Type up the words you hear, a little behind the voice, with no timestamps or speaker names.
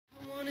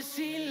wanna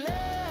see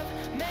love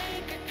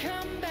make a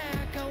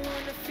comeback. I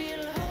wanna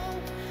feel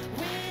hope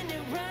when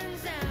it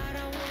runs out.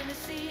 I wanna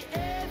see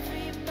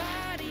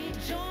everybody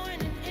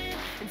joining in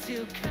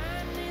until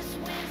kindness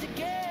wins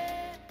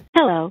again.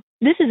 Hello,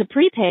 this is a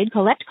prepaid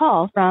collect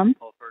call from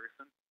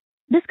Ferguson.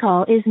 This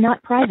call is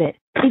not private.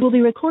 It will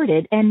be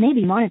recorded and may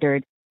be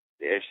monitored.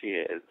 There she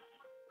is.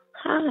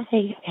 Hi,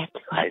 I have to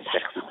go Hi, outside.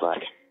 sexy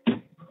butt.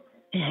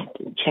 I have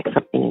to check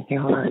something in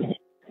here. Hold on a minute.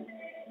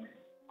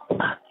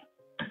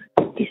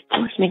 These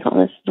doors make all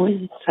this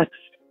noise. It sucks.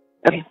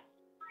 Okay.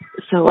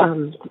 So, what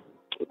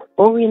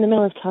were we in the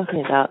middle of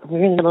talking about? We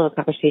were in the middle of a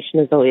conversation,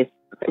 as always,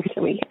 every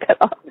time we get cut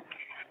off.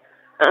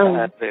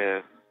 About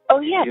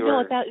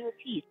your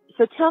teeth.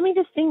 So tell me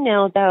this thing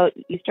now about,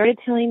 you started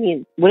telling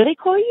me, what do they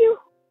call you?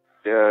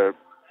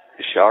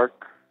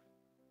 Shark.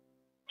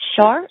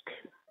 Shark?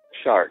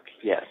 Shark,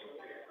 yes.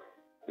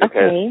 Because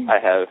okay. I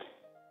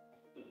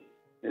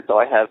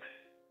have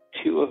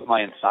two of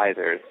my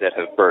incisors that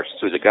have burst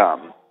through the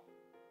gum.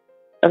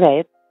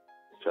 Okay.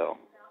 So.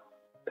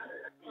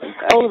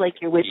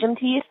 Like your wisdom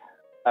teeth?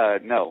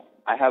 No.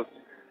 I have,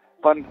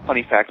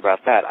 funny fact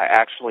about that, I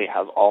actually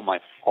have all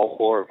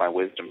four of my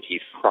wisdom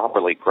teeth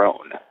properly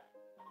grown.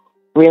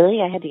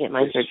 Really? I had to get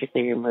mine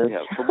surgically removed.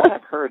 Yeah, from what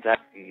I've heard, that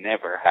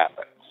never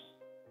happens.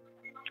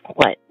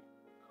 What?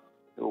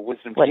 The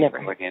wisdom teeth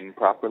are in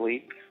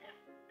properly,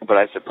 but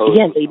I suppose...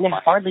 Yeah, they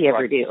hardly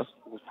ever do.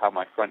 With how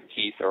my front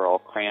teeth are all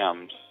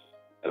crammed,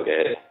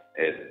 it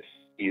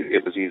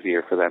was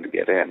easier for them to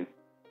get in.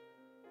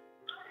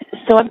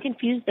 So I'm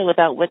confused, though,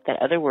 about what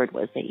that other word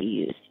was that you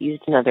used. You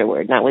used another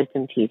word, not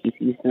wisdom teeth. You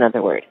used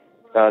another word.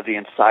 The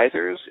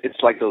incisors,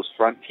 it's like those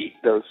front teeth,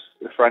 that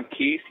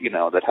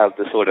have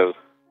the sort of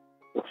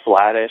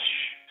flattish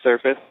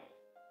surface.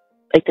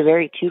 Like the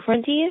very two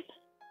front teeth?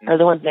 Or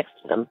the ones next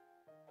to them?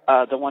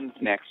 The ones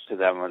next to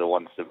them are the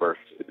ones that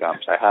burst the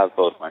gums. I have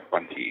both my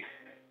front teeth.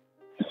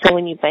 So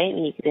when you bite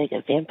me, you could be like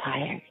a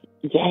vampire.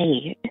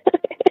 Yay.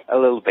 A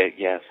little bit,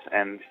 yes.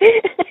 And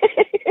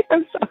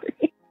I'm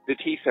sorry.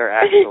 the teeth are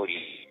actually,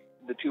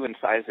 the two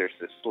incisors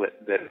that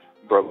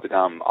broke the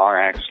gum are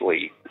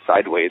actually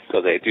sideways,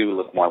 so they do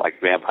look more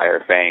like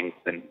vampire fangs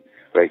than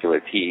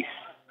regular teeth.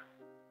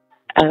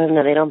 I don't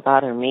know. They don't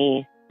bother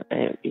me.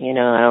 I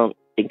don't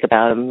think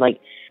about them. Like,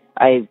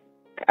 I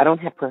don't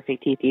have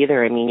perfect teeth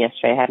either. I mean,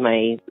 yesterday I had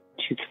my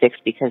tooth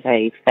fixed because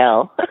I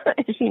fell,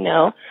 as you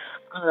know.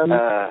 I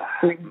remember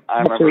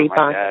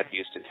my dad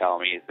used to tell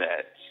me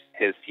that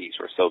his teeth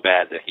were so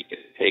bad that he could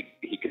take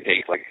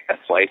like a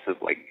slice of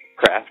like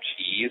Kraft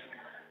cheese,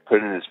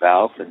 put it in his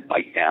mouth and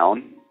bite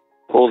down,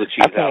 pull the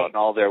cheese out, and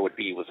all there would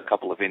be was a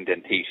couple of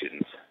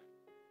indentations.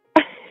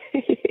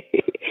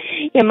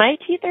 Yeah, my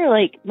teeth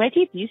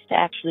used to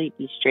actually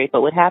be straight,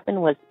 but what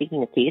happened was,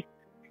 speaking of teeth,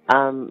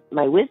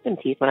 my wisdom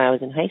teeth when I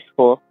was in high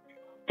school,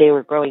 they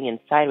were growing in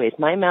sideways.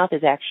 My mouth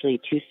is actually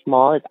too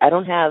small. I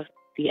don't have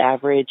the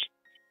average.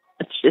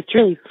 It's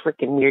really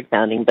freaking weird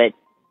sounding, but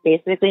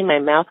basically my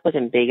mouth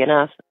wasn't big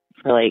enough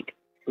for like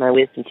my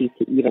wisdom teeth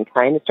to even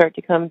kind of start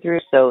to come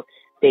through, so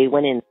they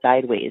went in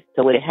sideways.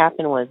 So what had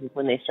happened was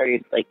when they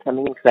started like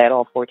coming in, because I had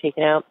all four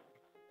taken out,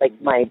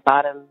 like my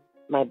bottom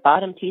teeth my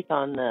bottom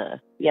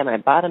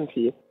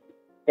teeth,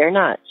 they're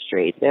not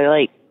straight.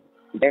 They're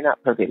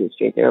not perfectly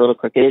straight. They're a little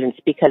crooked, and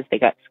it's because they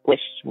got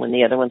squished when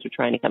the other ones were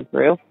trying to come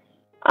through.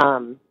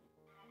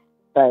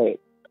 But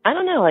I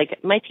don't know,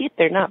 like my teeth,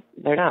 they're not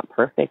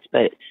perfect,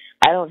 but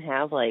I don't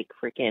have like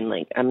freaking,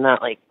 like, I'm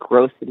not like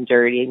gross and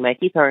dirty. My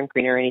teeth aren't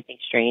green or anything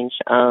strange.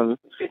 I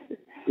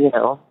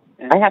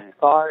have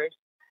scars.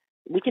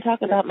 We could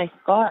talk about my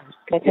scars.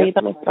 Can I tell you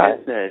about my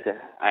scars?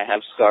 I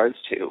have scars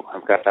too.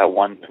 I've got that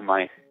one to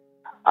my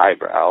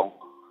eyebrow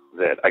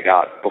that I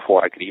got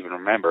before I could even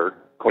remember.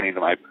 According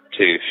to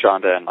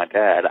Shonda and my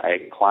dad,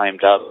 I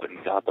climbed up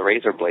and got the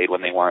razor blade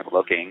when they weren't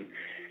looking.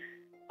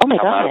 Oh my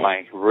God! I'm out of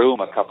my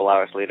room a couple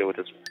hours later with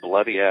this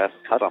bloody ass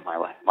cut on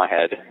my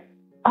head.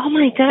 Oh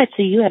my God!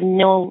 So you have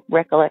no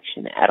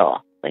recollection at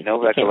all? Like, no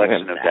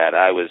recollection of that.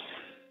 I was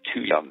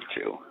too young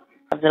to.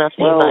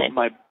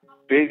 My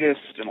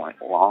biggest and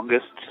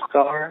longest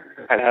scar,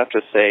 I'd have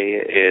to say,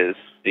 is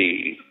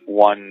the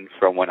one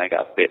from when I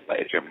got bit by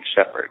a German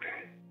Shepherd.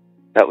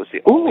 That was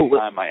the only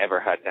time I ever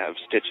had to have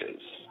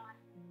stitches.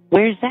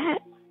 Where's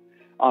that?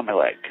 On my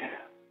leg.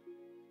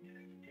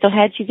 So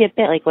how'd you get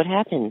bit? Like, what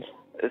happened?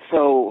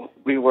 So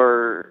we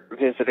were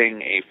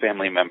visiting a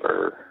family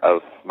member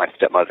of my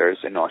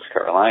stepmother's in North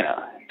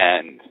Carolina,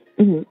 and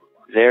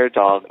their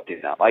dog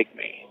did not like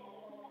me.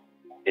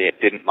 It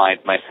didn't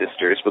mind my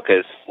sisters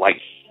because,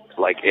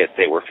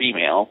 they were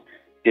female.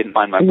 Didn't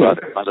mind my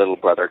brother, my little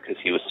brother,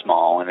 because he was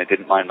small, and it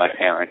didn't mind my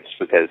parents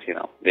because,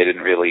 they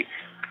didn't really,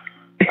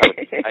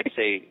 I'd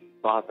say,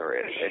 bother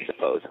it, I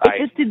suppose. I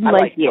just didn't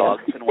like you.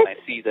 Dogs, and when I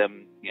see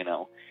them,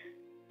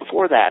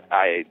 before that,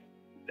 I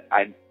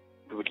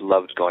would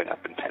loved going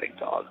up and petting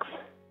dogs.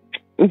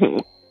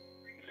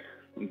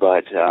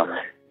 But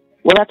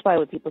well, that's why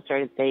when people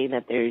started saying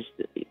that there's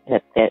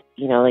that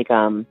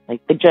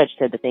like the judge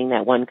said the thing,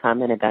 that one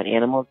comment about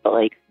animals, but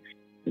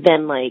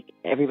then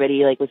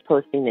everybody was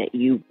posting that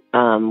you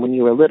when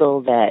you were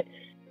little that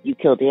you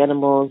killed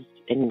animals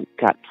and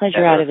got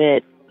pleasure Never. out of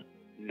it.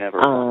 Never.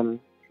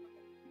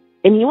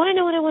 And you want to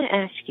know what I want to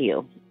ask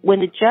you? When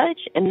the judge,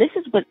 and this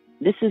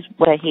is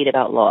what I hate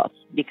about laws,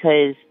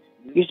 because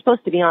you're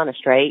supposed to be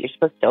honest, right? You're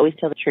supposed to always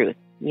tell the truth.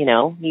 You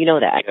know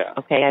that. Yeah.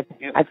 Okay,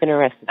 I've been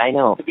arrested. I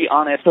know. To be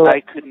honest,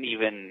 I couldn't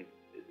even.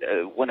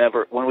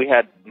 When we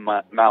had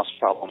mouse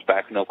problems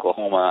back in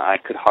Oklahoma, I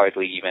could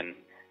hardly even,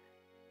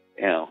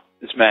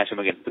 smash them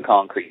against the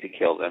concrete to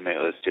kill them. It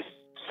was just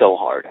so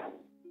hard.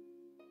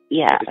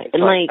 Yeah,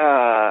 and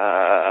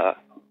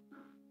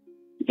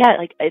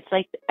it's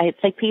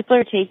like people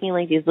are taking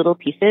like these little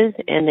pieces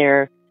and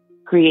they're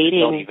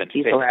creating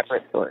these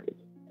elaborate stories.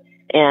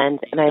 And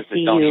I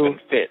see don't even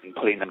fit, and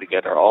putting them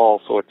together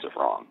all sorts of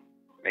wrong,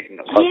 making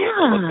the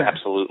puzzle look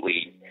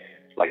absolutely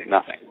like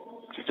nothing,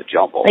 just a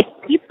jumble.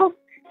 Like people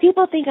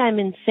think I'm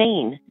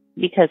insane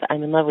because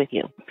I'm in love with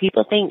you.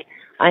 People think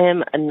I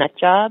am a nut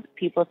job.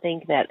 People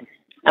think that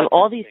I'm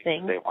all these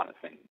things. They want to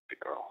think, the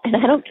girl. And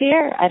I don't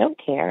care.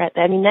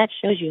 I mean, that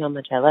shows you how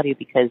much I love you,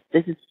 because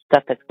this is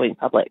stuff that's going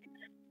public.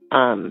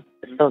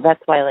 So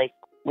that's why, like,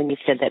 when you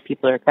said that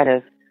people are kind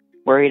of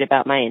worried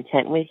about my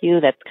intent with you,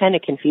 that's kind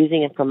of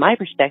confusing. And from my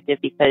perspective,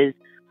 because,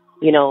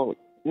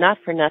 not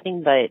for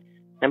nothing, but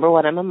number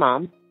one, I'm a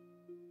mom.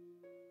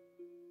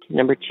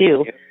 Number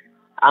two,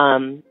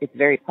 it's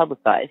very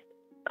publicized.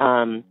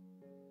 And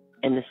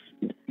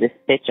this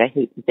bitch, I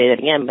hate to say that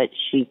again, but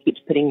she keeps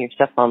putting your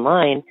stuff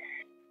online.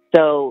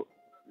 So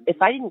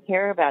if I didn't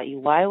care about you,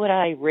 why would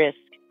I risk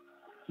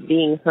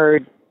being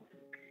heard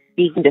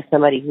speaking to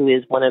somebody who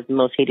is one of the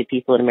most hated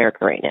people in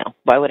America right now?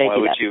 Why would I do that?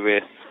 Why would you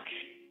risk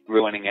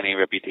ruining any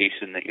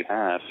reputation that you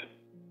have?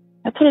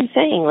 That's what I'm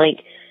saying.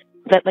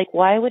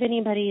 Why would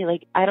anybody,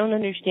 I don't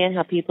understand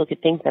how people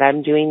could think that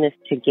I'm doing this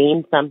to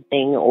gain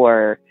something,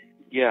 or,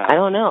 I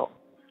don't know.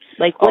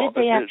 What did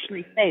they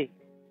actually say?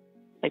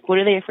 What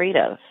are they afraid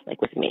of,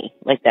 with me?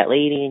 That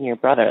lady and your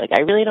brother.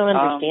 I really don't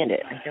understand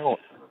it. I don't.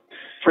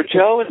 For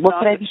Joe, it's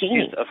not that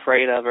she's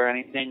afraid of or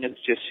anything. It's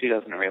just she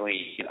doesn't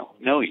really,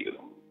 know you.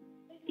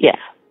 Yeah.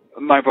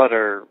 My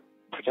brother,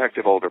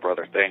 protective older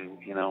brother thing,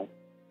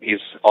 he's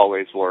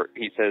always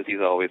he says he's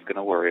always going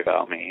to worry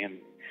about me, and,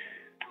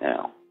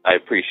 I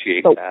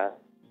appreciate that.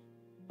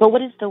 But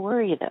what is the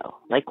worry, though?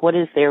 What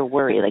is their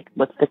worry?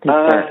 What's the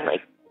concern?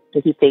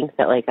 Does he think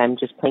that, I'm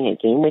just playing a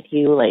game with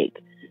you?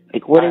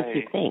 What does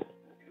he think?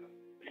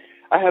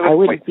 I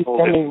wouldn't quite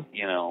told him,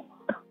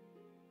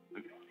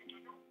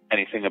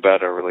 anything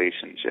about our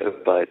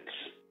relationship, but,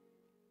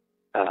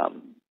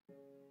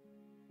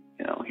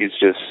 he's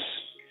just,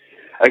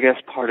 I guess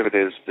part of it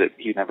is that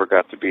he never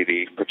got to be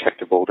the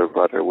protective older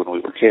brother when we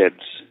were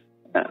kids,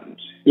 and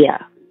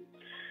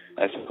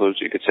I suppose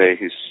you could say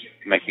he's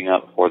making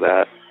up for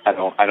that. I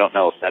don't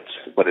know if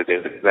that's what it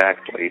is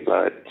exactly,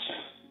 but.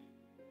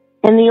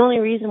 And the only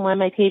reason why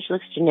my page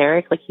looks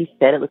generic, like you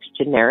said, it looks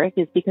generic,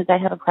 is because I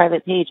have a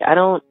private page. I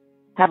don't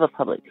have a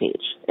public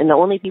page. And the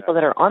only people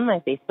that are on my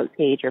Facebook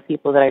page are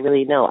people that I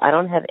really know. I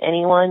don't have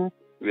anyone,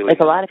 really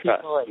a lot of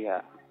people.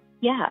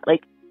 Yeah,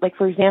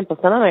 for example,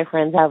 some of my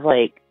friends have,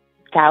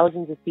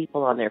 thousands of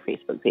people on their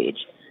Facebook page.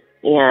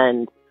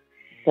 And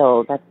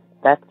so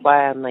that's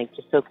why I'm,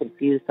 just so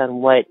confused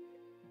on what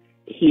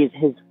his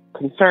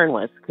concern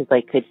was.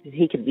 Because,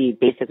 he could be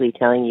basically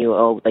telling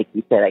you, like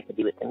you said, I could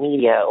be with the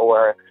media,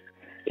 or,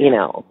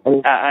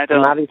 I'm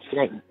obviously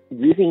not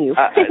using you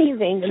for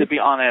anything. To be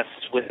honest,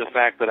 with the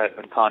fact that I've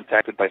been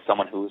contacted by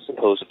someone who's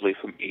supposedly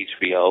from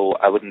HBO,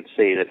 I wouldn't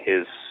say that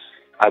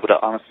I would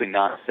honestly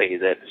not say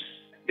that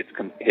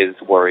his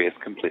worry is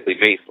completely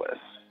baseless.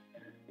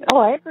 Oh,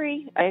 I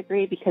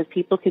agree, because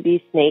people could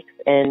be snakes,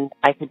 and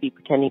I could be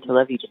pretending to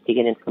love you just to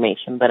get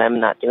information, but I'm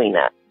not doing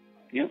that.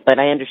 Yeah. But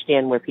I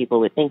understand where people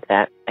would think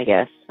that, I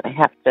guess. I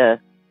have to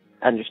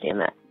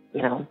understand that,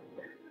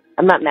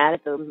 I'm not mad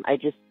at them. I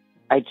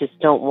just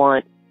don't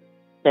want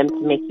them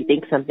to make you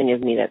think something of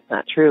me that's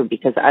not true,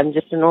 because I'm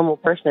just a normal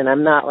person.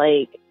 I'm not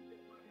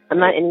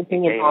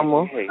anything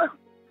abnormal. Hey.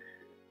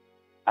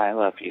 I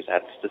love you.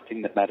 That's the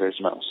thing that matters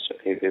most.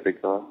 Okay, baby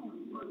girl.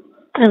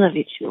 I love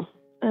you too.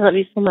 I love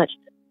you so much.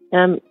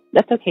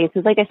 That's okay,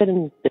 because like I said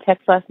in the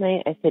text last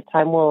night, I said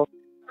time will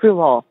prove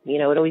all.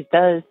 It always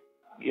does.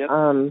 Yep.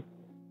 And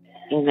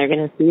they're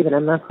going to see that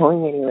I'm not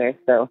going anywhere.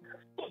 So,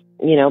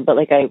 but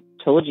like I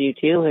told you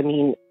too, I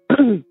mean,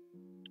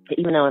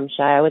 even though I'm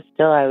shy, I would,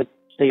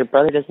 so your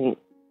brother doesn't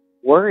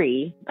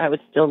worry, I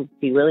would still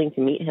be willing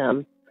to meet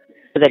him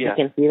so that he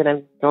can see that I'm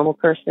a normal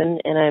person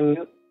and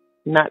I'm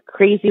not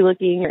crazy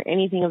looking or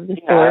anything of the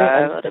sort.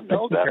 I let him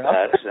know about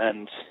that,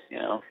 and,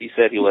 he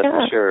said he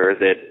wasn't sure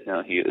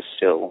that, he was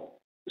still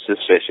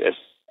suspicious.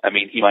 I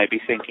mean, he might be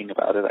thinking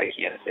about it. I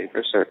can't say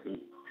for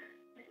certain.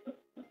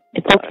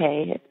 It's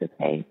okay. It's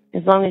okay.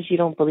 As long as you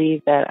don't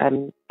believe that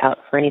I'm out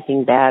for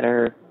anything bad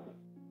or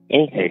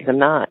anything, because I'm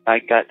not. My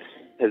gut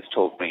has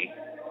told me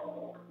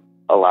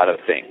a lot of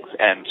things,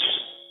 and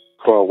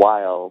for a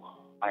while,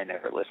 I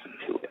never listened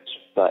to it.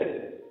 But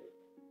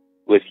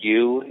with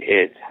you,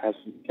 it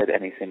hasn't said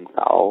anything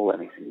foul,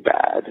 anything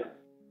bad.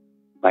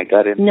 My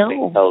gut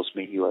instinct tells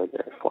me you are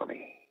there for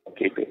me.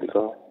 Okay, baby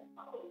girl.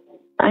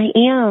 I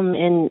am,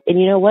 and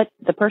you know what?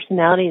 The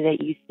personality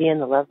that you see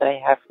and the love that I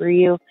have for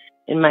you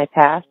in my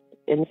past,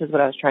 and this is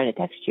what I was trying to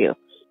text you,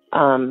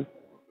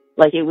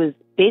 like it was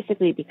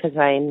basically because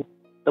I'm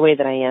the way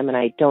that I am and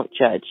I don't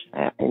judge,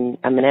 and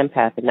I'm an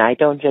empath and I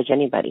don't judge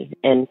anybody,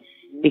 and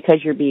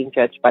because you're being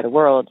judged by the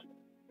world,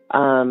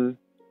 and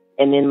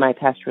in my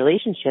past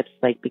relationships,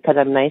 like because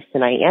I'm nice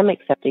and I am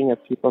accepting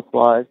of people's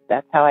flaws,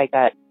 that's how I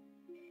got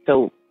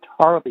so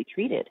horribly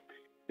treated,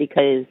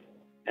 because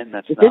and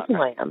that's this not is who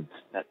right. I am.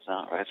 That's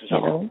not right at You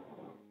all. know?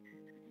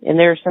 And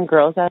there are some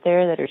girls out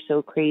there that are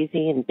so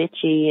crazy and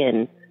bitchy,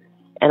 and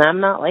I'm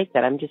not like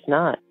that. I'm just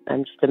not.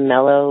 I'm just a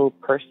mellow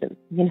person,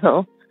 you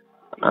know?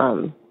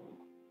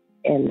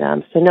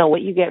 So no,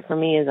 what you get from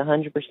me is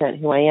 100%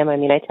 who I am. I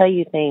mean, I tell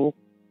you things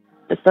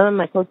that some of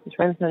my closest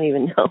friends don't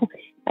even know.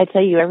 I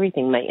tell you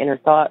everything, my inner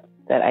thoughts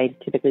that I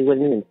typically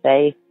wouldn't even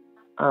say.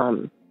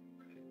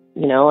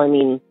 You know, I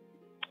mean,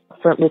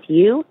 with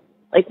you,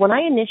 like when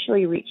I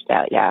initially reached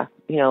out, yeah,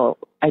 you know,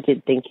 I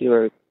did think you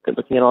were good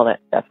looking and all that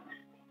stuff.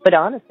 But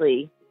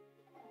honestly,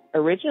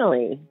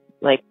 originally,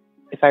 like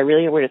if I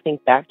really were to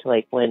think back to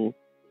like when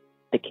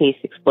the case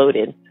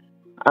exploded,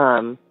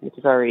 which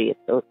is already,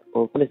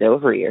 what is it,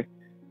 over a year,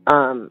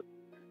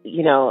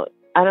 you know,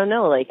 I don't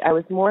know, like I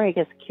was more, I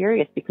guess,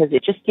 curious because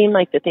it just seemed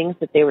like the things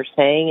that they were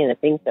saying and the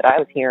things that I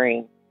was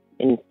hearing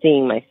and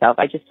seeing myself,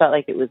 I just felt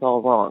like it was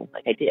all wrong.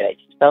 Like I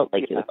just felt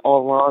like it was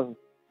all wrong.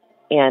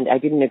 And I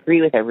didn't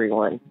agree with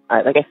everyone.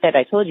 Like I said,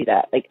 I told you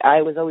that. Like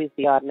I was always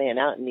the odd man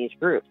out in these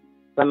groups.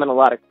 So I'm in a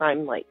lot of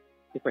crime, like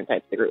different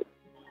types of groups.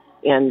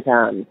 And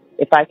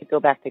if I could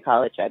go back to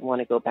college, I'd want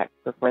to go back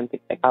for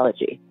forensic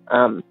psychology.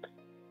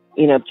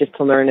 You know, just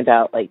to learn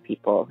about like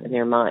people and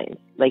their minds.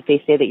 Like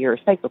they say that you're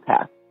a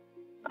psychopath.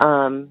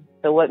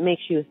 So what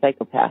makes you a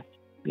psychopath?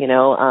 You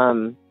know,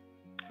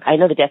 I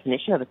know the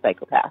definition of a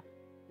psychopath.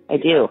 I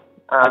do.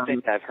 I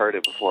think I've heard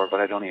it before, but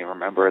I don't even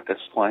remember at this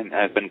point.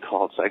 I've been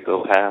called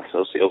psychopath,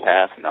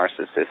 sociopath,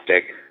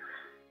 narcissistic.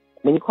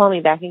 When you call me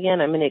back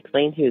again, I'm going to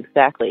explain to you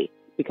exactly.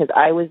 Because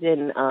I was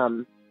in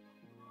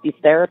these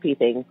therapy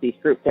things, these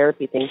group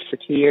therapy things for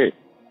 2 years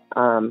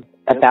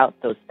about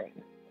those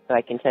things. So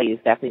I can tell you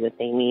exactly what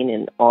they mean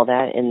and all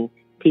that. And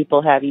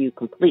people have you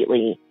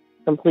completely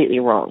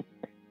wrong.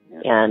 Yeah.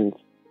 And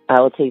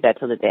I will take that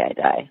till the day I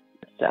die.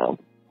 So,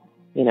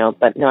 you know,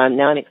 but no,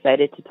 I'm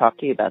excited to talk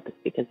to you about this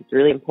because it's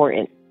really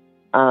important.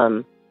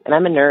 And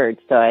I'm a nerd,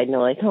 so I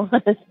know like a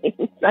lot of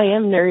things. I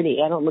am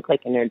nerdy. I don't look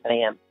like a nerd, but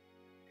I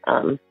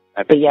am.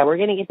 But yeah, we're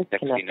going to get this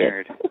connected.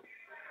 Nerd.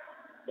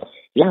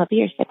 Yeah, I'll be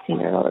your sexy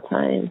nerd all the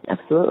time.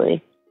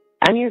 Absolutely.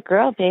 I'm your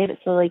girl, babe.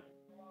 So like,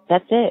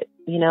 that's it.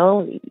 You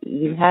know,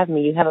 you have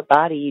me. You have a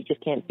body. You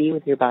just can't be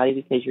with your body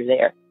because you're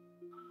there.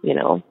 You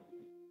know,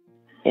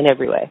 in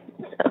every way.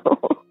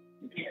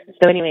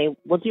 So anyway,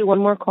 we'll do one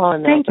more call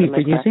and then. Thank you for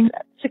using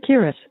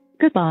Securus.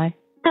 Goodbye.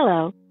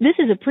 Hello, this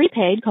is a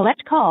prepaid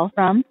collect call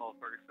from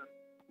Ferguson.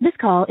 This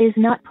call is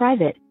not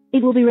private.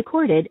 It will be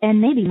recorded and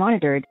may be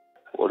monitored.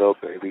 What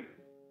up, baby?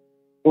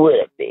 What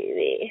up,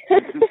 baby?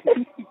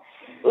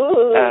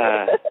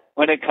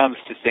 When it comes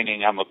to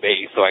singing, I'm a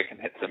bass, so I can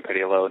hit some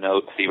pretty low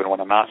notes even when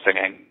I'm not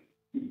singing.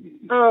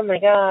 Oh my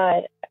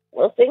God!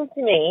 Well, sing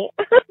to me.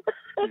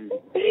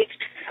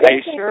 Are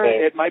you sure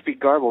it might be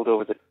garbled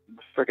over the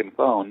friggin'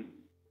 phone?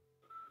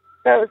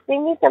 So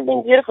sing me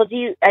something beautiful.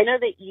 I know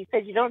that you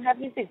said you don't have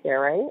music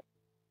there, right?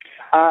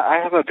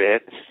 I have a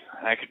bit.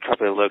 I could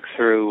probably look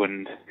through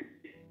and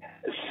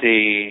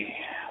see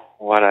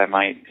what I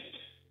might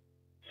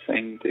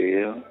sing to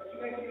you.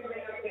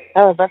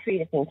 Oh, I'd love for you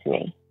to sing to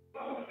me.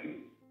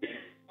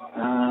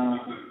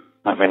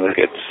 Let me look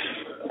at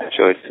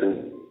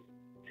choices.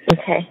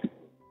 Okay.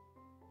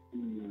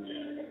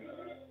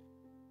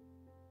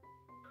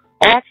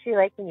 I actually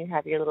like when you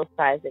have your little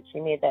size that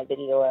she made that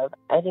video of.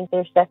 I think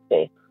they're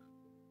sexy.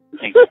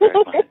 Thank you very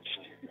much.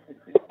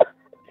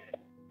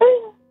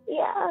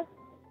 Yeah.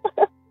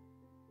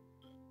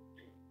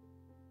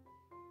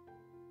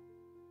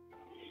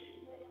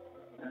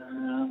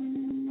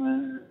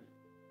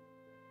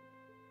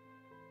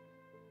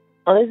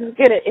 Oh, this is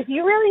good. If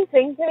you really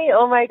sing to me,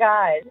 oh my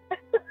God.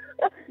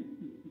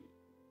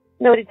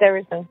 Nobody's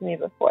ever sung to me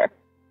before.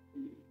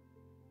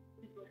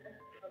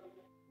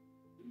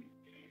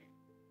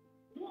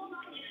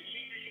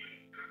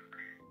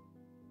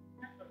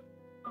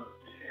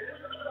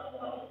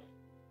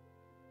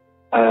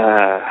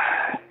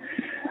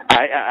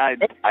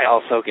 I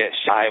also get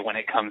shy when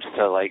it comes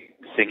to like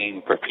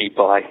singing for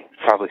people. I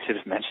probably should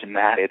have mentioned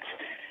that.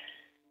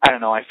 I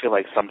don't know, I feel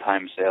like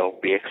sometimes they'll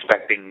be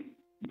expecting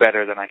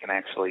better than I can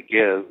actually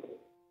give.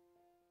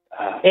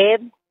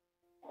 Babe,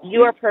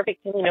 you are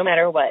perfect to me no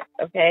matter what,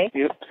 okay?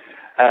 Yep.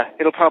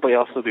 It'll probably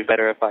also be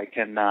better if I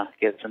can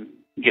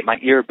get my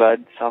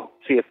earbuds. I'll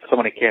see if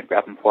somebody can't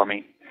grab them for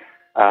me.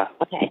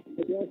 Okay.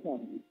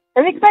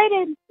 I'm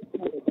excited.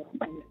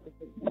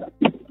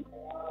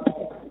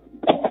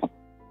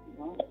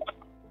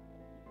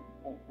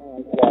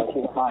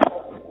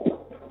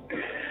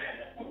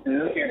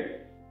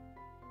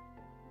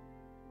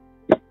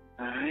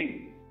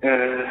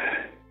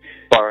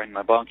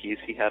 donkeys.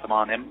 He had them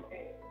on him.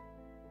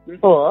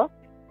 Cool.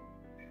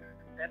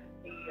 That's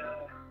the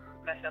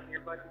mesh up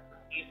earbud.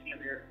 You see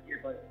your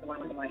earbud, the one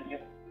with the mic.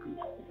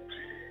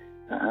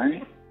 All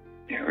right.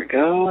 There we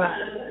go.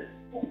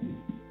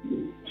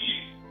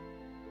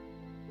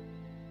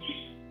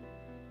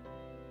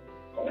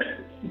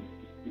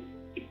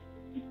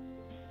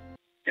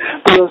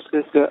 Blows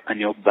good on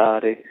your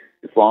body.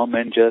 You're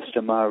forming just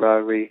a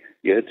Ferrari.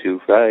 You're too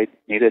fried.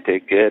 Need a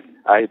ticket.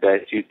 I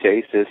bet you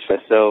taste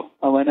espresso.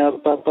 I went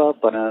up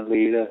on a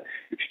liter.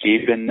 If you're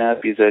keeping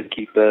up, you're a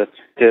keeper.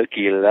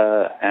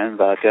 Tequila and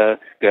vodka.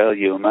 Girl,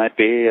 you might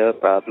be a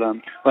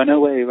problem. Run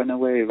away, run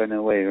away, run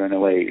away, run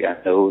away.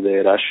 I know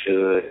that I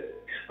should.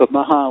 But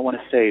my heart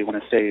wanna stay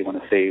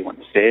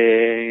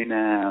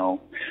now.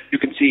 You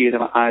can see it in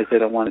my eyes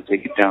that I wanna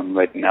take it down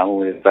right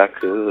now if I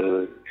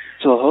could.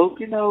 So I hope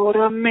you know what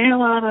I mean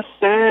when I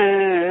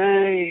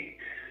say,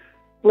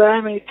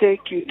 let me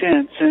take you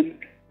dancing.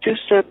 2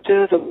 step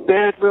to the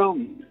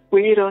bedroom.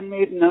 We don't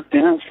need no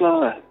dance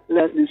floor.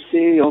 Let me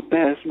see your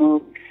best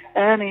move.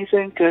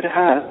 Anything could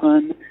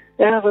happen.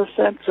 Ever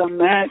since I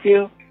met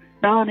you,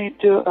 no need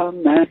to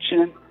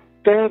imagine.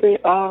 Baby,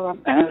 all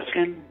I'm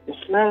asking is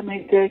let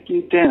me take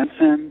you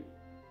dancing.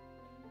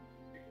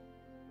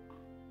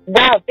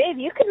 Wow, babe,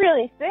 you can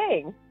really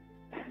sing.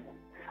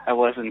 I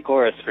was in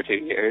chorus for 2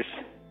 years.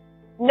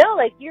 No,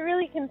 like, you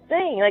really can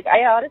sing. Like,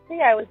 I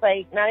was,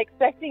 like, not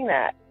expecting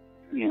that.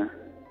 Yeah.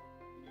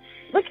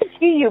 Look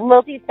at you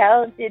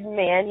multi-talented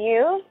man,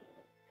 you.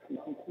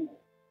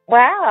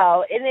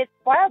 Wow. And it's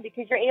wild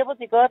because you're able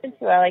to go up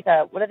into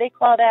what do they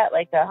call that?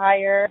 Like a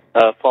higher...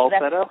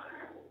 falsetto?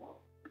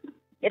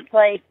 It's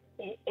like,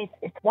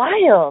 it's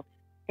wild.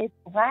 It's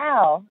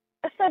wow.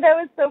 That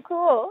was so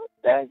cool.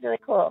 That was really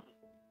cool.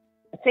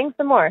 Sing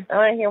some more. I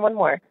want to hear one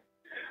more.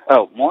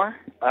 Oh, more?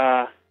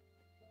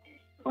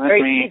 Or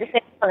you can do the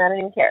same song. I don't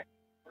even care.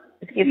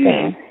 Just keep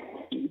singing.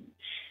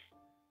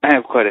 I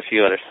have quite a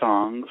few other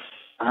songs.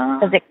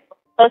 Because I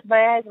close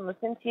my eyes and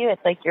listen to you,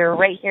 it's like you're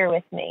right here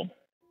with me.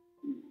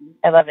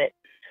 I love it.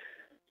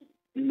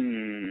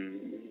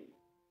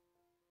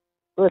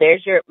 Oh,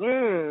 there's your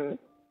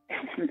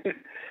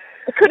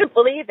I couldn't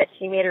believe that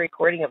she made a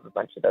recording of a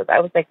bunch of those. I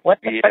was like, what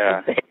the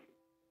fuck is this?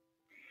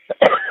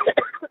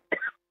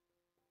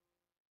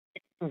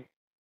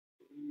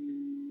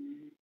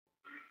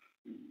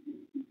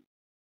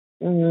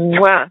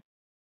 Mwah.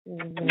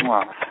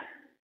 Mwah.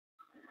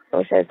 I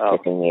wish I was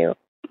kissing you.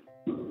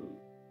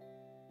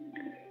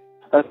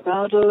 I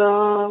found a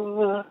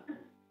love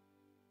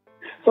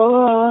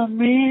for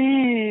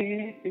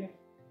me.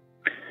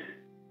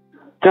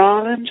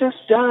 Darling,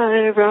 just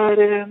dive right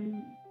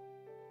in.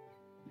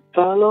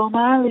 Follow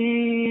my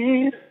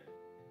lead.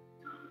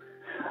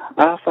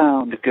 I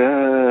found a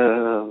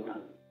girl,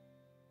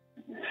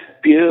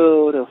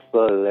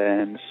 beautiful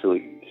and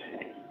sweet.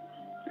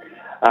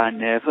 I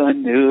never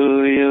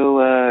knew you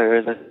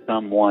were the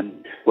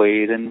someone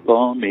waiting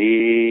for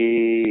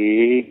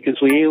me.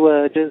 'Cause we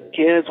were just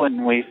kids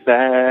when we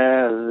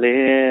fell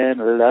in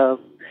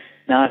love,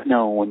 not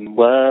knowing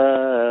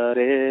what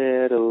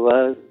it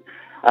was.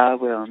 I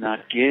will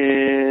not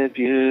give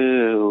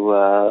you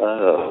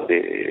up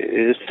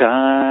this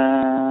time.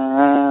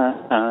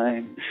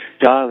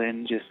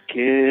 Darling, just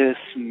kiss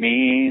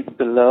me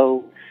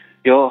slow.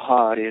 Your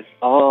heart is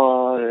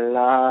all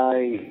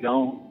I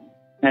know.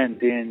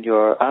 And in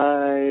your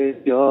eyes,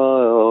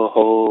 you're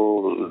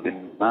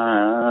holding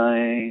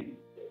mine.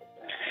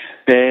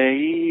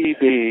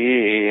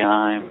 Baby,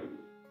 I'm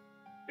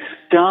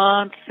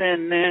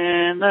dancing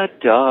in the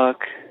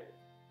dark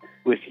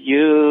with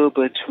you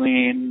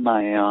between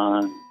my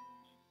arms,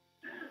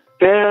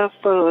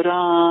 barefoot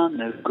on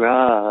the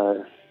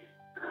grass,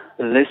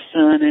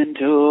 listening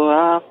to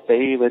our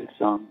favorite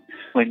song.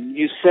 When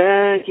you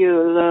said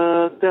you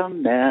looked a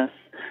mess,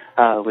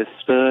 I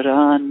whispered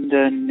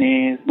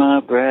underneath my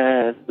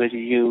breath, but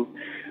you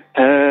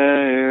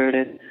heard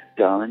it.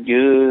 Darling,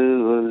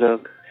 you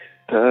look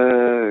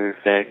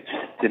perfect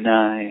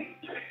tonight.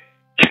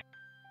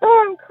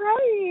 Oh, I'm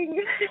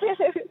crying.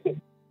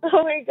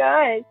 Oh my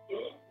gosh.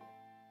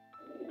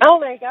 Oh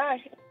my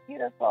gosh, it's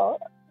beautiful.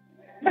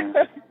 And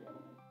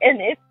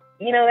it's,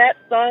 that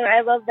song,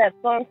 I love that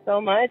song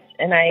so much.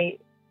 And I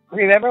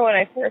remember when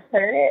I first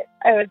heard it,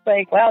 I was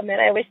like, wow, man,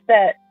 I wish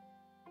that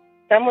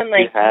someone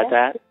like you had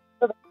that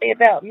say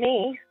about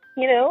me,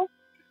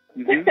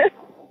 Mm-hmm.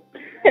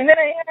 And then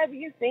I have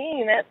you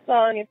singing that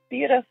song. It's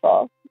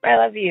beautiful. I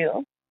love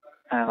you.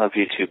 I love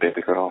you too,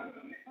 baby girl.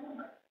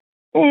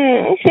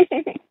 Oh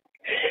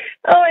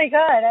my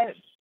God.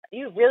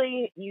 You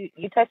really,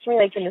 you touched me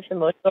like in this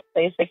emotional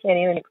place I can't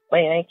even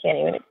explain. I can't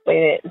even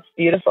explain it. It's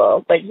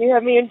beautiful. Like, you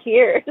have me in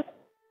tears.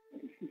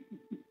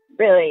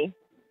 Really.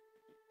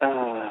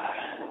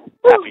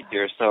 Happy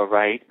you're so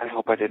right. I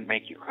hope I didn't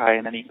make you cry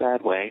in any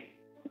bad way.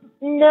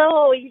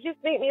 No, you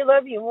just make me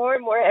love you more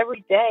and more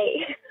every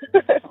day.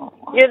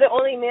 You're the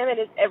only man that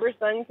has ever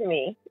sung to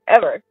me.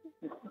 Ever.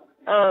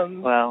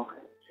 Well,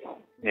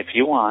 if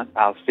you want,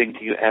 I'll sing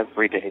to you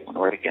every day when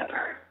we're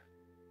together.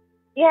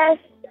 Yes,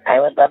 I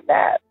would love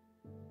that.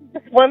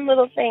 Just one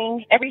little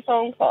thing, every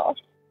phone call.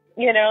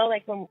 You know,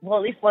 like, well,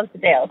 at least once a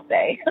day, I'll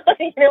say.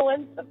 You know,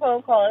 once a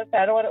phone call, if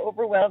I don't want to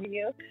overwhelm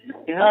you.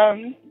 Yeah.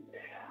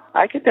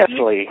 I could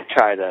definitely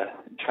try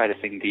to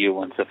sing to you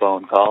once a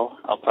phone call.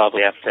 I'll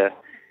probably have to,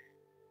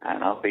 I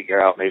don't know,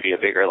 figure out maybe a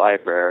bigger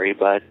library,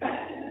 but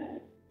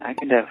I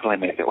can definitely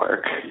make it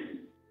work.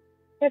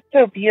 That's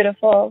so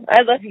beautiful.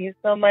 I love you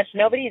so much.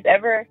 Nobody's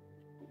ever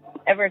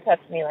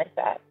touched me like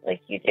that,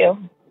 like you do.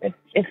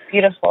 It's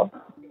beautiful.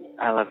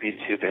 I love you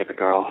too, baby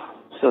girl,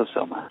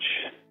 so much.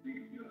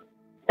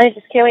 I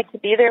just can't wait to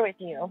be there with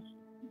you.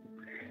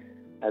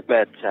 I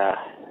bet,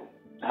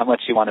 how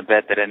much you want to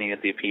bet that any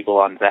of the people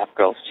on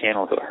Zapgirl's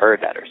channel who heard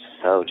that are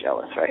so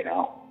jealous right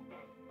now?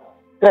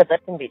 Good,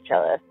 let them be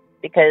jealous,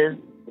 because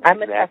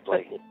I'm a tough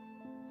Exactly. cookie.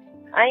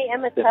 I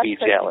am a tough be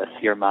cookie. jealous,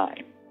 you're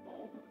mine.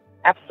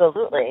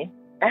 Absolutely.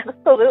 I'm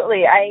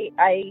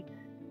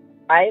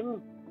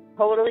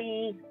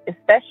totally,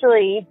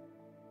 especially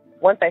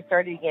once I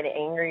started getting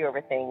angry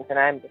over things, and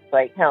I'm just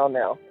like, hell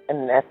no.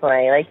 And that's when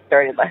I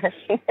started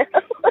lashing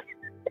out.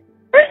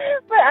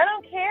 But I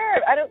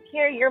don't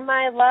care. You're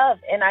my love,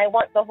 and I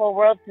want the whole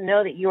world to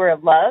know that you are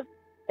love,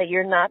 that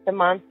you're not the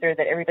monster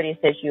that everybody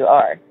says you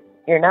are.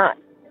 You're not.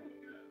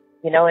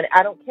 You know, and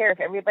I don't care if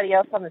everybody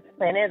else on this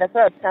planet, that's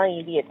what I was telling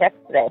you via text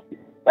today.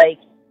 Like,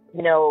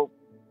 you know,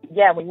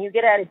 yeah, when you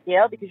get out of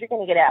jail, because you're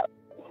going to get out,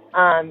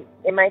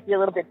 it might be a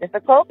little bit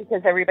difficult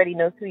because everybody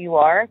knows who you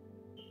are,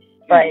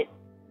 but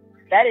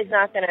that is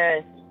not going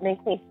to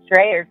make me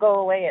stray or go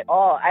away at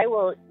all. I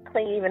will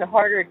cling even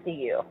harder to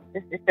you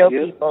just to show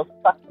people,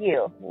 fuck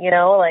you. You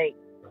know, like,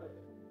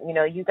 you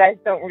know, you guys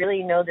don't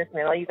really know this,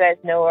 man. All you guys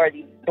know are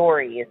these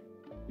stories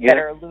that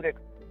are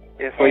ludicrous.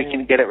 If we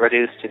can get it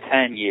reduced to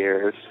 10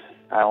 years,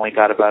 I only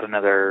got about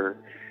another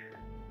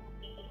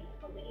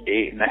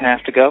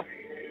 8.5 to go.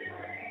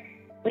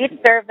 We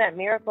deserve that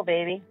miracle,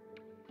 baby.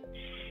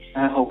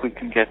 I hope we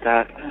can get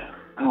that.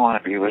 I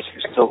want to be with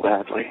you so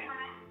badly.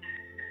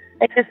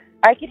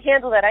 I could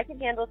handle that. I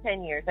could handle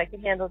 10 years. I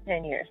could handle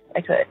 10 years.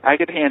 I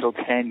could handle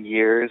 10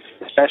 years,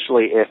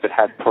 especially if it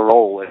had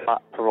parole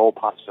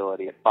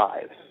possibility at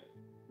 5.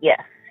 Yeah.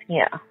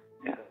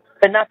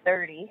 But not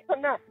 30.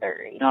 I'm not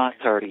 30. Not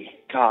 30.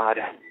 God,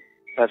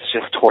 that's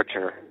just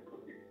torture.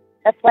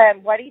 That's why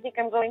why do you think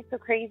I'm going so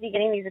crazy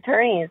getting these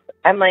attorneys?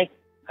 I'm like,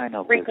 I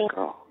know, freaking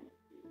girl.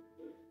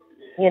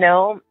 You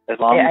know? As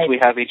long as we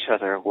have each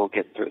other, we'll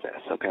get through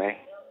this, okay?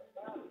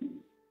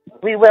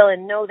 We will,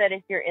 and know that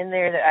if you're in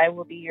there, that I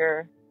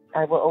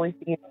will always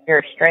be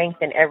your strength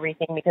and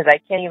everything, because I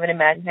can't even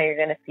imagine how you're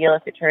going to feel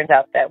if it turns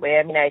out that way.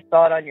 I mean, I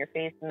saw it on your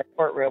face in the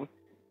courtroom.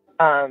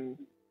 And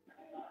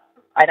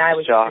I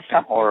was shocked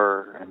and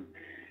horror, and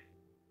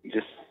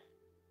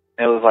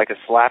it was like a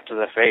slap to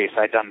the face.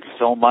 I'd done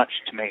so much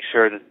to make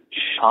sure that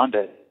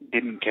Shonda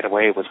didn't get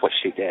away with what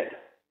she did.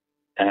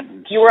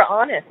 And you were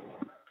honest.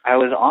 I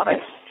was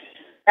honest.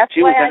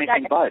 She was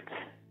anything but.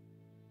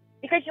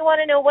 Because you want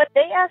to know what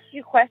they asked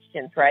you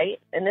questions, right?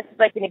 And this is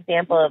like an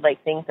example of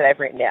like things that I've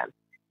written down.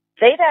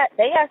 They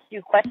asked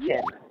you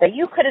questions that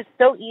you could have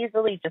so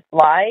easily just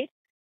lied,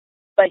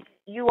 but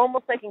you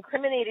almost like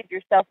incriminated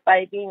yourself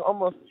by being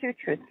almost too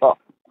truthful.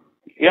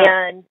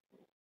 Yeah.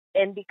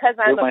 And because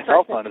I'm a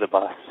myself under the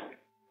bus.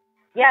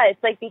 Yeah,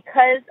 it's like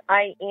because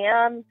I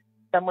am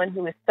someone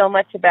who is so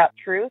much about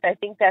truth, I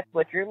think that's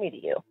what drew me to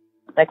you.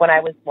 Like when I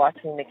was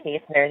watching the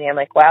case and everything, I'm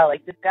like, wow,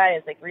 like this guy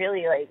is like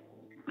really like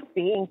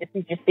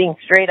he's just being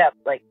straight up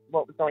like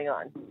what was going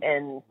on.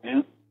 And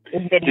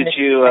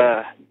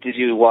did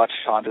you watch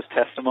Shonda's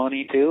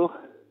testimony too?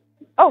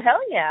 Oh hell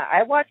yeah,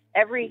 I watched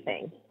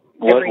everything.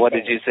 What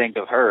did you think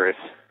of hers?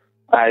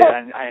 I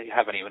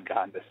haven't even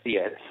gotten to see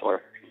it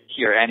or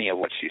hear any of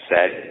what she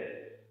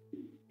said.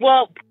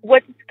 Well,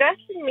 what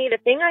disgusted me, the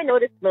thing I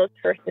noticed most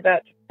first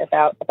about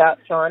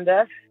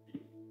Shonda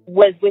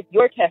was with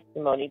your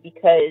testimony,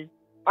 because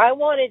I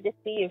wanted to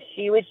see if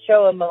she would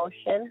show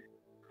emotion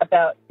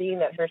about seeing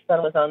that her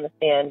son was on the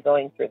stand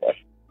going through this.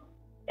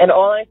 And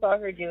all I saw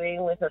her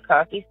doing with her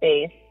cocky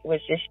face was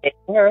just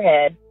shaking her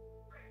head,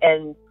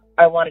 and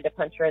I wanted to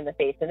punch her in the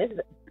face. And this is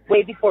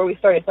way before we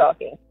started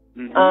talking.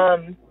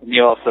 Mm-hmm.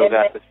 You also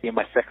got to see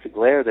my sexy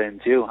glare then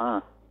too,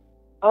 huh?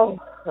 Oh,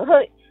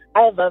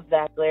 I love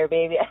that glare,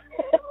 baby.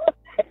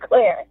 That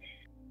glare.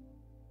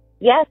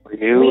 Yes,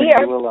 you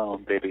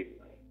alone, baby.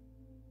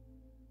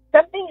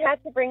 Something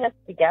had to bring us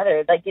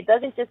together. Like, it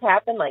doesn't just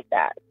happen like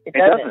that. It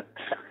doesn't.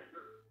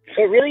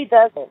 It really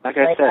doesn't. Like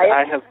I said,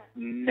 I have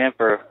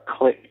never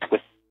clicked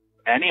with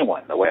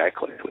anyone the way I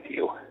clicked with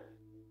you.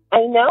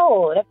 I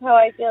know. That's how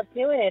I feel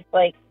too. And it's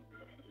like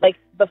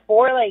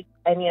before, like,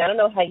 I mean, I don't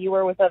know how you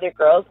were with other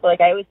girls, but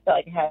like I always felt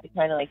like I had to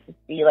kind of like just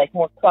be like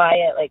more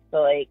quiet, like so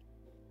like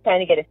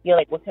kind of get a feel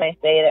like what can I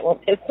say that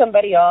won't piss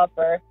somebody off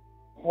or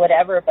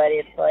whatever. But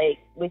it's like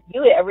with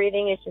you,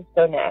 everything is just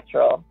so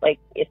natural. Like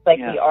it's like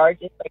we are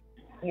just like,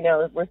 you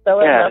know, we're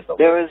so in love.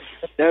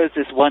 There was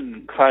this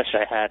one crush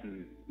I had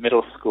in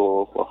middle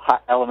school,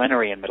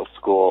 elementary and middle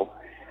school,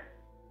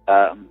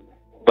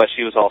 but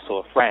she was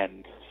also a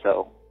friend.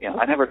 So, you know,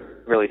 I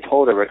never really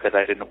told her because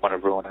I didn't want to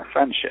ruin our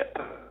friendship.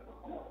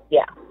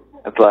 Yeah.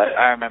 But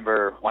I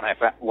remember when I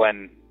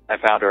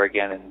found her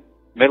again in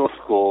middle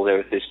school, there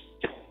was this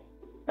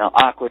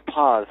awkward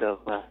pause of,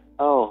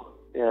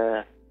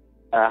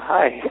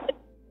 hi.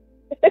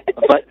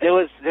 But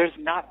there's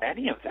not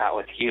any of that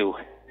with you.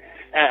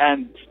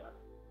 And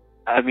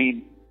I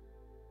mean,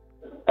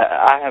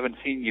 I haven't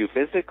seen you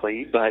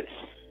physically, but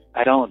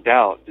I don't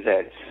doubt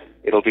that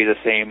it'll be the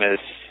same as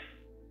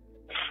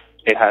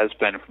it has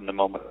been from the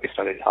moment we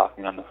started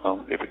talking on the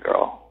phone, baby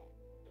girl.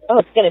 Oh,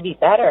 it's going to be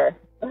better.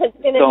 It's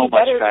going to so be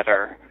better. much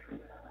better.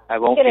 I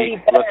won't be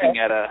looking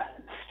at a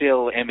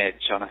still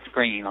image on a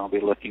screen. I'll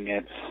be looking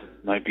at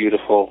my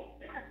beautiful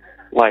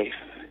wife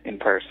in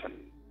person.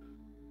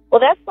 Well,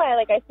 that's why,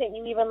 like, I sent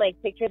you even,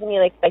 like, pictures of me,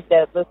 like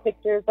those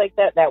pictures like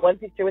that one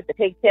picture with the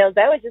pigtails.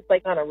 That was just,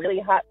 like, on a really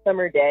hot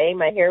summer day.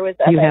 My hair was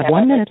up. You have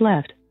 1 minute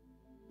left.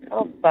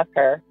 Oh, fuck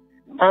her.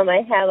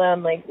 I had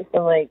on, like, just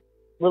some, like,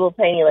 little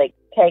tiny, like,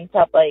 tank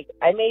top. Like,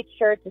 I made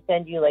sure to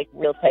send you, like,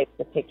 real types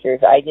of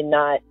pictures. I did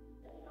not,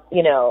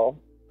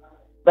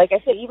 like I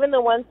said, even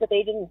the ones that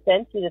they didn't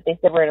send to that they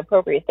said were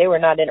inappropriate, they were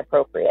not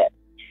inappropriate.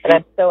 And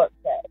I'm so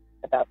upset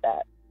about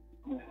that.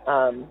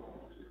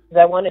 Because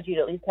I wanted you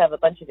to at least have a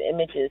bunch of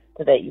images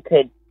so that you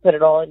could put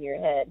it all in your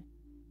head.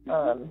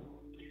 So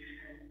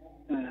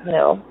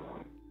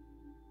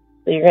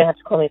you're going to have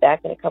to call me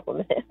back in a couple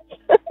minutes.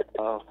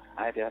 Oh,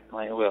 I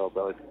definitely will,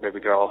 baby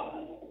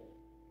girl.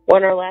 We're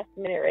on our last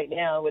minute right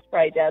now, which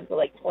probably down to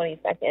like 20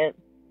 seconds.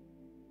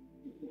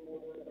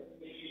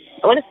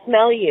 I want to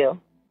smell you.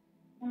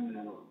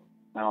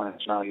 I want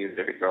to smell you,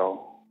 baby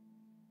girl.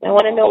 I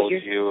want to know what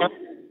you're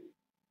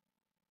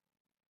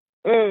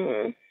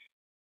smelling.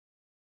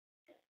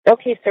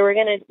 Okay, so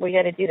we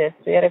got to do this.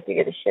 We got to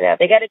figure this shit out.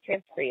 They got to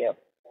transfer you.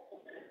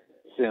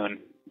 Soon.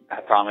 I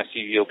promise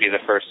you'll be the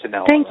first to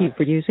know. Thank you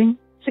for using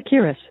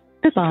Securus.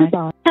 Goodbye.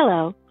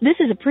 Hello, this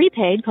is a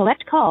prepaid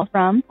collect call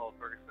from...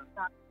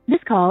 This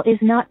call is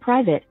not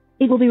private.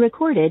 It will be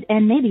recorded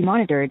and may be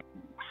monitored.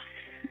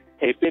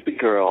 Hey, baby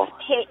girl.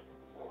 Hey.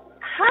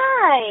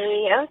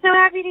 Hi. I'm so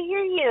happy to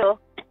hear you.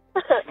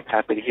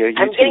 Happy to hear you,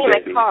 I'm too, getting in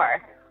baby. my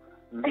car.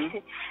 Mm-hmm.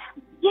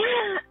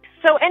 Yeah.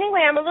 So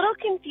anyway, I'm a little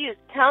confused.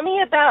 Tell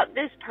me about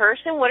this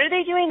person. What are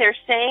they doing? They're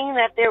saying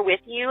that they're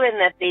with you and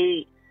that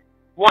they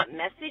want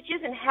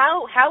messages. And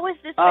how was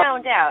this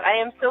found out?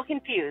 I am so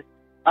confused.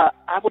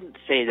 I wouldn't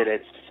say that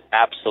it's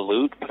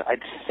absolute, but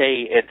I'd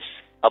say it's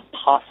a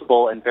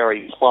possible and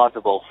very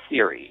plausible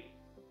theory.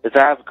 The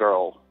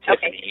zavgirl,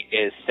 Tiffany,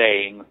 is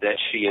saying that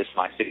she is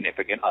my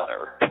significant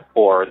other,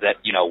 or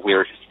that,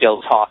 we're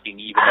still talking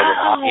even though we're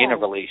not in a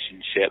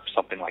relationship,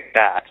 something like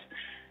that.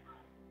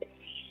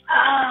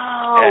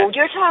 Oh, and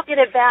you're talking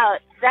about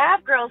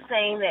zavgirl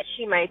saying that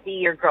she might be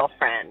your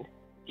girlfriend.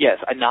 Yes,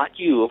 not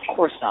you. Of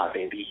course not,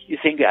 baby. You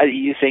think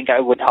I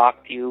would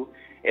talk to you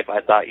if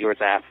I thought you were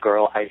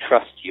zavgirl? I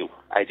trust you.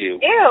 I do.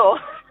 Ew.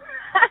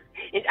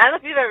 I don't know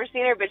if you've ever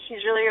seen her, but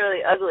she's really,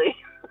 really ugly.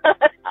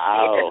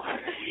 Oh.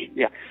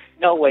 Yeah.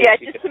 No way. Yeah,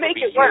 just to make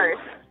it worse.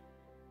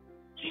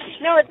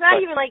 No, it's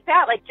not even like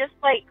that. Like, just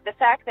like the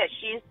fact that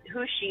she's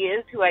who she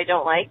is, who I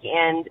don't like,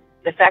 and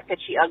the fact that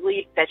she's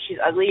ugly,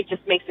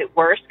 just makes it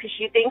worse because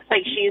she thinks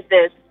like she's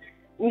this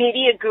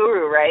media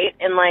guru, right?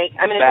 And like,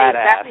 I'm going to say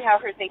exactly how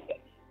her thinking.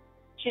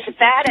 She's a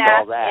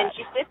badass, and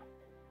she sits,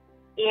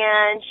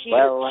 and she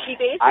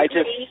basically. I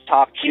just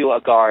talked to a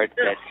guard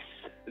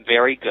that's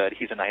very good.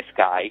 He's a nice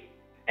guy,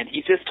 and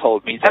he just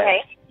told me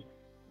that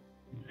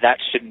that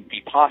shouldn't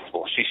be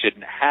possible. She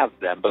shouldn't have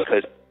them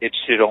because it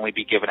should only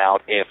be given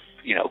out if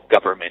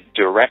government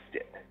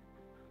directed.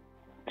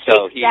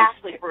 So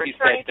exactly. he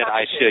said that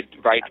I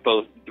should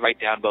write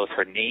down both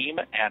her name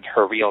and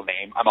her real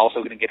name. I'm also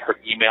going to get her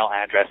email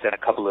address and a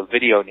couple of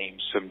video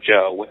names from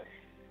Joe.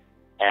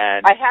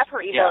 And I have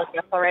her email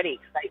address already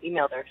because I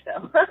emailed her.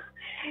 So,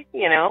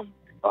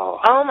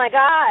 Oh my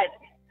God,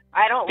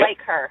 I don't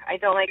like her. I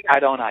don't like her. I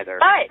don't either.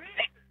 But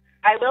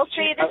I will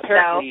say this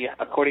apparently,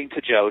 according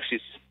to Joe, she's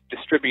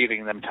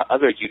distributing them to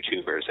other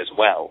YouTubers as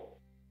well.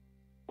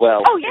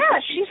 Well. Oh yeah,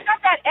 she's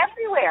got that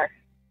everywhere.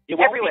 It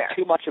won't be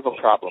too much of a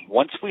problem.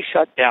 Once we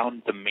shut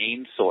down the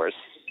main source,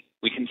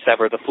 we can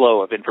sever the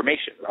flow of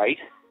information, right?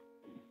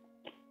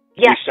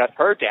 Yes. We shut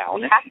her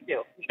down. We have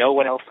to. No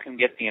one else can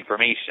get the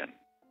information.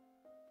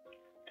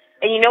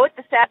 And you know what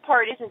the sad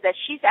part is that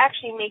she's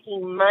actually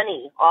making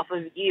money off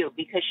of you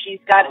because she's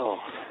got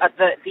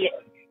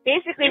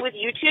basically with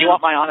YouTube. You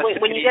want my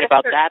honest when you opinion get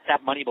about that?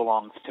 That money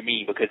belongs to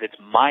me because it's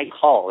my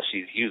call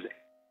she's using.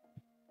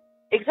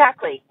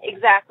 Exactly.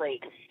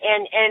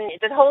 And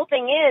the whole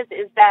thing is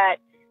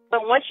that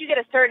but once you get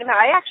a certain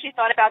amount, I actually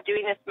thought about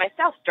doing this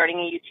myself, starting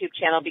a YouTube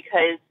channel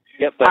because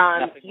but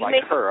nothing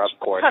like her, of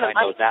course. I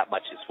know that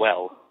much as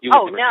well. You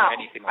would never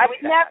do anything like I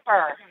would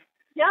never.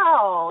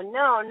 No,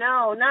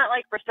 not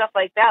like for stuff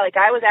like that. Like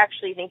I was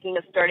actually thinking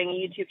of starting a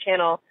YouTube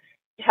channel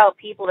to help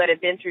people that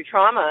have been through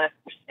trauma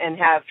and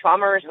have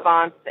trauma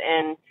response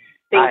and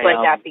things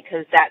like that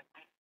because that's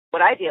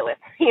what I deal with,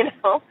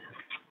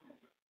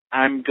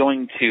 I'm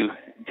going to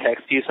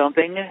text you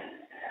something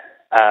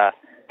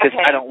because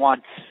I don't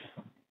want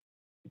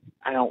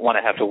I don't want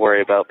to have to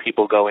worry about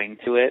people going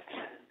to it.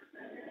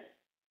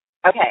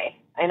 Okay.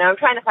 I know I'm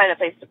trying to find a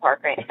place to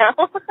park right now.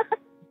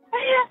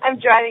 I'm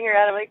driving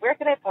around. I'm like, where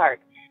can I park?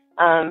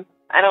 I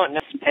don't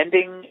know.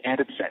 Pending and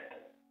upset.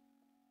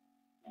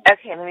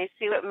 Okay, let me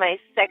see what my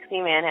sexy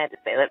man had to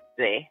say. Let's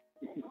see.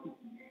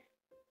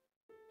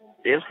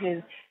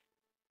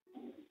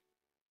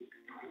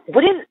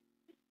 What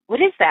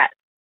is that?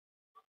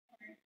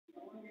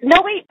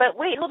 No, wait,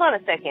 hold on a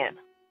second.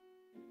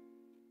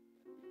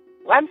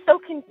 I'm so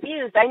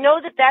confused. I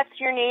know that that's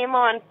your name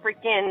on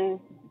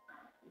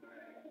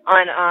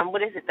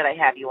what is it that I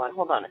have you on?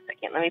 Hold on a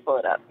second. Let me pull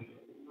it up.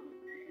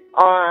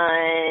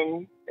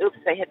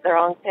 Oops, I hit the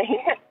wrong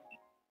thing.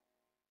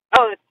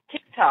 Oh, it's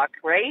TikTok,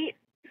 right?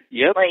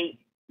 Yep.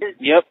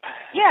 Yep.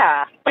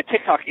 Yeah. My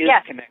TikTok is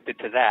connected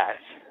to that.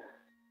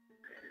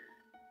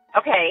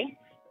 Okay.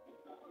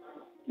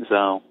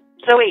 So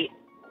wait,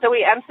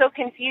 I'm so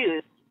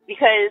confused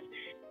because,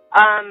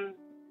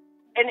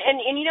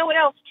 and you know what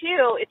else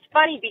too? It's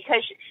funny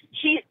because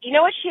she you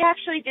know what she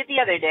actually did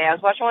the other day? I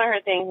was watching one of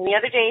her things, and the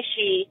other day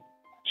she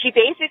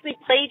basically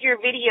played your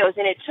videos,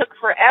 and it took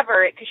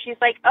forever because she's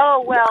like,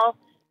 oh, well,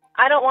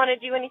 I don't want to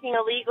do anything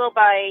illegal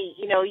by,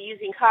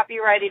 using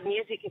copyrighted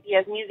music if he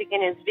has music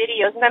in his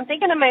videos. And I'm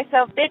thinking to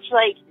myself, bitch,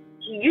 like,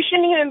 you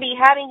shouldn't even be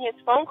having his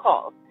phone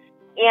calls.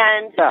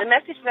 And the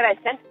message that I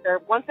sent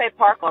her, once I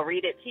park, I'll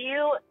read it to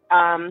you.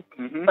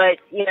 But,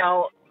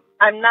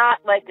 I'm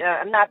not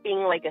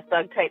being like a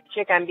thug type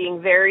chick. I'm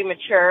being very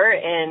mature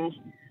and,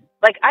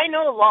 like, I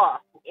know the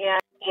law.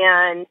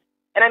 And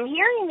I'm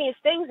hearing these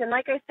things. And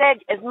like I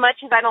said, as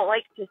much as I don't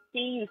like to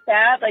see you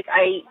sad, like,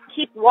 I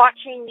keep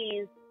watching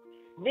these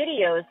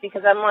videos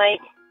because I'm like,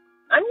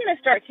 I'm going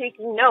to start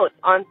taking notes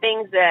on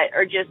things that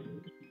are just,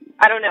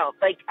 I don't know,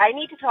 like, I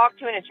need to talk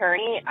to an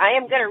attorney. I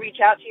am going to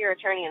reach out to your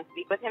attorney and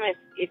speak with him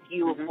if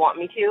you want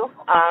me to.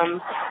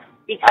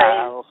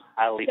 Because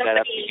I'll leave that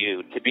up to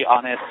you. To be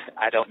honest,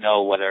 I don't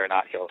know whether or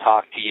not he'll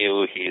talk to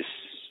you.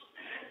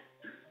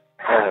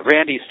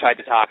 Randy's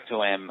tried to talk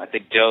to him. I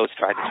think Joe's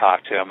tried to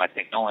talk to him. I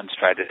think Nolan's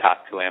tried to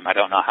talk to him. I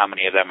don't know how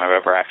many of them have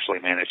ever actually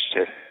managed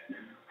to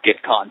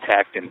get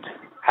contact and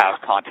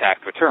have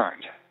contact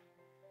returned.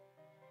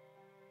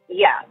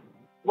 Yeah.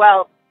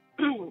 Well,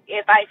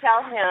 if I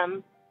tell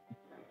him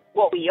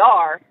what we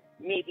are,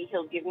 maybe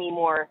he'll give me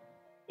more,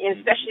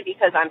 especially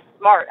because I'm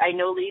smart. I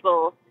know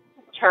legal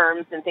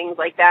terms and things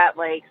like that.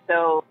 Like,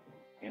 so,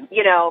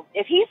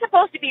 if he's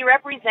supposed to be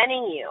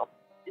representing you,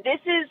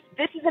 this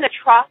is an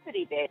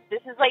atrocity, bitch.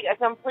 This is like a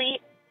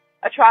complete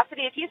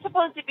atrocity. If he's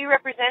supposed to be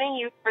representing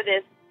you for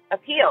this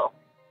appeal,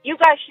 you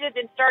guys should have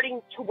been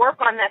starting to work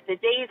on that the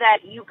day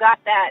that you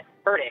got that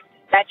verdict.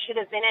 That should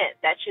have been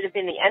it. That should have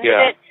been the end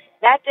of it.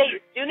 That day,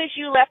 as soon as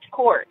you left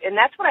court. And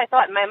that's what I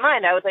thought in my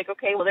mind. I was like,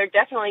 okay, well, they're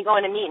definitely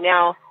going to meet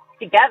now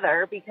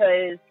together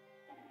because,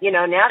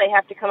 now they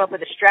have to come up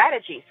with a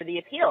strategy for the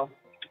appeal.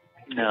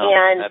 No,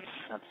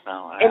 that's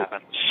not what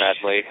happened,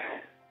 sadly.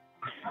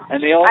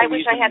 And the only I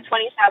wish I had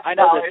 $20,000. I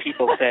know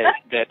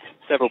that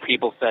several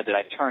people said that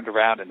I turned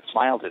around and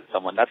smiled at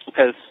someone. That's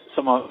because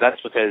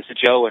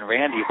Joe and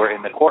Randy were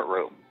in the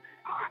courtroom.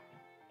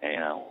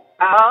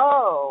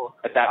 Oh.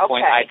 At that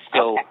point, I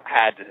still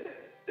had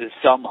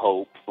some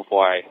hope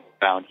before I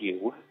found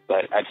you,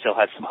 but I still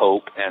had some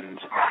hope and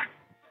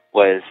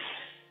was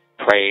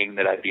praying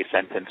that I'd be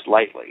sentenced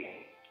lightly.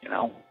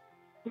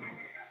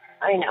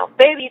 I know,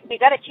 baby. We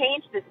got to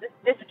change this.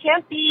 This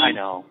can't be. I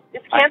know.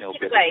 This can't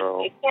be like.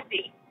 It can't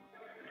be.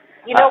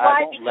 You know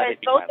why? I won't because let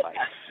it be both my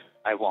life.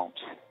 I won't.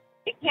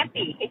 It can't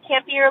be. It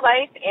can't be your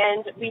life,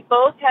 and we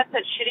both have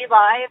such shitty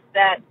lives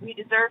that we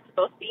deserve to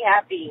both be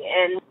happy.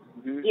 And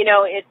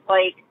it's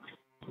like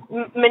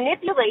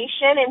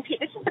manipulation. And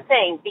this is the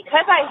thing,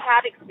 because I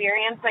have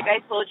experience, like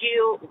I told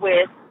you,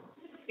 with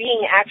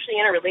being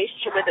actually in a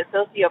relationship with a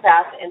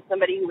sociopath and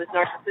somebody who was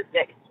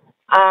narcissistic.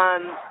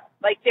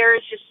 Like, there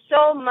is just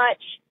so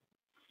much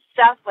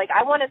stuff. Like,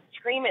 I want to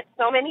scream at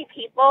so many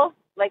people.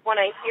 Like, when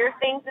I hear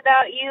things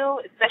about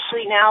you,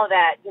 especially now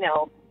that,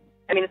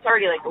 it's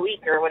already like a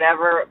week or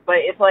whatever,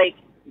 but it's like,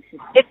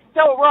 it's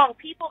so wrong.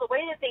 People, the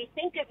way that they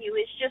think of you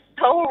is just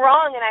so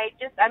wrong, and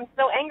I'm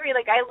so angry.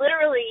 Like, I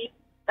literally,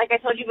 like I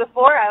told you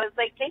before, I was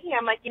like thinking,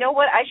 I'm like, you know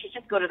what, I should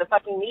just go to the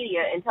fucking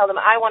media and tell them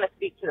I want to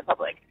speak to the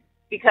public,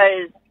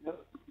 because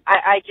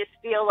I just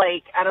feel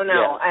like, I don't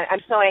know, I'm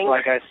so angry.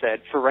 Like I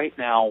said, for right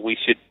now, we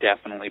should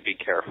definitely be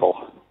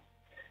careful.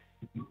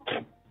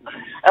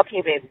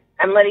 Okay, babe.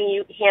 I'm letting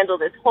you handle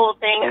this whole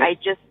thing. I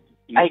just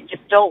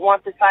don't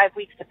want the 5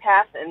 weeks to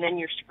pass, and then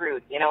you're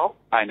screwed,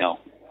 I know.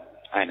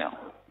 And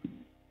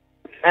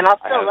I'll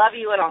still love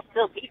you, and I'll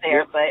still be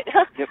there, but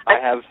I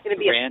have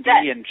be Randy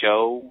upset. and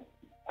Joe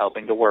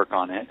helping to work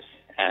on it,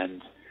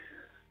 and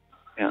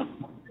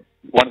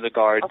one of the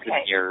guards in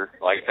here,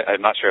 like,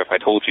 I'm not sure if I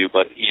told you,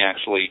 but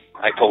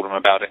I told him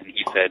about it, and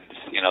he said,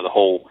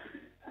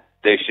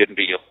 they shouldn't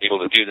be able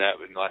to do that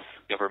unless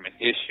government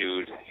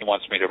issued. He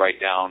wants me to write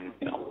down,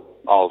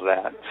 all of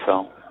that.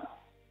 So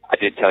I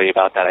did tell you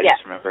about that. I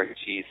just remember,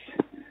 geez,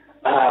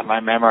 my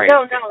memory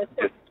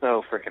is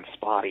so freaking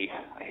spotty.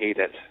 I hate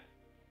it.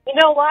 You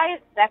know why?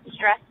 That's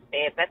stress,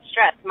 babe. That's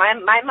stress. My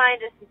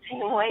mind is the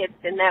same way. It's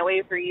been that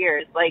way for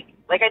years. Like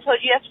I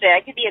told you yesterday,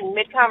 I could be in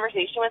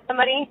mid-conversation with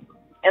somebody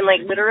and,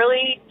 like,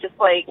 literally just,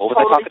 like,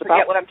 totally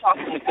forget what I'm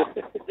talking about.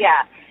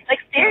 Yeah.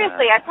 Like,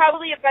 seriously, I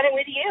probably have done it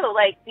with you,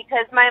 like,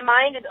 because my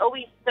mind is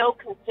always so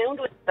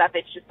consumed with stuff.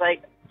 It's just,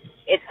 like,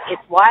 it's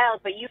wild.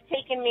 But you've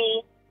taken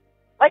me,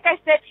 like I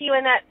said to you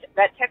in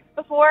that text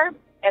before,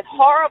 as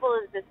horrible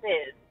as this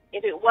is,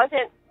 if it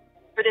wasn't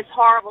for this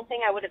horrible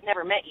thing, I would have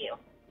never met you.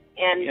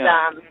 And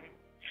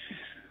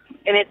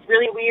and it's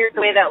really weird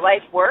the way that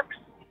life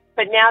works.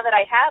 But now that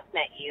I have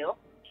met you,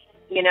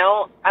 you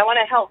know, I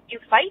want to help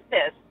you fight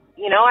this.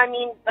 You know, I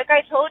mean, like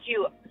I told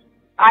you,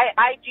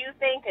 I do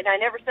think, and I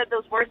never said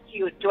those words to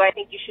you, do I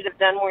think you should have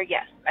done more?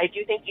 Yes. I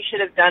do think you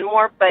should have done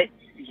more, but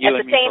at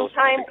the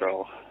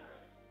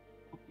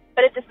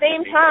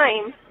same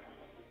time,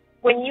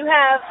 when you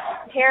have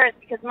parents,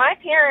 because my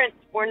parents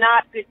were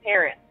not good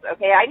parents,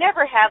 okay? I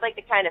never had, like,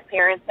 the kind of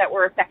parents that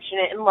were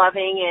affectionate and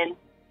loving and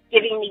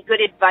giving me good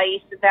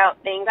advice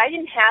about things. I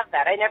didn't have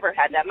that. I never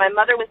had that. My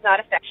mother was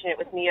not affectionate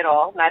with me at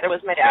all. Neither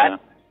was my dad.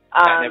 Yeah.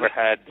 I never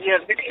had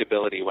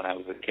stability when I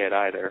was a kid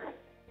either.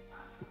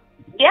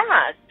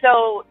 Yeah,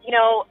 so, you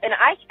know, and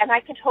I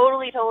can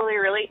totally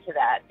relate to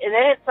that. And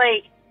then it's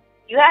like,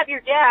 you have your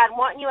dad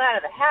wanting you out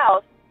of the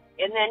house,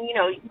 and then, you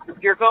know,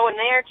 you're going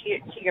there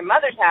to your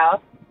mother's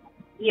house,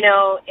 you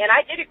know, and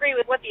I did agree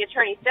with what the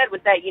attorney said was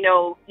that, you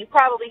know, you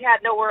probably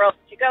had nowhere else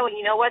to go, and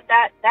you know what,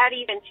 that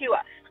even too,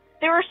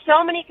 there were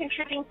so many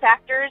contributing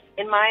factors,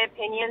 in my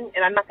opinion,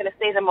 and I'm not going to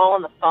say them all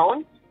on the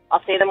phone.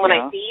 I'll say them when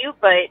I see you,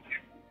 but,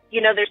 you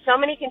know, there's so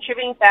many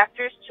contributing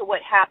factors to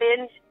what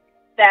happened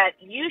that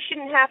you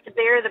shouldn't have to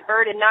bear the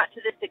burden, not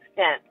to this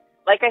extent.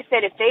 Like I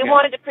said, if they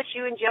wanted to put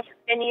you in jail for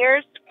 10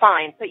 years,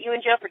 fine, put you in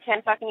jail for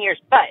 10 fucking years.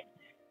 But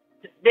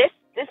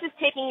this is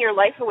taking your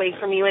life away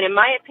from you, and in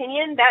my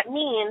opinion, that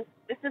means,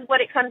 this is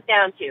what it comes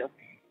down to.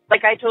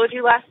 Like I told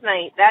you last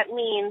night, that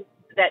means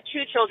that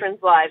 2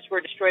 children's lives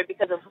were destroyed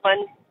because of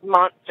one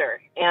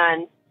monster,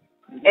 and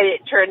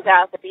it turns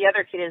out that the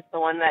other kid is the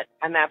one that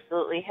I'm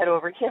absolutely head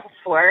over heels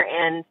for,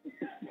 and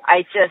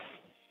I just,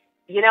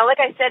 you know, like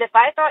I said, if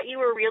I thought you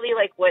were really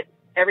like what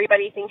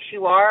everybody thinks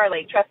you are,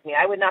 like, trust me,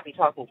 I would not be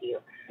talking to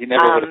you. You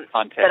never would have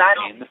contacted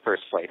me in the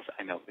first place.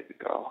 I know this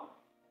girl.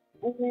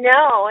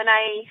 No, and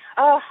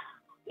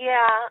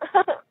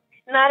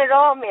not at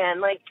all, man.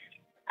 Like,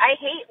 I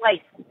hate,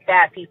 like,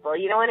 bad people,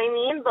 you know what I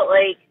mean? But,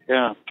 like,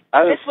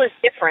 this was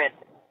different.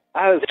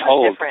 I was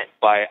told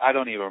by, I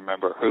don't even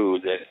remember who,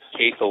 that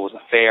Casel was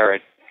a fair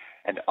and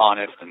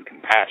honest and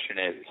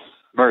compassionate,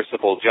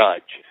 merciful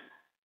judge.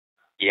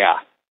 Yeah,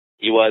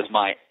 he was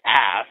my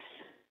ass.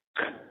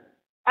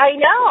 I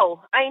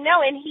know,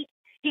 and he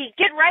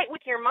get right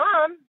with your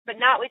mom, but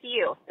not with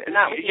you.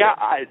 Not with you.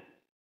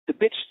 The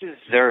bitch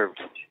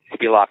deserved to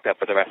be locked up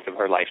for the rest of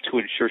her life to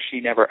ensure she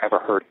never ever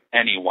hurt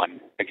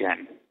anyone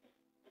again.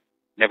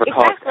 Never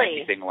caused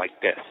anything like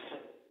this.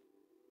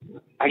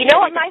 You know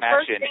what my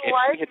first thing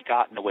was? If she had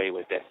gotten away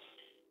with this,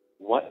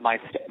 what my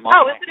stepmom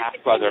and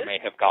half-brother may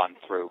have gone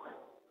through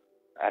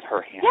at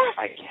her hands,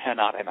 I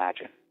cannot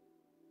imagine.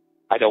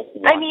 I don't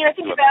want to imagine. I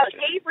think about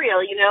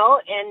Gabriel, you know,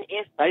 and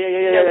if...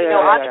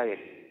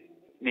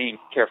 Name,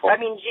 careful. I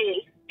mean,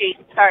 G,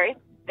 sorry.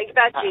 Think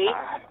about G.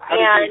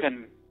 How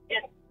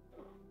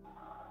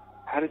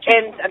did you...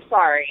 And I'm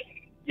sorry.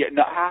 Yeah,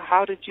 no,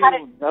 how did you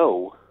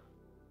know?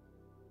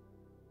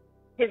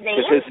 His name?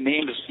 Because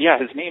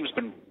his name's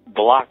been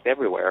blocked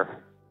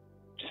everywhere.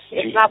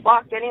 It's not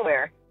blocked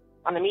anywhere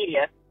on the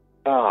media.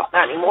 Oh,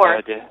 not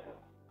anymore. God.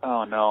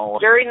 Oh, no.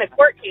 During the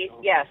court case,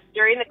 yes.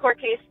 During the court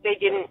case, they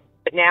didn't,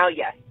 but now,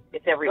 yes,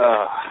 it's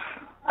everywhere.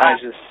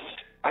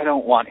 I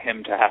don't want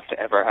him to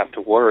ever have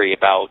to worry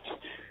about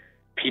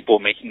people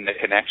making the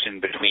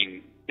connection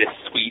between this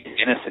sweet,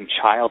 innocent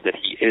child that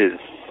he is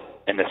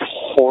and this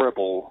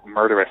horrible,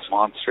 murderous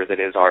monster that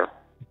is our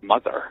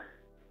mother.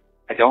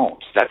 I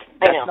don't. That's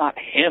not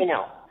him. I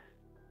know.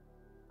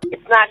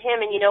 It's not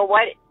him, and you know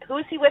what? Who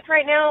is he with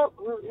right now?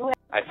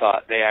 I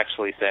thought they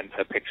actually sent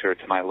a picture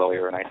to my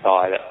lawyer, and I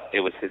saw that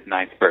it was his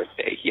 9th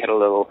birthday. He had a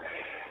little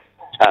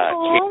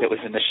cake that was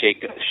in the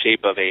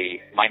shape of a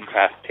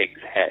Minecraft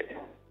pig's head.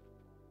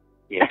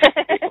 He had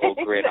a big old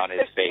grin on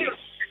his face.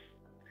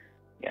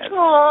 Yes.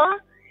 Aww.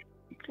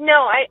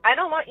 No, I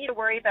don't want you to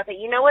worry about that.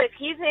 You know what? If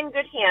he's in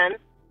good hands,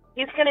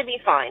 he's going to be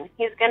fine.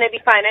 He's going to be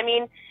fine. I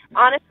mean,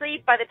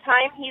 honestly, by the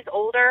time he's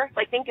older,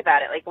 like, think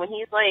about it. Like, when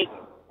he's, like,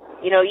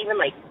 you know, even,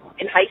 like,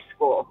 in high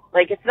school,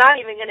 like, it's not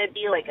even going to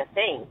be, like, a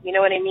thing. You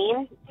know what I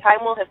mean?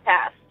 Time will have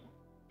passed.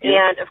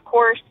 Yeah. And, of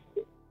course,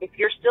 if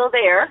you're still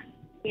there,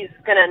 he's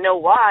going to know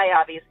why,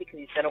 obviously,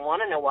 because he's going to want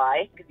to know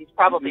why, because he's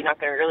probably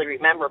not going to really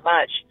remember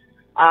much.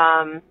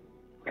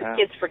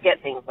 Kids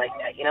forget things like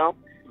that, you know?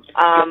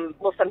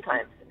 Well,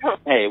 sometimes.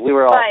 Hey, we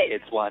were all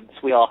kids once.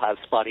 We all have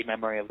spotty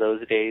memory of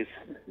those days.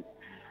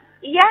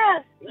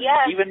 Yes.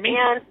 Even me.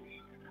 And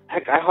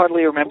heck, I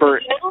hardly remember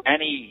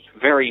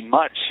very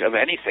much of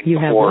anything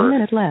before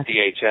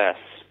DHS.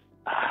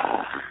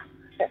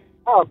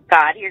 Oh,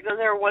 God, here goes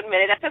our 1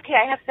 minute. That's okay.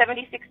 I have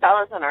 $76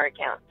 on our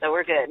account, so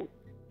we're good.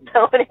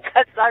 So when it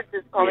cuts off,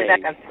 just call me back.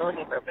 I'm still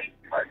looking for a place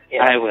to park.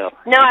 Yeah. I will.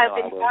 No, I've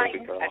been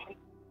trying.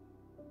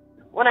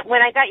 When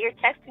I got your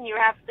text and you were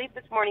half asleep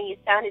this morning, you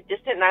sounded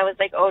distant, and I was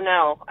like, oh,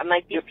 no. I'm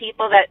like, these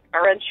people that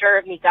are unsure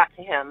of me got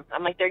to him.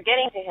 I'm like, they're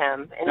getting to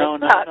him, and no.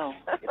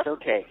 It's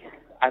okay.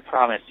 I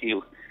promise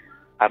you,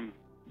 I'm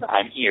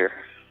here.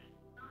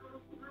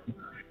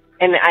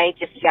 And I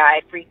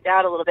freaked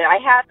out a little bit.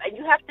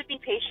 You have to be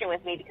patient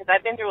with me because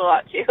I've been through a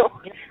lot too.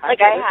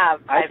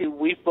 I do.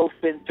 We've both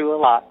been through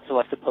a lot, so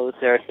I suppose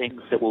there are things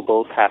that we'll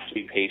both have to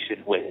be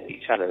patient with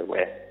each other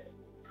with.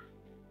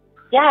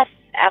 Yes,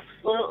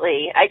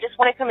 absolutely. I just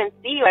want to come and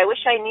see you. I wish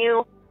I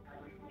knew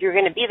you were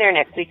going to be there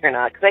next week or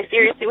not, because I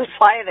seriously would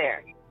fly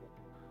there.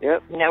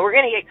 Yep. We're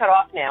going to get cut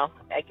off now.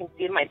 I can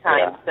see my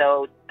time,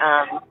 so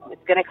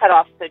it's going to cut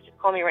off, so just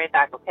call me right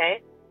back,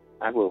 okay?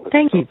 I will.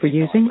 Thank you for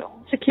using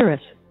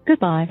Securus.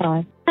 Goodbye.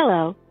 Bye.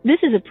 Hello, this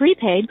is a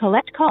prepaid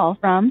collect call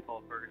from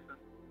Ferguson.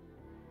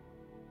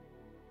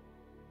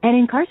 an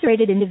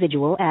incarcerated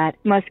individual at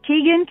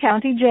Muskegon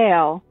County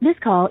Jail. This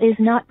call is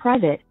not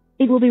private.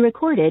 It will be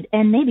recorded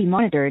and may be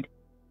monitored.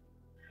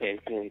 Hey,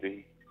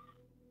 baby.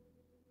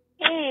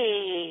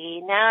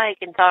 Hey, now I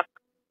can talk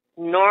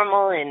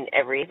normal and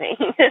everything.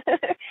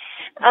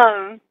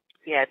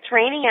 Yeah,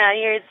 training out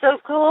here. It's so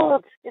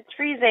cold. It's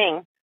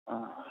freezing.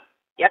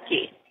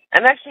 Yucky.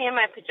 I'm actually in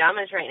my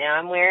pajamas right now.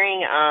 I'm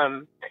wearing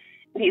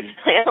these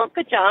flannel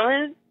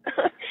pajamas,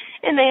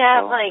 and they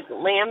have like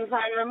lambs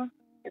on them.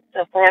 So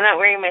I'm not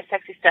wearing my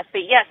sexy stuff,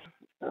 but yes.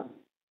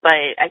 But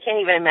I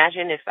can't even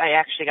imagine if I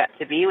actually got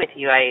to be with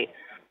you.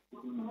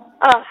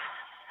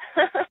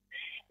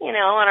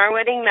 On our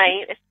wedding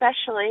night,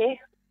 especially.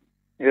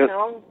 Yep.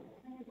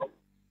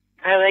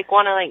 I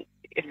want to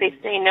if they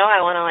say no,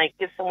 I want to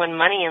give someone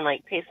money and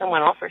pay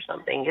someone off or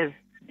something, because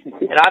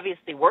it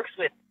obviously works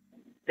with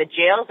the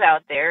jails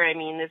out there. I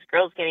mean, this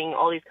girl's getting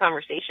all these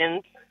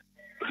conversations.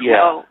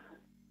 Yeah.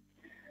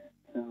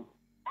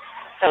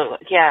 So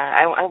yeah,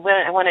 I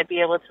want to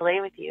be able to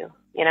lay with you,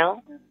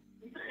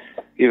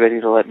 You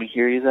ready to let me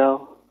hear you,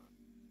 though?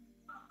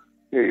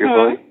 Hear your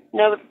voice?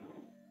 No.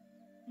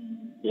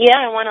 Yeah,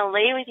 I want to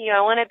lay with you. I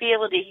want to be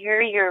able to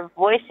hear your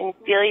voice and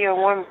feel your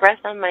warm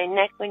breath on my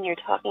neck when you're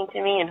talking to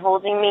me and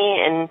holding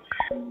me. And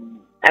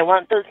I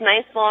want those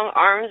nice long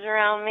arms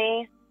around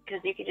me,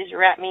 because you could just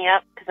wrap me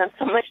up because I'm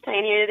so much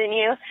tinier than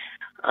you.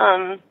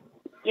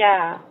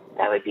 Yeah,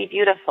 that would be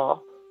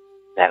beautiful.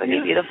 That would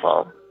be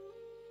beautiful.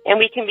 And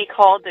we can be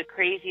called the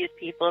craziest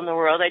people in the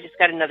world. I just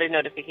got another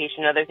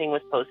notification. Another thing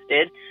was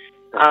posted.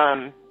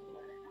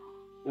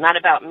 Not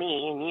about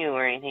me and you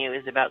or anything. It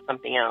was about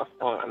something else.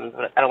 I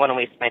don't want to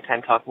waste my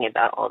time talking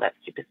about all that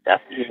stupid stuff.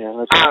 Yeah,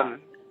 let's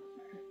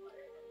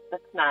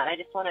not. I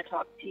just want to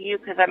talk to you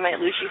because I might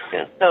lose you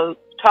soon. So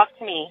talk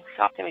to me.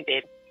 Talk to me,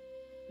 babe.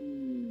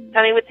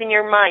 Tell me what's in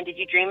your mind. Did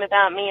you dream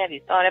about me? Have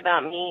you thought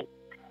about me?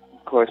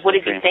 Of course, what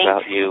did you think?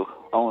 About you,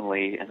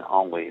 only and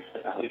always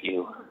about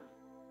you.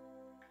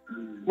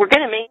 We're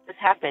going to make this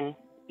happen.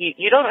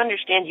 You don't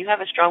understand. You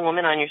have a strong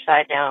woman on your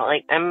side now.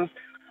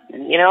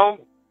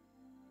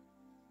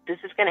 This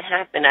is going to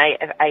happen.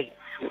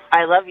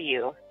 I love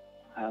you,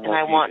 and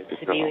I want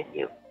to be with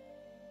you.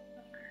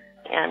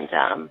 And,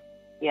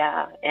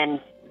 and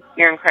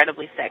you're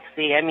incredibly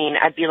sexy. I mean,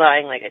 I'd be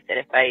lying, like I said,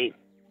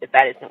 if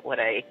that isn't what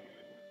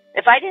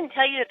if I didn't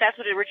tell you that that's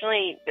what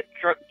originally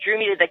drew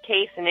me to the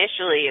case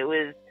initially. It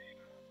was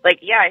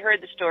I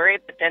heard the story,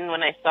 but then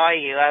when I saw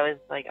you, I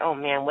was like, oh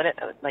man,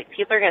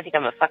 people are going to think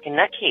I'm a fucking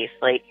nutcase.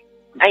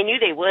 I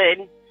knew they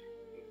would.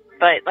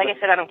 But like I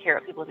said, I don't care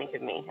what people think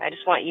of me. I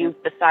just want you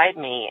beside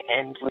me.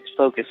 And let's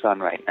focus on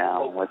right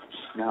now. Let's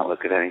not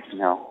look at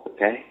anything else,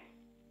 okay?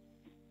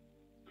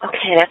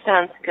 Okay, that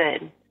sounds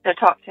good. So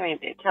talk to me,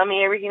 babe. Tell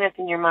me everything that's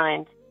in your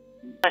mind.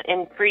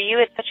 And for you,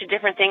 it's such a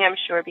different thing, I'm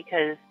sure,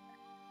 because,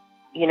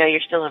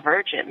 you're still a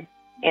virgin.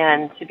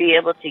 And to be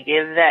able to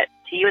give that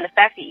to you, and the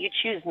fact that you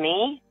choose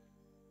me,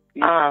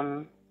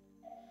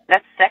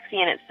 that's sexy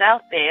in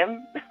itself, babe.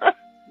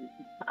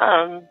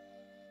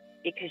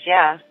 Because,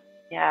 yeah,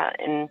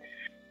 and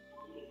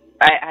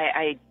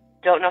I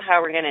don't know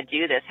how we're going to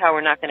do this, how we're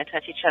not going to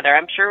touch each other.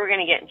 I'm sure we're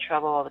going to get in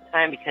trouble all the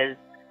time, because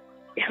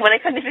when I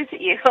come to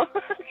visit you,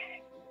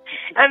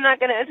 I'm not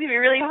going to, it's going to be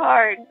really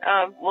hard.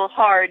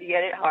 Hard, you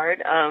get it,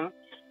 hard.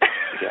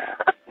 Yeah.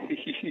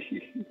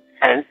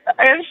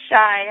 I'm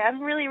shy.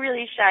 I'm really,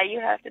 really shy. You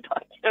have to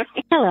talk to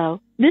me.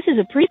 Hello, this is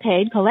a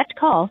prepaid collect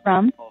call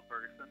from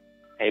Ferguson.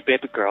 Hey,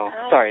 baby girl.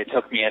 Sorry, it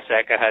took me a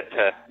sec.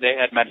 They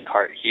had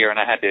MedCart here, and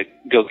I had to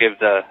go give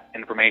the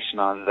information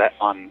on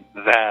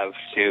Zav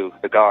to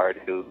the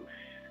guard who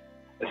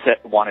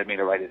wanted me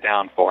to write it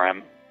down for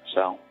him,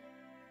 so.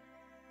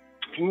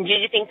 Do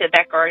you think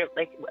that guard,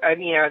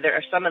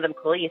 are some of them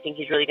cool? You think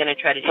he's really going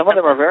to try to do Some of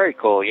them are very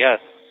cool, yes.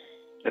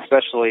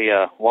 Especially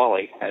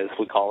Wally, as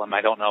we call him.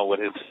 I don't know what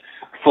his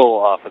full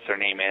officer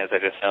name is. I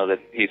just know that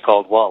he's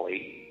called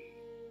Wally.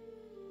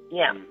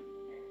 Yeah.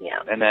 Yeah.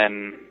 And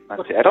then,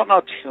 let's see, I don't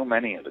know too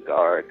many of the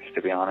guards,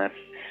 to be honest.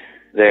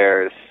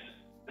 There's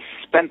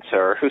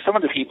Spencer, who some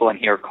of the people in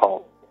here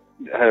call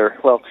her,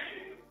 well,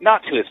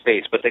 not to his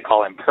face, but they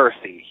call him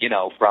Percy,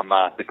 from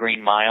the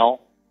Green Mile.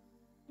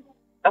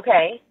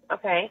 Okay.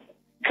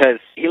 Because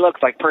he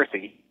looks like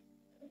Percy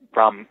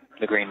from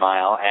the Green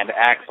Mile and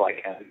acts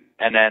like him.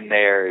 And then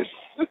there's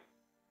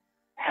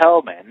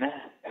Hellman,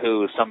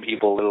 who some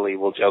people literally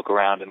will joke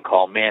around and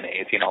call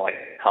mayonnaise, like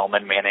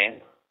Hellman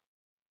mayonnaise.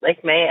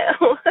 Like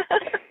mayo.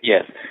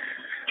 Yes.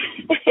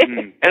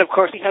 And of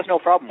course, he has no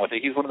problem with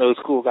it. He's one of those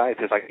cool guys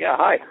who's like, yeah,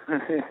 hi.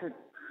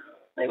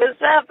 Like,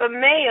 what's up, a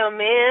mayo,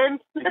 man?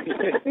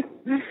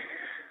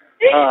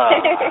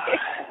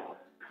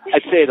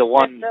 I'd say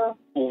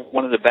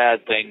one of the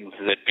bad things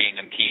that being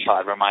in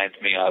Teapot reminds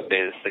me of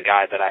is the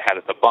guy that I had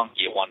at the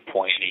bunkie at one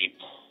point. He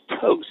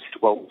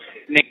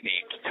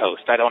nicknamed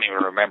Toast. I don't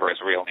even remember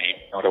his real name,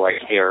 nor do I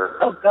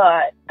care. Oh,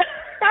 God.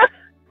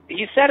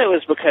 He said it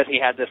was because he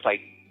had this,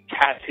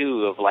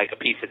 tattoo of, a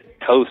piece of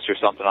toast or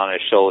something on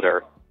his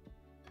shoulder.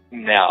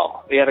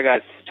 No. The other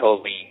guys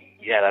told me,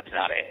 yeah, that's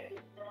not it.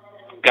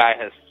 Guy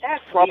has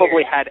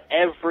probably had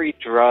every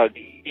drug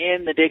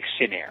in the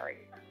dictionary.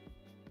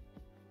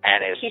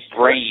 And his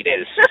brain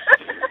is...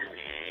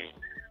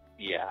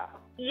 Yeah.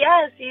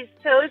 Yes, he's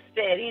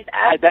toasted. He's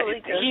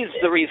absolutely toasted. He's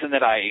the reason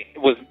that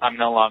I'm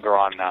no longer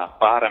on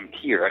bottom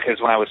tier,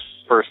 because when I was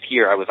first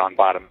here, I was on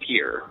bottom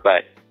tier.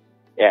 But,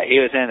 yeah, he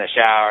was in the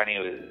shower, and he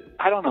was...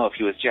 I don't know if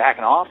he was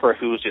jacking off or if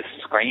he was just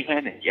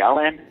screaming and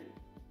yelling.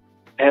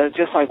 And it was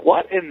just like,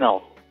 what in the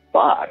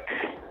fuck?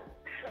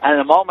 And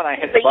the moment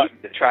I hit the button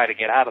to try to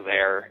get out of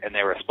there and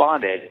they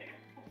responded,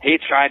 he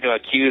tried to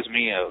accuse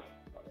me of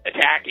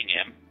attacking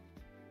him.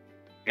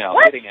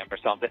 Hitting him or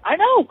something. I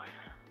know!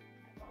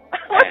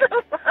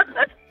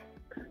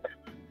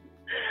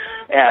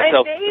 Yeah,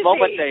 so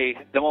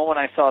the moment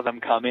I saw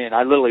them come in,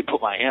 I literally put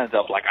my hands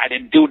up like I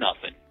didn't do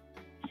nothing.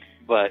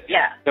 But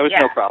there was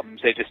no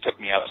problems. They just took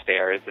me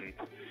upstairs, and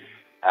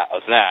that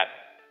was that.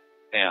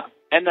 Yeah.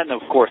 And then,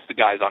 of course, the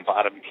guys on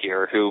bottom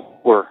tier who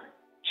were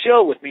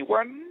chill with me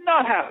were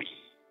not happy.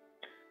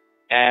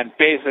 And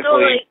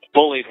basically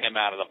bullied him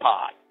out of the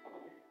pot.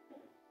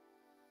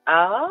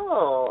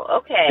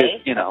 Oh,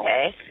 okay.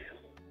 Okay.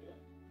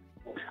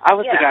 I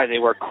was the guy they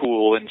were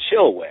cool and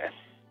chill with.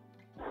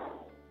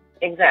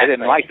 Exactly. I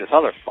didn't like this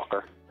other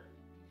fucker.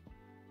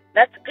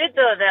 That's good,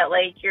 though, that,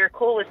 you're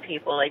cool with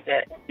people like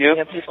that.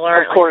 Yep. People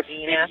aren't, of course,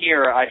 being in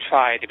here, I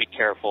try to be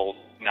careful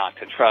not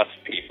to trust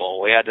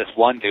people. We had this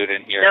one dude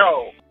in here.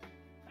 No.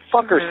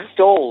 Fucker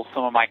stole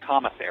some of my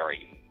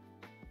commissary.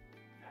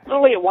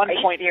 Literally, at one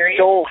point,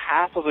 stole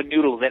half of a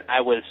noodle that I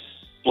was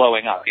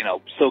blowing up,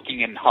 soaking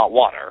in hot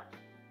water.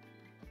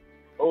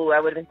 Oh, I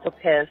would have been so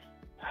pissed.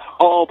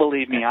 Oh,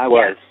 believe me, I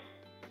was.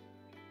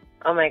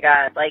 Oh, my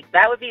God.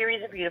 That would be a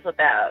reason for you to flip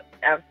out.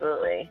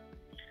 Absolutely.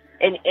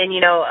 And I have to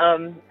tell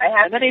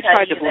you. And then he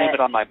tried to blame it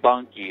on my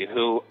bunkie,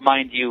 who,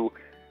 mind you,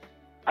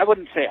 I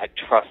wouldn't say I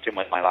trust him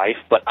with my life,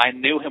 but I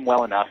knew him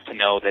well enough to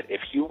know that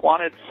if he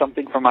wanted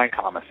something from my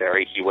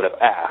commissary, he would have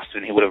asked,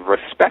 and he would have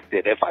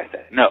respected if I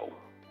said no.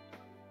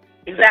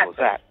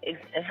 Exactly.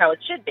 And how it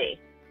should be.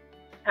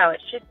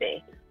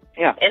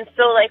 Yeah. And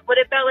so, what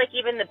about,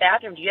 even the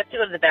bathroom? Do you have to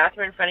go to the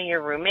bathroom in front of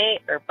your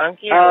roommate or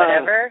bunkie or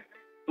whatever?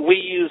 We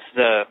use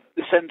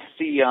since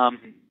the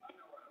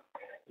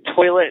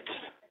toilet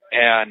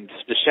and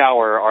the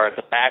shower are at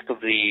the back of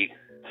the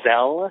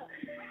cell,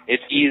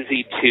 it's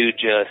easy to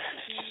just,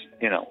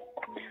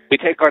 we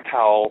take our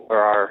towel or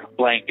our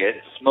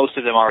blankets. Most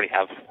of them already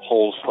have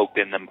holes poked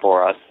in them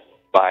for us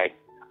by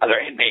other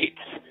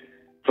inmates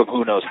from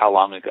who knows how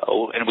long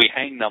ago, and we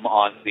hang them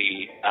on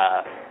the,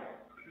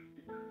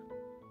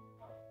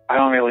 I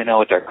don't really know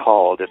what they're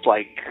called. It's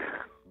like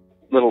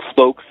little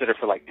spokes that are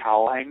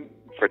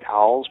for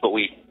towels, but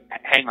we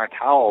hang our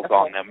towels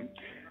on them,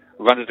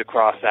 run it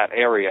across that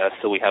area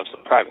so we have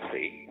some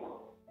privacy.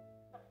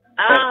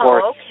 But of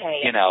course,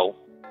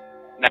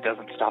 that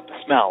doesn't stop the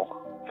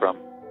smell from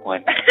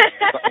when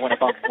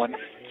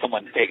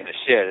someone's taking a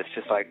shit. It's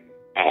just like,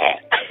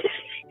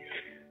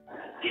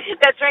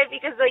 That's right,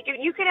 because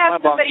you could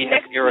have somebody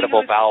next to you.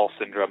 Irritable bowel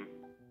syndrome.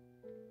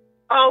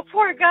 Oh,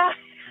 poor guy.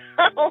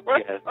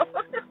 Yes.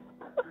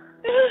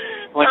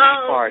 When he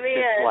farts,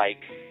 it's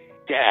like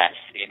death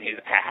in his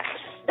ass.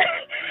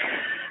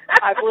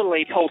 I've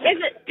literally told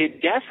him,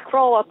 did death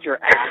crawl up your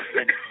ass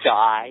and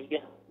die?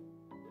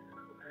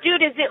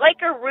 Dude, is it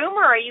like a room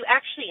or are you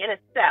actually in a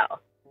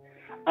cell?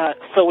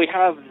 So we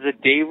have the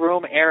day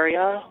room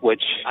area,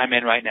 which I'm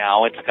in right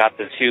now. It's got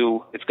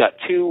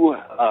two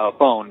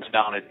phones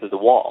mounted to the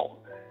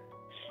wall.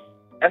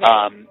 Okay.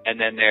 And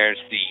then there's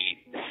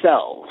the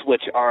cells,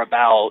 which are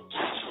about,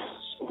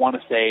 I want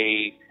to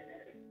say,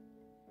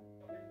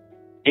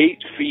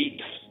 8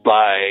 feet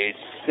by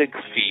 6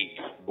 feet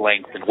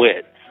length and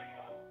width,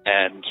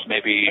 and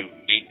maybe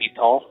 8 feet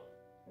tall.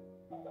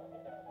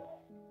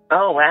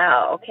 Oh,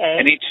 wow, okay.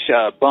 And each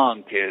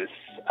bunk is,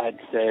 I'd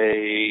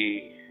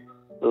say,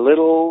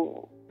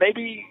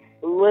 maybe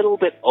a little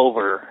bit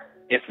over,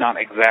 if not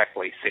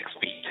exactly 6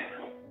 feet.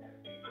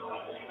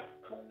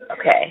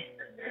 Okay.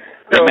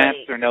 The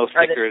mats are no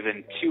thicker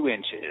than 2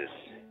 inches,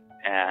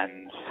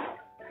 and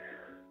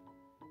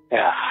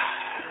Yeah.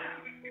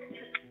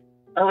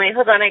 Oh, wait,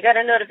 hold on. I got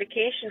a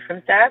notification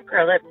from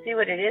zavgirl. Let's see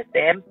what it is,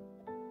 babe.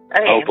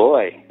 Okay. Oh,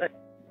 boy.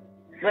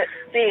 Let's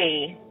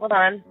see. Hold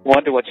on.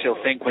 Wonder what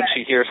she'll think when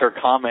she hears her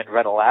comment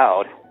read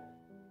aloud.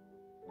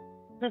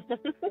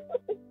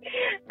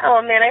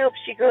 Oh, man, I hope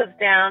she goes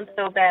down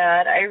so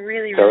bad. I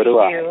really, So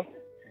really do.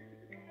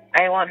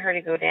 I want her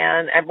to go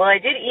down. Well, I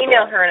did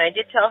email her, and I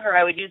did tell her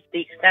I would use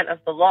the extent of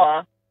the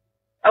law.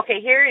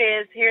 Okay, here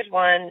it is. Here's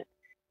one.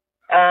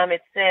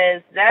 It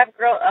says,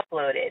 zavgirl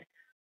uploaded.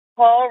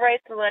 Paul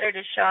writes a letter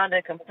to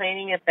Shonda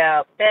complaining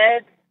about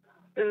beds,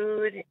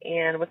 food,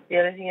 and what's the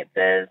other thing it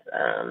says?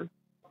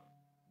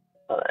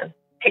 Hold on.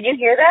 Can you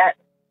hear that?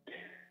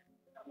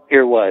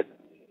 Hear what?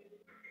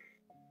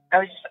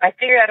 I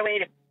figured out a way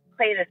to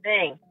play the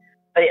thing,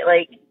 but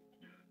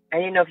I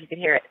didn't know if you could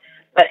hear it.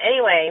 But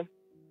anyway,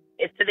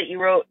 it said that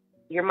you wrote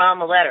your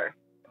mom a letter.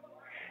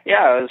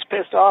 Yeah, I was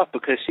pissed off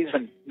because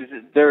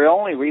the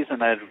only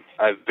reason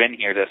I've been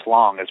here this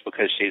long is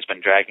because she's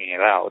been dragging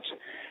it out.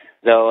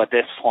 Though at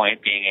this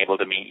point, being able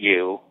to meet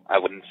you, I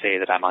wouldn't say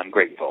that I'm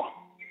ungrateful.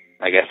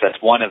 I guess that's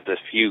one of the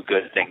few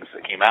good things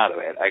that came out of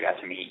it. I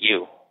got to meet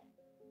you.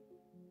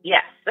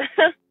 Yes.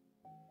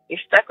 You're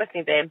stuck with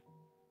me, babe.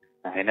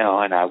 I know,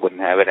 and I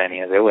wouldn't have it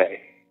any other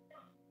way.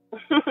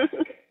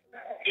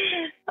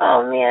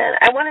 Oh, man.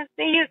 I want to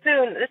see you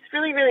soon. This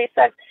really, really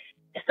sucks.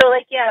 So,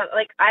 I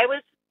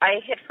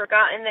had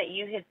forgotten that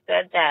you had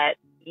said that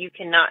you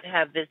cannot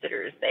have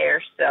visitors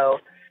there, so...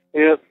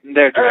 Yep,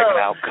 they're dragging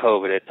out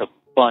COVID. It's a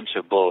bunch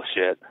of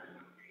bullshit.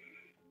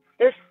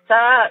 This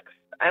sucks.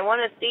 I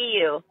want to see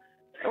you.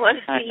 I want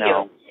to see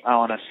you. I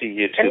want to see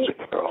you too,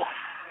 girl.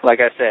 Like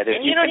I said,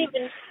 if you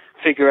can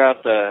figure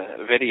out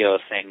the video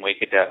thing, we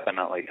could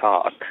definitely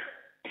talk,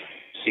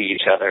 see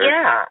each other.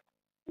 Yeah.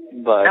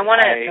 But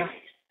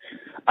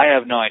I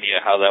have no idea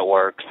how that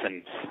works,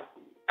 and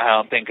I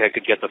don't think I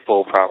could get the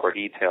full proper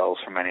details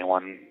from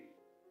anyone.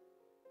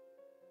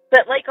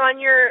 But on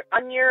your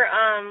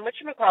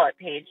whatchamacallit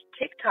page,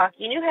 TikTok,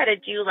 you knew how to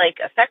do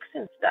effects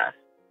and stuff.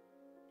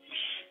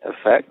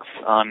 Effects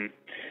on,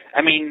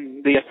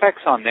 the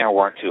effects on there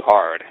weren't too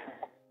hard.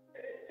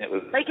 It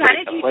was how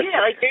did you do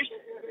that?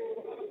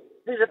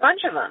 There's a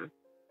bunch of them.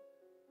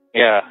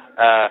 Yeah,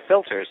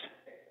 filters.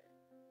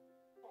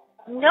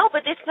 No,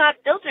 but it's not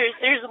filters.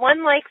 There's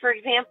one for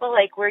example,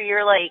 where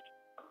you're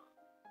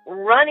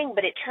running,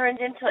 but it turns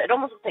into, it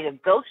almost looks like a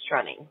ghost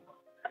running.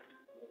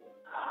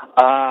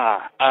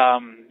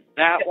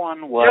 That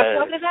one was.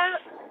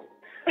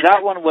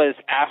 That one was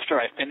after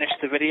I finished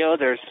the video.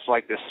 There's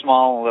this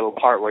small little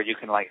part where you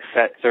can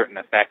set certain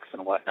effects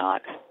and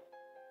whatnot.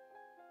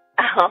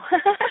 Oh.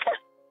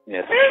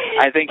 Yes,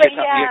 I think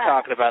you're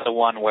talking about the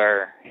one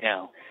where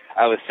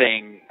I was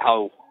saying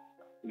how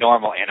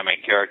normal anime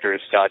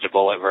characters dodge a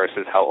bullet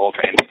versus how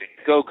Ultra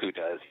Instinct Goku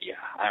does. Yeah,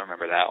 I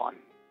remember that one.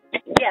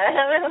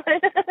 Yeah,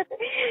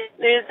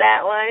 there's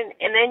that one,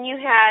 and then you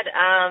had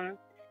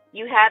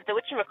the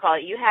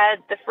whatchamacallit, you had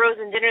the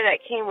frozen dinner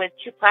that came with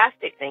 2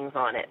 plastic things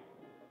on it.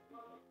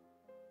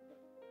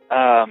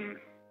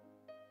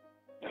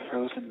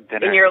 Frozen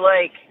dinner. And you're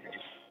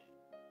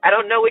I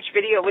don't know which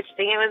thing it was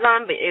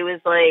on, but it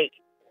was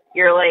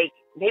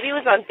maybe it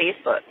was on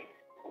Facebook,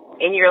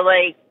 and you're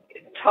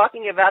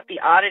talking about the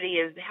oddity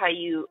of how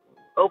you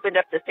opened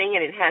up the thing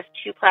and it has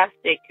 2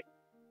 plastic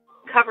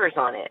covers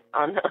on it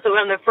on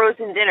the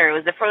frozen dinner. It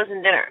was the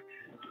frozen dinner.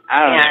 I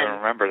don't even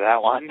remember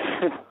that one.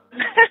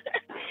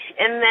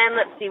 And then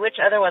let's see, which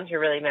other ones are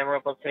really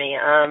memorable to me.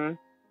 I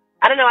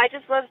don't know. I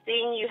just love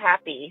seeing you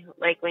happy,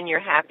 when you're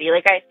happy.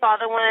 I saw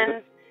the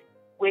ones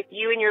with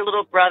you and your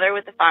little brother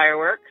with the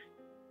fireworks.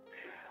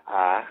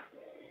 Saw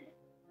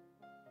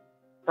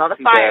the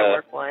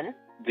firework one.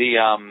 The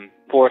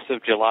 4th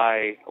of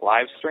July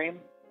live stream?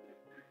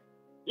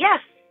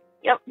 Yes.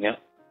 Yep. Yep.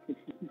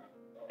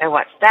 I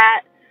watched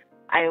that.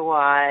 I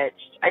try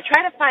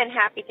to find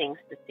happy things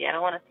to see. I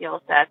don't want to see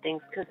all sad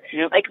things because,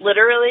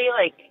 literally,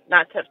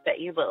 not to upset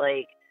you, but,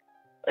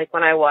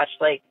 when I watch,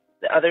 the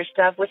other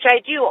stuff, which I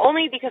do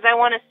only because I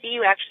want to see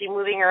you actually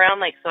moving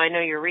around, so I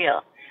know you're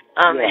real.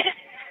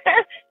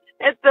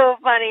 It's so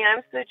funny.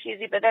 I'm so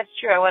cheesy, but that's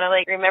true. I want to,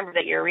 remember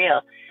that you're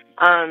real.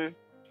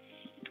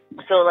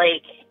 So,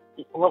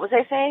 what was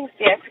I saying?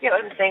 See, I forget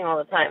what I'm saying all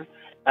the time.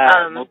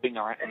 Moving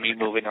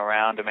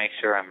around to make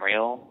sure I'm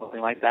real,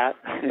 something like that.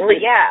 Well,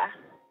 yeah.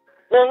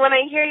 Well, when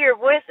I hear your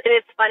voice, and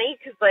it's funny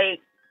because,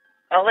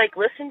 I'll,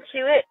 listen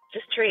to it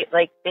just to,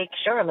 make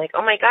sure. I'm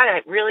oh, my God,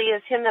 it really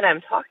is him that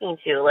I'm talking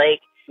to.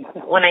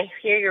 When I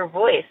hear your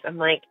voice, I'm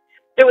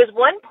there was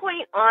one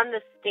point on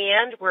the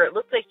stand where it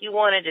looked like you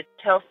wanted to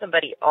tell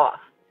somebody off.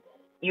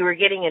 You were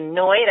getting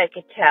annoyed, I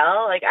could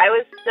tell. I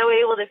was so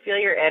able to feel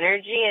your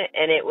energy,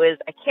 and it was,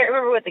 I can't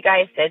remember what the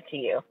guy said to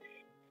you,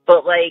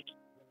 but,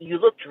 you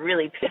looked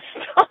really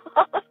pissed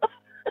off.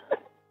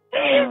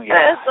 Yeah.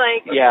 I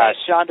was yeah,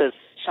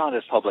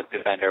 Shonda's public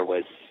defender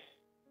was,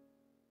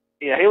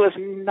 he was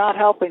not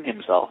helping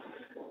himself.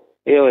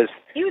 He was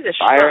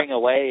firing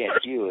away, and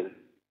he was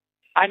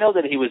I know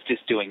that he was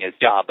just doing his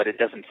job, but it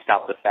doesn't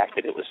stop the fact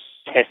that it was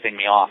pissing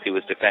me off. He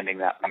was defending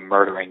that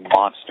murdering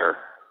monster.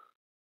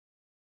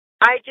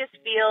 I just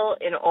feel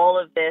in all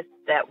of this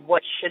that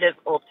what should have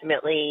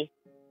ultimately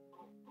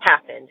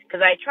happened,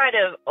 because I try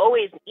to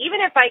always,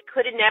 even if I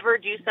could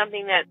never do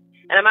something that,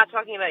 and I'm not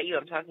talking about you,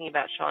 I'm talking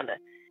about Shonda.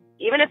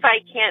 Even if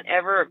I can't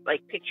ever,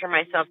 like, picture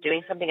myself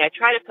doing something, I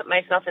try to put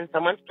myself in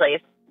someone's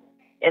place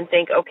and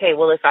think, okay,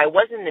 well, if I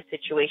was in this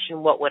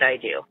situation, what would I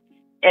do?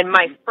 And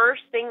my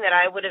first thing that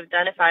I would have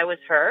done if I was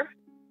her,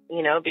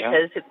 you know,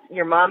 because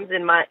your mom's me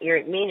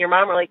and your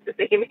mom are like the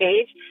same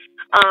age.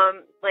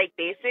 Like,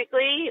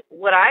 basically,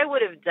 what I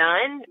would have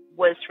done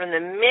was from the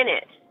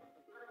minute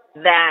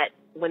that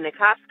when the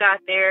cops got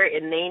there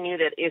and they knew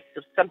that it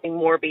was something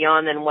more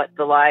beyond than what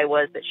the lie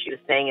was that she was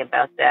saying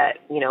about that,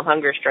 you know,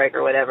 hunger strike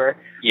or whatever.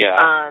 Yeah.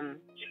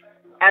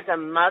 As a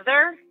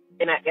mother,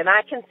 and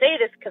I can say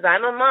this because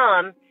I'm a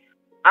mom,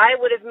 I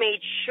would have made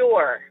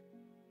sure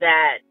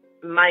that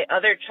my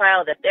other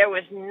child, that there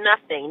was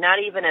nothing, not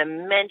even a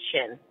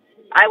mention.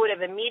 I would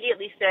have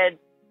immediately said,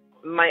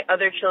 my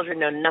other children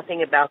know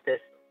nothing about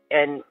this.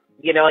 And,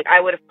 you know, like,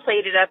 I would have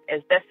played it up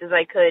as best as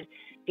I could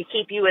to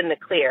keep you in the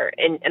clear.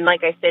 And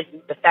like I said,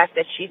 the fact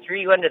that she threw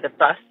you under the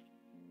bus,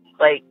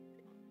 like,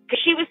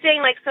 because she was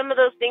saying, like, some of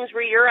those things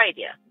were your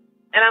idea.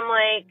 And I'm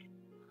like,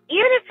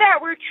 even if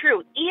that were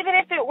true,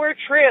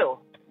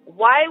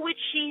 why would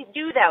she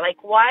do that?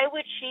 Like, why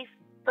would she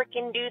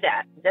freaking do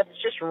that? That's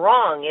just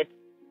wrong.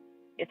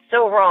 It's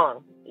so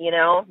wrong, you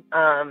know?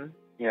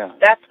 Yeah.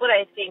 That's what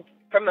I think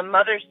from a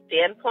mother's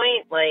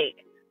standpoint.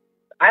 Like,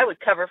 I would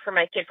cover for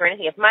my kid for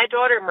anything. If my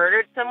daughter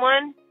murdered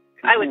someone,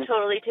 I would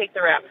totally take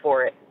the rap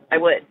for it. I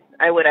would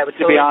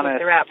totally take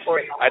the rap for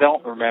it. I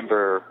don't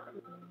remember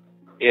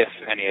if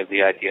any of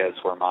the ideas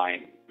were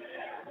mine.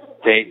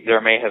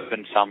 There may have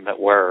been some that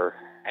were,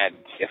 and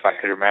if I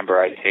could remember,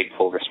 I'd take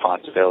full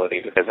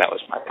responsibility because that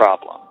was my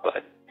problem.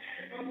 But,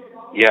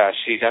 yeah,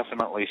 she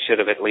definitely should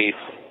have at least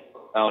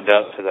owned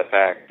up to the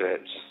fact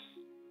that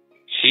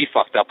she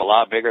fucked up a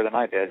lot bigger than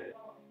I did.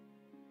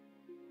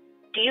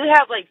 Do you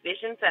have, like,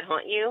 visions that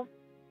haunt you?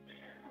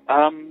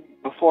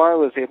 Before I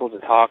was able to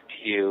talk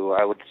to you,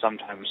 I would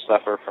sometimes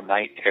suffer from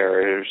night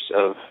terrors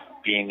of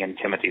being in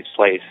Timothy's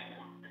place.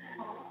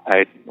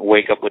 I'd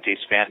wake up with these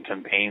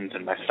phantom pains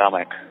in my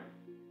stomach.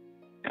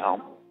 You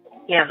know?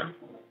 Yeah.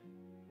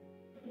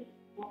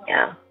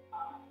 Yeah.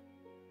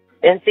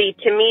 And see,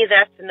 to me,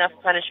 that's enough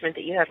punishment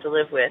that you have to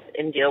live with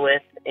and deal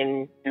with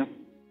and,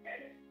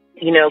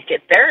 you know,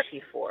 get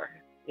therapy for,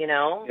 you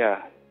know?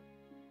 Yeah.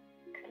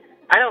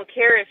 I don't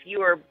care if you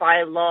are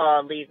by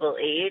law legal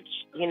age.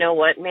 You know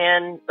what,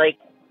 man? Like,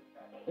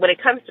 when it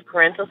comes to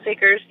parental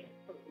figures,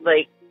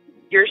 like,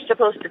 you're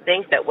supposed to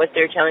think that what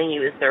they're telling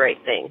you is the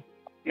right thing.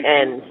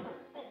 And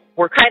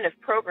we're kind of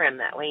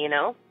programmed that way, you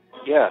know?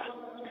 Yeah.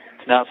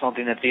 It's not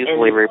something that's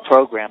easily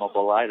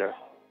reprogrammable either.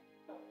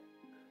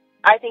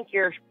 I think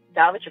you're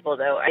salvageable,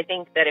 though. I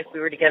think that if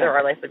we were together,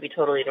 our life would be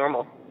totally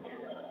normal.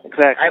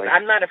 Exactly.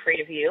 I'm not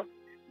afraid of you.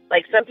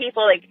 Like, some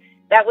people, like,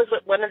 that was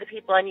what one of the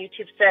people on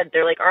YouTube said.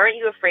 They're like, aren't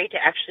you afraid to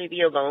actually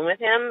be alone with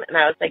him? And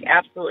I was like,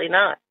 absolutely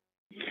not.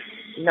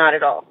 Not at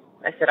all.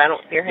 I said, I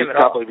don't fear him at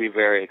all. You'd probably be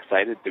very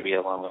excited to be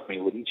alone with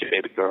me, wouldn't you,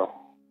 baby girl?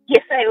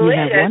 Yes, I would.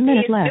 You have 1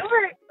 minute left.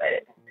 Super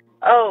excited.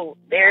 Oh,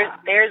 there's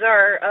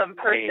our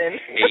person.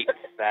 I hate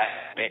that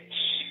bitch.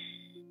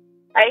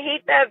 I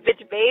hate that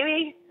bitch,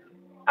 baby.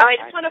 Oh, I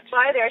just want to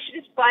fly there. I should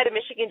just fly to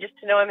Michigan just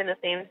to know I'm in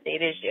the same state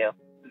as you.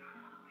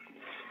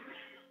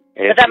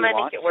 If but that you might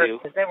make it worse,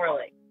 because then we're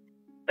like,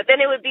 but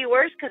then it would be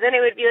worse, because then it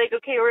would be like,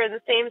 okay, we're in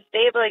the same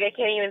state, but like I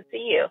can't even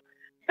see you.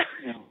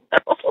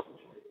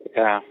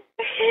 Yeah.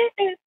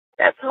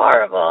 That's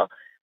horrible.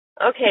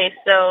 Okay,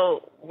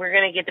 so we're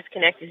gonna get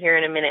disconnected here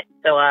in a minute.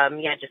 So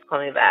yeah, just call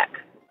me back.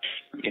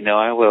 You know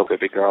I will,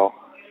 baby girl.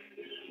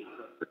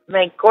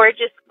 My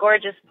gorgeous,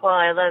 gorgeous Paul,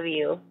 I love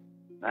you.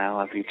 I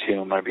love you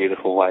too, my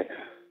beautiful wife.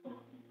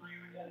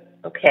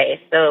 Okay,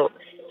 so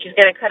she's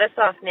gonna cut us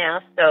off now.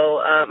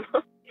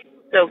 So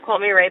so call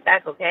me right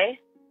back, okay?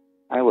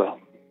 I will.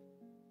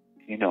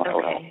 You know I will.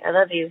 Okay, I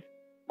love you.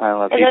 I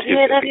love you too.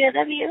 I love you. I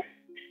love you.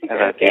 I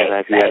love you. I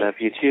love you. I love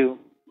you too.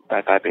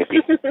 Bye, bye,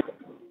 baby.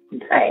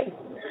 Bye.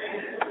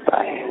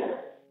 Bye.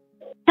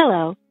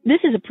 Hello, this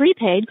is a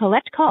prepaid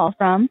collect call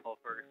from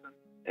Ferguson.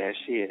 There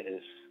she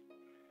is.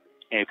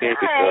 Hey, baby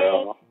Hi.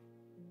 girl.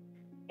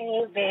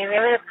 Hey, baby.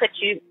 I'm gonna put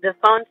the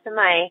phone to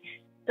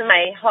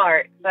my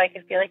heart so I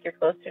can feel like you're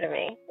closer to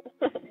me.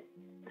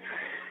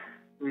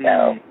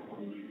 So,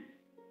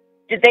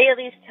 did they at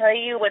least tell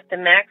you what the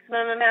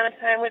maximum amount of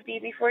time would be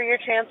before your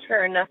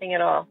transfer, or nothing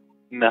at all?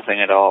 Nothing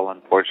at all,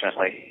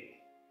 unfortunately.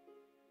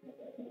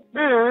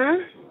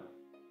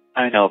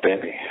 I know,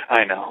 baby.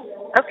 I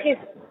know. Okay,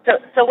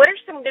 so what are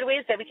some good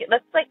ways that we could,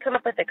 let's like come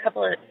up with a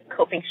couple of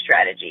coping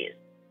strategies,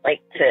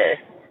 like to...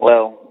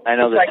 Well, I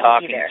know that like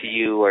talking to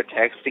you or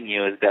texting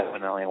you is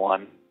definitely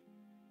one.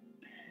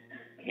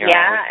 You're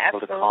always able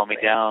to calm me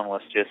down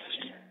with just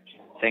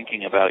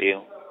thinking about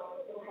you.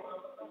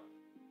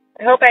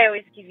 I hope I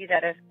always give you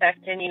that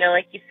effect. And, you know,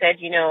 like you said,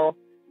 you know,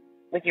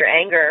 with your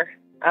anger,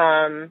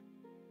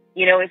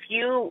 You know, if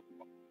you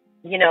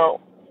know,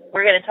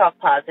 we're going to talk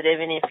positive,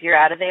 and if you're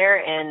out of there,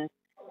 and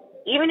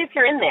even if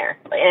you're in there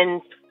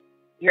and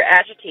you're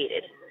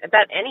agitated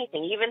about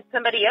anything, even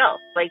somebody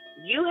else, like,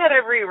 you have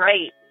every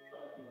right.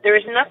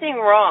 There's nothing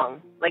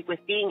wrong, like, with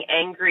being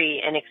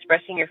angry and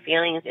expressing your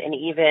feelings and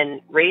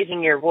even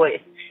raising your voice.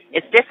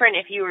 It's different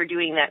if you were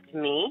doing that to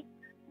me.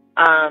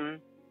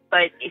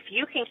 But if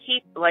you can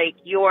keep, like,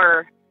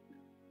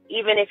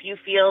 even if you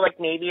feel like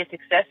maybe it's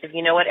excessive,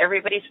 you know what?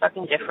 Everybody's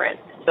fucking different.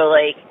 So,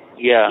 like,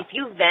 if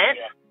you vent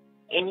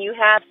and you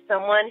have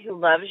someone who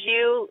loves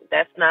you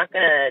that's not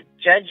going to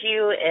judge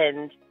you,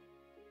 and,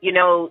 you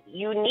know,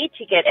 you need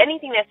to get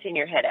anything that's in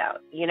your head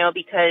out, you know,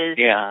 because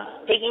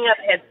taking up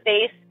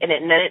headspace and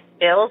then it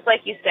fills,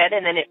 like you said,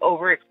 and then it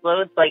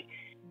overexplodes, like,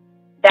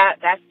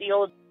 that's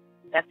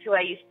who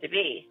I used to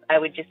be. I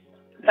would just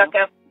suck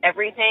up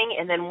everything,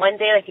 and then one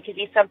day, like, it could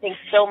be something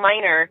so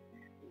minor,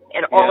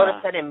 and all of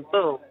a sudden,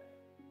 boom,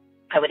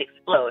 I would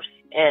explode.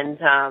 And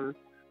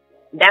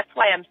that's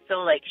why I'm so,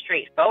 like,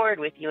 straightforward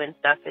with you and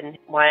stuff, and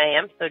why I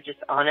am so just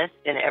honest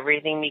and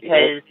everything,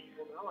 because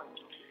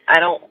I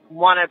don't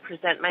want to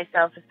present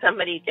myself as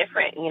somebody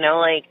different, you know,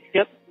 like,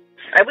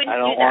 I wouldn't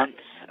do that.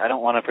 I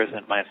don't want to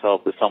present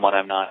myself as someone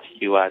I'm not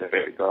to you either,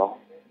 baby girl.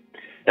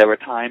 There were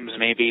times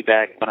maybe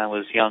back when I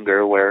was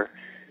younger where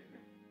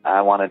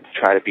I wanted to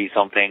try to be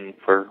something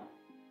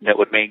that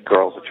would make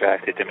girls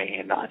attracted to me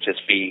and not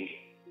just be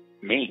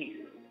me.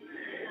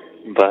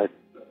 But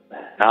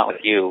not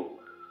with you.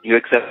 You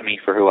accept me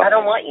for who I am. I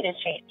don't want you to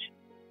change.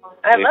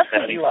 I love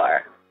who you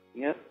are.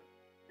 Yep.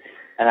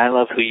 And I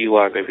love who you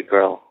are, baby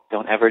girl.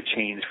 Don't ever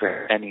change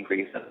for any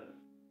reason.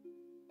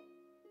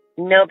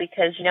 No,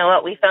 because you know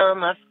what? We fell in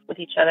love with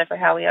each other for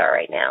how we are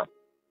right now.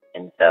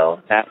 And so...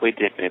 That we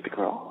did, baby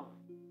girl.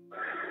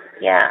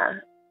 Yeah.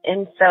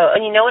 And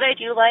you know what I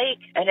do like?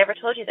 I never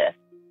told you this.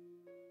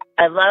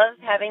 I love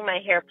having my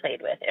hair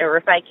played with. Or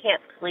if I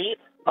can't sleep,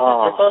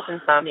 we're both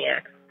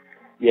insomniacs.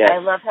 Yes. I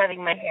love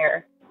having my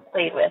hair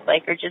played with,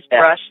 like, or just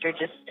brushed, or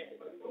just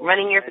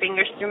running your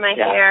fingers through my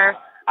hair.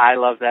 I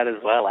love that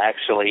as well,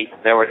 actually.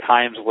 There were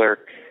times where,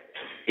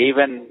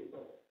 even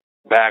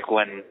back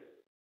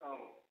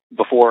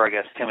before, I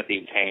guess,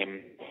 Timothy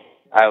came,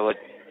 I would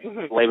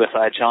lay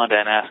beside Shonda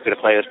and ask her to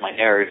play with my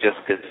hair just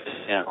because,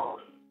 you know,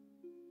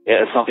 it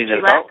was something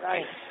that felt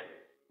nice.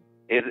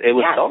 It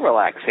was so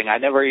relaxing. I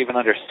never even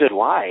understood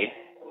why.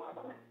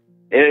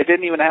 It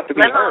didn't even have to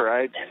be her.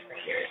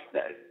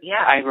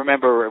 I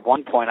remember at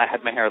one point I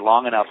had my hair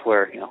long enough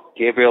where, you know,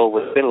 Gabriel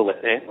was fiddle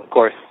with it. Of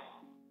course,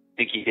 I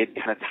think he did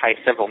kind of tie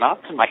several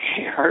knots in my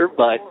hair,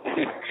 but,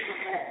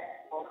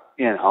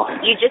 you know.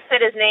 You just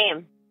said his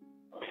name.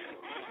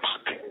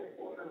 Fuck.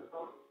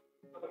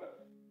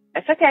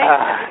 It's okay.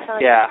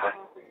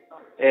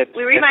 It's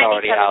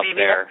already each other, out baby.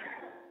 there.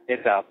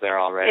 It's out there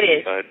already. It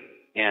is. But,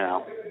 you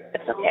know.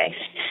 It's okay.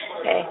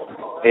 Okay.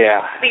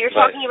 Yeah. But you're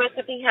talking about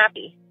something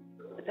happy.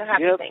 It's a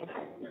happy thing.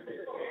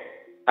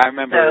 I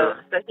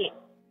remember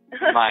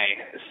my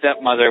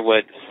stepmother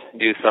would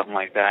do something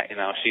like that. You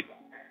know, she'd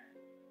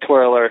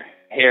twirl her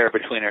hair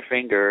between her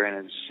finger,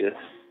 and it's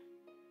just,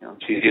 you know,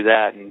 she'd do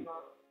that, and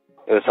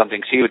it was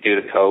something she would do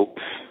to cope.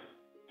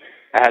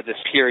 I had this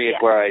period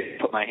where I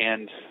put my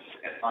hands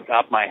on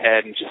top of my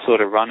head and just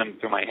sort of run them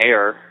through my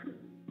hair.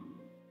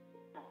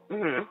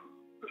 Mm-hmm.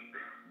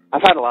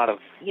 I've had a lot of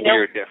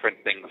weird,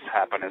 different things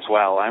happen as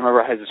well. I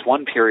remember I had this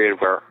one period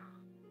where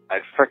I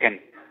frickin'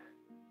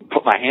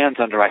 put my hands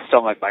under my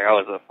stomach like I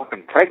was a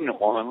fucking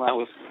pregnant woman.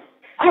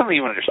 I don't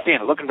even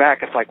understand. Looking back,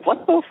 it's like,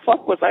 what the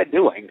fuck was I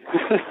doing?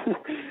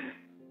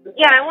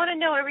 Yeah, I want to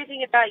know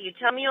everything about you.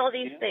 Tell me all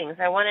these things.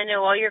 I want to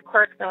know all your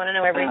quirks. I want to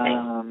know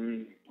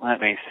everything. Let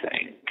me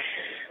think.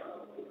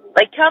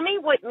 Like, tell me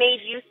what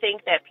made you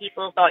think that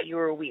people thought you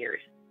were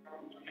weird.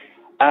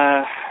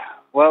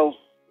 Well,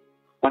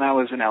 when I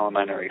was in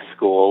elementary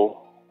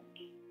school,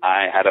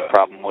 I had a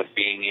problem with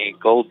being a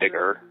gold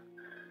digger.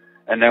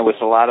 And there was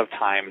a lot of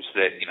times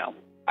that, you know,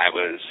 I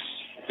was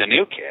the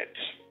new kid.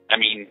 I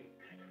mean,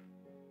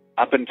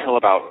 up until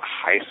about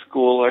high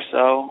school or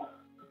so,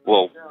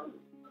 well,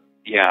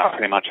 yeah,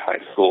 pretty much high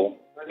school.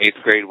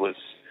 8th grade was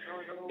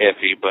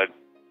iffy, but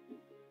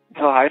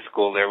until high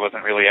school, there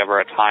wasn't really ever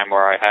a time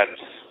where I had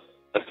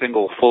a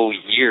single full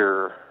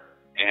year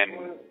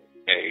in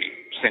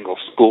a single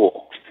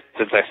school.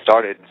 Since I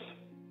started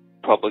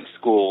public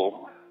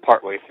school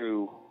partway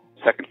through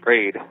 2nd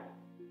grade.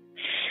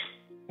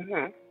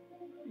 Mm-hmm.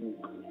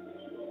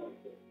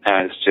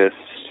 And it's just,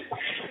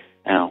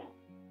 you know,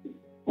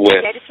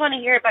 I just want to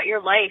hear about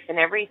your life and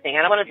everything.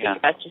 I don't want to think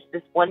about just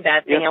this one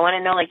bad thing. I want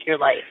to know, like, your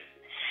life,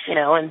 you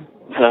know, and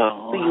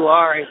who you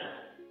are.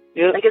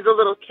 Like, as a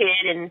little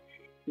kid and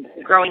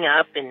growing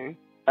up and,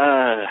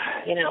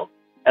 you know.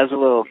 As a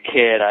little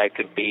kid, I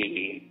could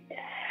be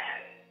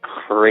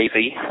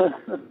crazy.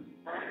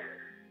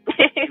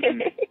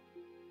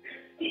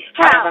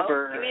 How?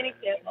 Give me an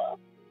example.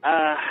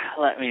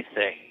 Let me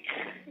think.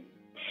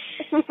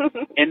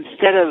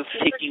 Instead of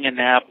taking a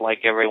nap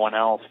like everyone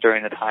else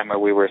during the time where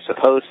we were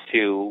supposed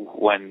to,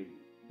 when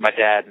my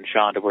dad and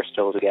Shonda were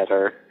still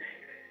together,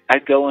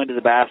 I'd go into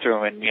the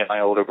bathroom in my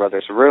older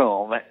brother's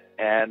room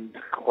and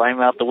climb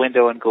out the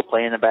window and go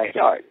play in the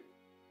backyard.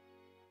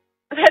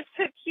 That's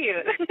so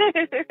cute.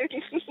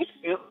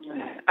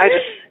 I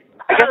guess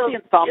the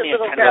insomnia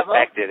kind of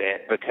affected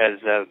it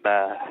because of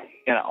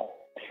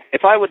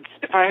if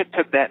I had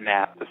took that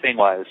nap, the thing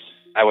was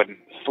I wouldn't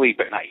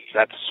sleep at night.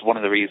 That's one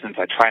of the reasons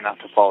I try not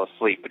to fall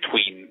asleep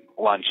between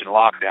lunch and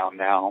lockdown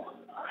now.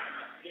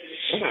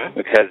 Mm-hmm.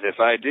 Because if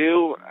I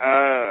do,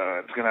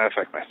 it's going to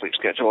affect my sleep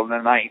schedule in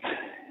the night.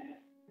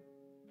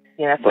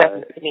 Yeah, that's what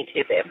happens to me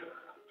too, babe.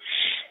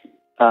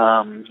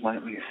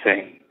 Let me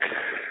think.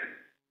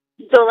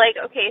 So,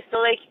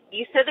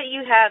 you said that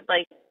you had,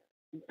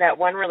 that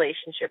one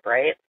relationship,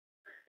 right?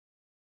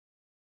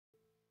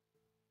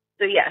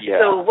 So, yeah.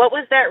 So, what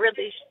was that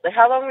relationship?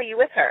 How long were you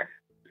with her?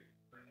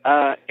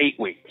 8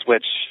 weeks,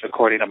 which,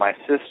 according to my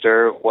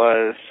sister,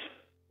 was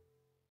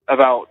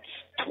about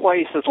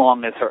twice as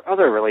long as her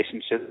other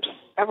relationships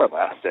ever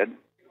lasted.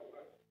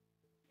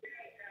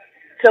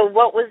 So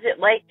what was it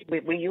like?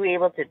 Were you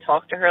able to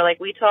talk to her like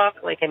we talk?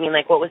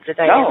 What was the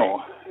dynamic?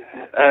 No.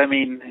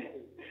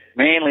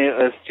 Mainly it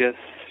was just,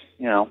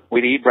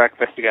 we'd eat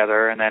breakfast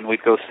together and then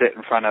we'd go sit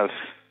in front of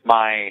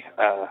my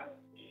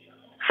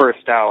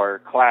first hour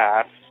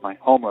class, my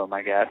homeroom,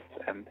 I guess,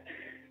 and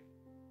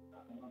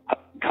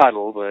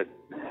cuddle, but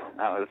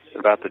that was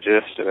about the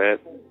gist of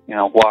it.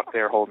 Walk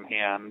there holding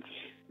hands.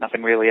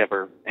 Nothing really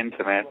ever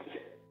intimate.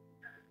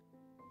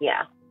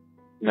 Yeah.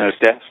 There's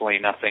definitely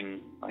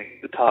nothing like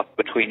the talk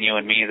between you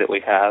and me that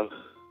we have.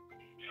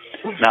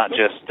 Not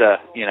just,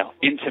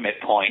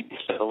 intimate points,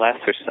 but the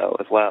lesser so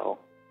as well.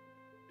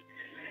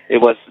 It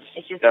was,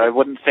 I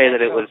wouldn't say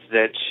that it was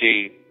that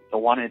she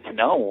wanted to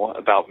know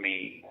about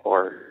me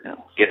or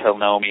get to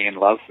know me and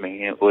love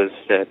me. It was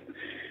that,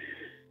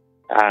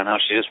 I don't know,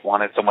 she just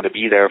wanted someone to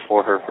be there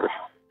for her for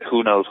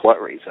who knows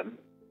what reason.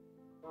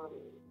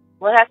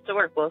 Well, it has to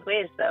work both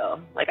ways,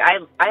 though. I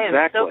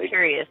am so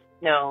curious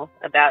to know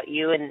about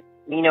you and,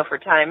 for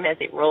time as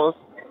it rolls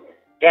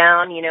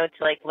down, to,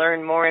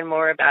 learn more and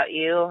more about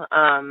you.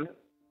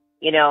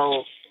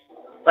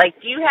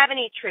 Do you have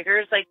any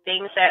triggers,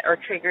 things that are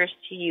triggers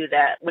to you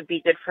that would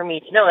be good for me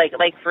to know?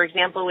 For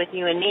example, with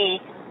you and me,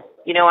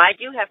 I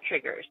do have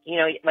triggers.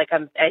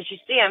 As you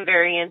see, I'm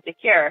very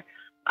insecure.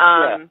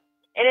 And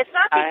it's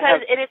not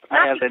because...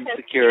 I have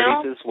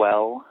insecurities as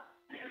well.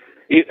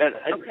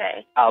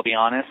 Okay. I'll be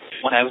honest.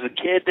 When I was a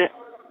kid,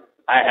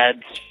 I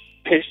had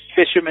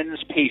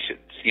fisherman's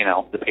patience.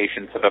 The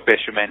patience of a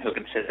fisherman who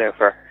can sit there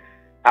for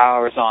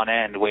hours on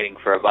end waiting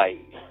for a bite.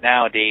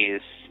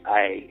 Nowadays,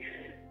 I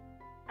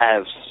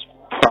have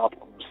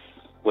problems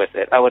with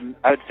it. I would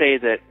say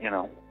that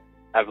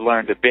I've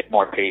learned a bit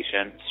more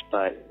patience,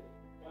 but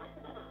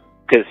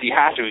because you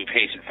have to be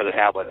patient for the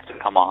tablets to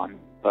come on.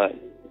 But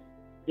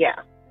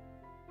yeah,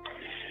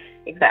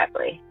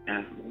 exactly.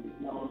 Yeah.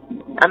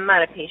 I'm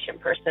not a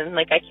patient person.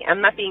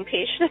 I'm not being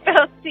patient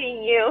about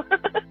seeing you.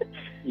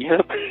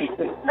 Yep.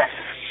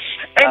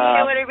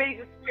 And everybody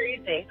goes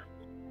crazy.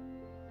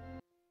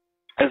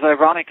 As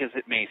ironic as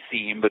it may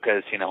seem,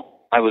 because,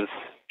 I was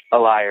a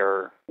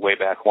liar way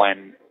back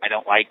when, I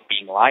don't like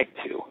being lied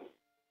to.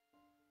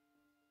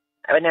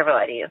 I would never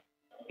lie to you.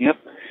 Yep.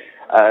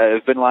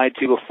 I've been lied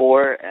to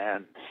before,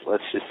 and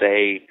let's just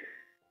say,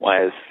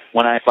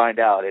 when I find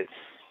out,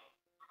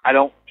 I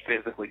don't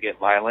physically get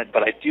violent,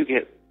 but I do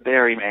get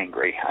very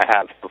angry. I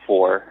have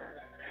before.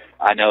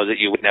 I know that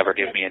you would never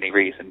give me any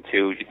reason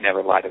to. You'd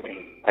never lie to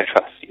me. I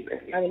trust you,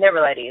 baby. I would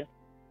never lie to you.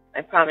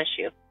 I promise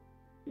you.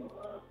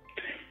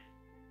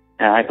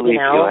 Yeah, I believe you.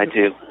 I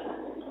do.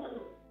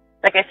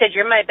 Like I said,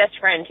 you're my best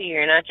friend, too.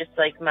 You're not just,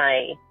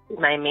 my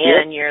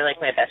man. Yep. You're,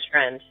 my best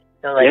friend.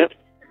 So, yep.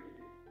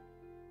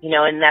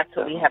 And that's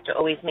what we have to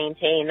always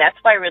maintain. That's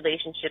why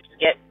relationships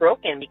get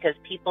broken, because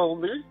people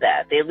lose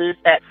that. They lose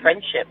that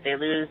friendship. They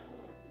lose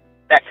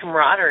that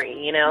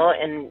camaraderie,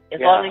 and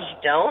as long as you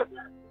don't,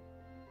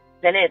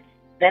 then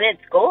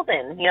it's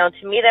golden.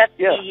 To me,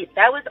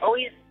 that was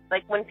always,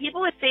 when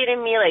people would say to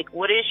me,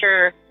 what is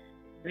your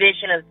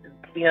vision of,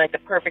 the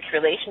perfect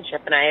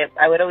relationship? And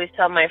I would always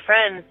tell my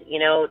friends,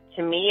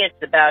 to me,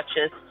 it's about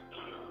just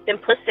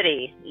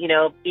simplicity,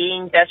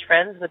 being best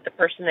friends with the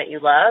person that you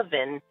love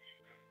and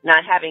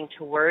not having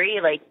to worry.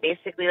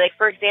 Basically,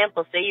 for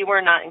example, say you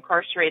were not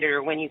incarcerated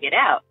or when you get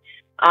out.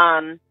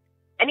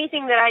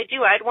 Anything that I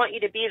do, I'd want you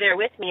to be there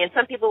with me. And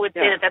some people would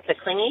say that that's a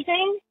clingy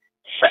thing,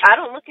 but I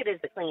don't look at it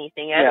as a clingy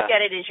thing. I look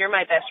at it as you're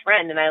my best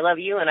friend, and I love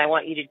you, and I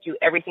want you to do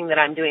everything that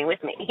I'm doing with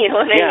me. You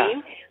know what I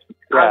mean?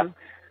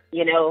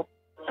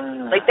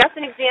 That's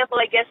an example,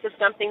 I guess, of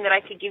something that I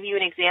could give you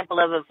an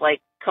example of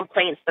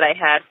complaints that I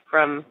had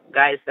from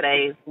guys that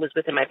I was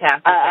with in my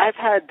past. I've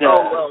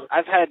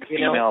had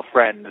female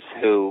friends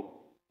who,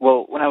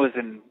 when I was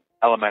in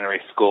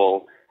elementary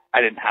school,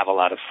 I didn't have a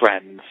lot of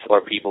friends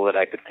or people that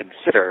I could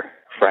consider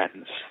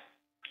friends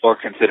or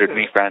considered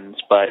me friends,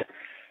 but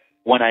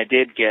when I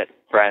did get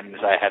friends,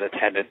 I had a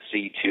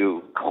tendency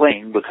to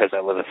cling because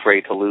I was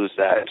afraid to lose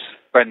that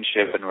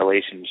friendship and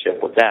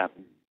relationship with them,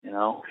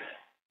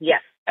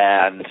 Yes.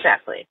 And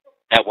exactly.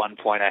 at one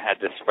point I had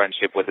this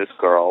friendship with this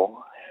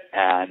girl,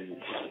 and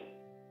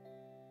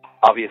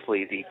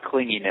obviously the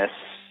clinginess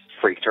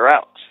freaked her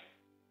out.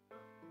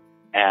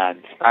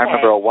 And I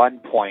remember at one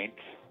point,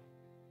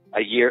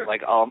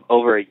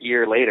 over a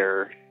year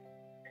later,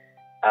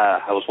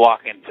 I was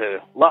walking to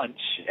lunch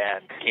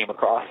and came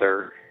across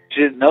her.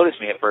 She didn't notice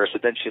me at first,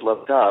 but then she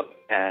looked up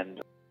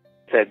and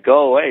said,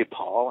 "Go away,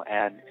 Paul."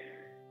 And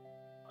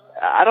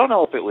I don't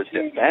know if it was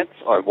defense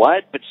or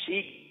what, but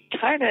she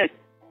kind of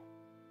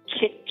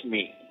kicked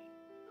me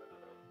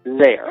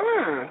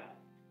there.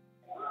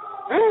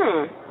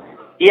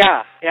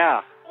 Yeah.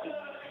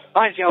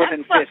 Mind you, I was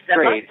in 5th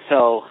grade,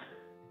 so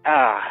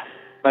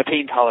my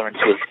pain tolerance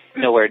was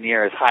nowhere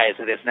near as high as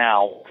it is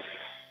now.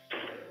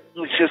 It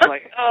was just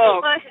like, oh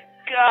my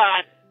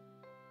God.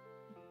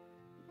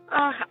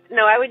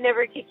 No, I would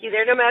never kick you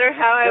there, no matter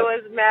how I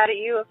was mad at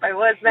you. If I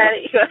was mad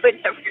at you, I would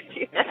never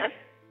do that.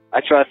 I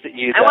trust that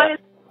you'd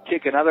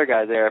kick another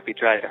guy there if he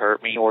tried to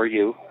hurt me or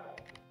you.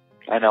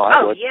 I know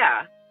I would. Oh,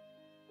 yeah.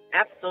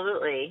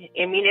 Absolutely.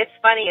 I mean, it's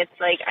funny. It's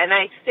like, and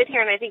I sit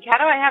here and I think, how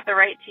do I have the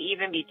right to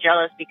even be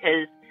jealous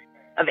because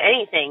of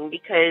anything?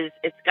 Because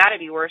it's got to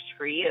be worse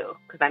for you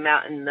because I'm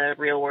out in the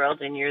real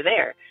world and you're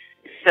there.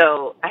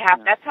 So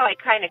that's how I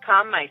kind of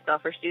calm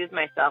myself or soothe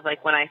myself.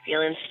 Like when I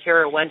feel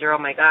insecure or wonder, oh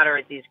my God,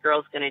 are these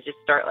girls going to just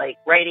start like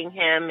writing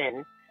him?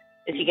 And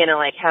is he going to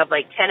like have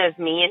like 10 of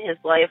me in his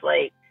life?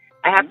 Like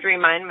I have to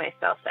remind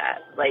myself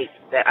that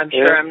I'm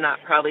sure I'm not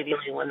probably the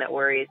only one that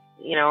worries,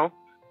 you know?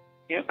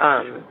 Yep.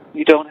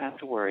 You don't have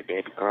to worry,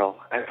 baby girl.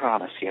 I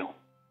promise you.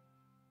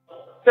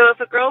 So if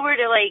a girl were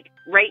to like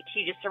write to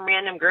you, just some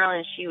random girl,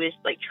 and she was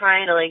like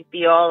trying to like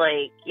be all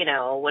like, you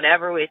know,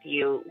 whatever with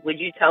you, would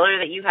you tell her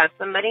that you have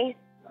somebody?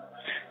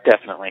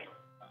 Definitely.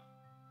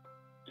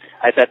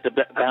 I set the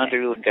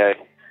boundary.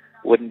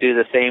 Wouldn't do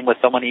the same with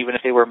someone even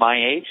if they were my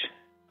age.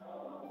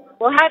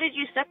 Well, how did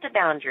you set the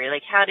boundary?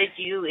 Like, how did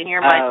you, in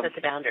your mind, set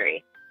the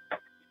boundary?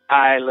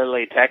 I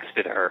literally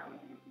texted her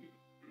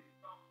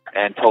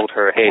and told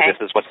her, hey, this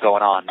is what's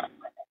going on.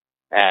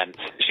 And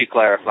she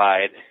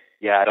clarified,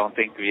 yeah, I don't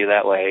think of you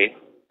that way.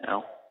 You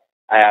know,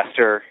 I asked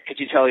her, could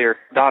you tell your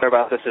daughter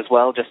about this as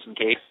well, just in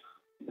case?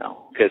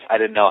 No, because I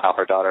didn't know how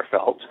her daughter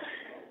felt.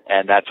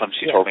 And that's when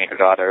she told me her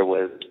daughter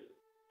was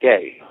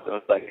gay. So it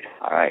was like,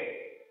 all right,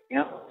 you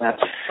know,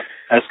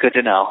 that's good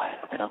to know.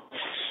 You know,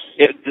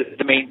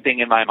 the main thing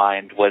in my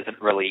mind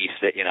wasn't relief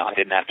that, you know, I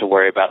didn't have to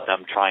worry about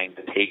them trying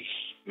to take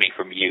me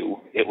from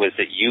you. It was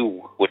that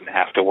you wouldn't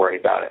have to worry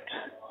about it.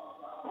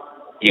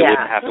 You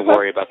wouldn't have to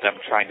worry about them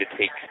trying to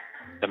take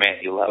the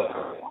man you love.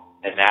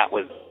 And that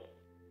was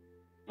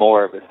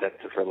more of a sense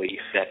of relief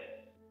than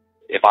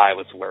if I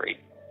was worried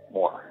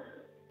more.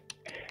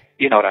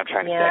 You know what I'm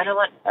trying to say. I don't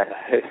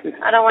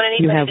want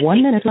anybody. You have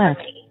 1 minute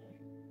left.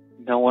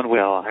 No one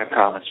will, I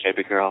promise,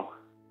 baby girl.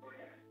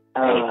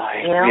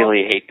 I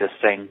really hate this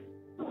thing.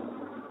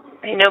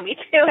 I know, me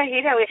too. I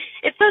hate how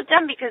it's so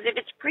dumb because if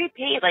it's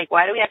prepaid, like,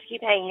 why do we have to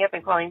keep hanging up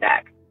and calling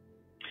back?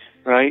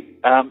 Right.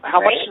 How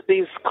much do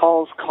these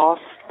calls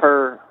cost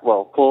per,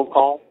 full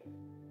call?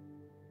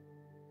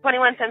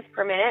 21 cents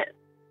per minute.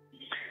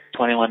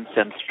 21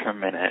 cents per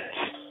minute.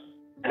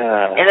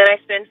 And then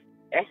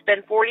I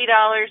spend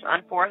 $40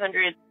 on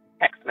 400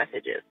 text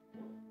messages.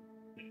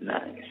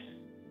 Nice.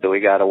 So we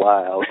got a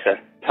while to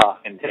talk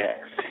and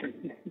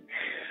text.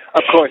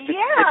 Of course,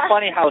 it's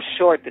funny how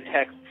short the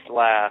texts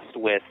last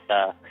with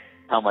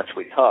how much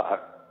we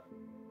talk.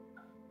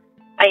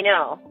 I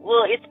know.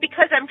 Well, it's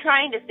because I'm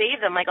trying to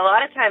save them. Like, a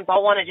lot of times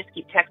I'll want to just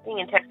keep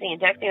texting,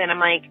 and I'm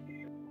like,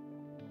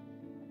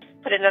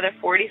 put another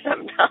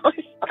 $40-something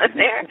on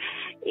there,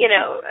 you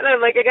know. And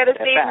I'm like, I got to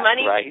save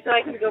money so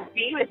I can go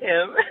be with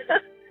him.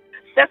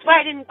 That's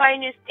why I didn't buy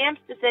new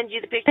stamps to send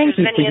you the pictures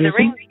of any of the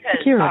rings because.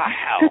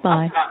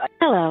 Goodbye.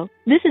 Hello.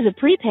 This is a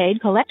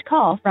prepaid collect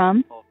call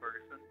from.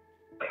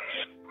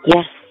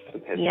 Yes.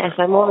 Yes,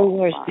 I'm all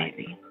yours,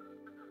 baby.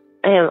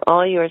 I am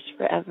all yours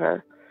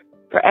forever.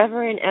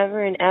 Forever and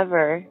ever and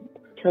ever,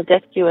 till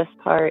death do us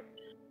part.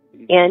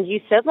 And you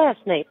said last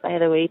night, by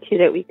the way, too,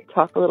 that we could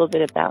talk a little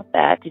bit about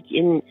that.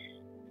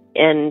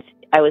 And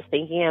I was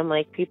thinking, I'm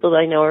like, people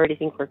I know already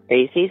think we're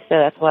crazy, so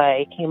that's why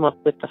I came up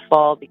with the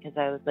fall, because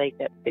I was like,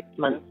 that 6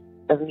 months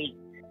of me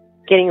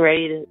getting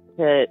ready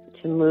to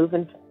move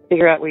and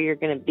figure out where you're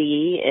going to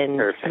be, and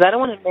because I don't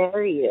want to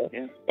marry you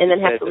and then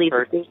have to leave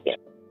the weekend.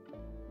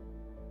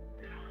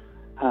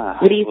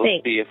 What do you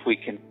think? See if we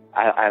can.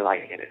 I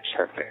like it. It's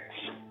perfect.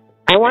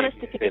 I want us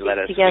to get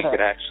together. We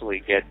could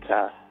actually get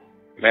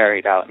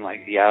married out in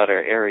like the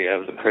outer area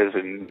of the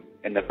prison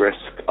in the brisk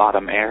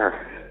autumn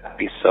air. That'd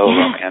be so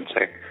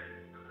romantic.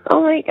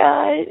 Oh my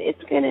God,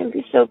 it's gonna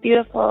be so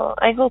beautiful.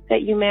 I hope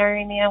that you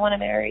marry me. I want to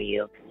marry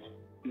you.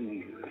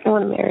 I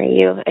want to marry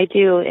you. I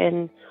do,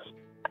 and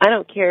I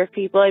don't care if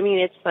people. I mean,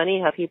 it's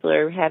funny how people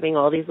are having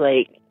all these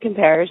like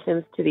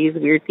comparisons to these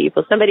weird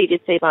people. Somebody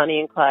did say Bonnie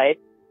and Clyde.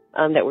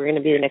 That we're going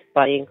to be the next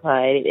Bonnie and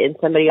Clyde. And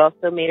somebody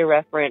also made a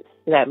reference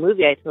to that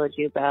movie I told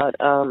you about,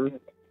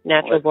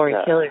 Natural Born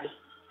Killers.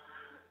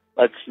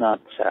 Let's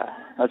not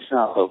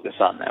focus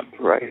on them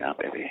right now,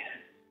 baby.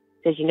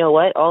 Because you know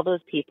what? All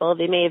those people,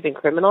 they may have been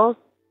criminals,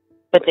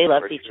 but they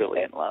loved each other.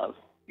 In love.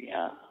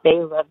 Yeah. They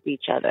loved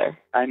each other.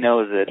 I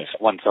know that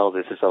once all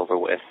this is over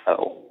with,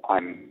 so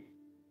I'm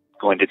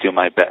going to do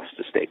my best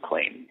to stay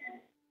clean.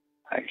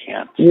 I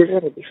can't. You're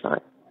going to be fine.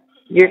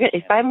 You're gonna,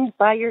 if I'm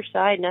by your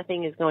side,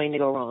 nothing is going to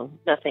go wrong.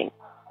 Nothing.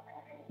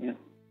 Yeah.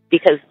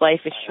 Because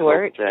life is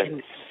short.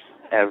 And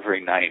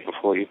every night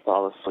before you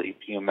fall asleep,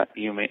 you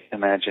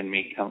imagine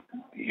me.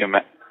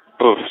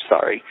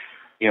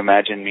 You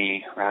imagine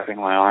me wrapping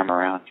my arm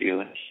around you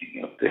and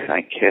good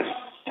night kiss,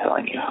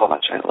 telling you how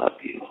much I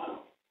love you.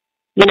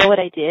 You know what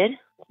I did?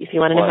 If you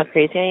want to know What? how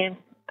crazy I am,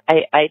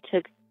 I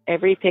took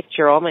every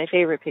picture, all my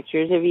favorite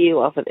pictures of you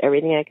off of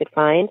everything I could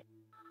find,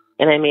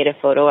 and I made a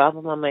photo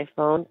album on my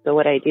phone. So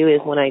what I do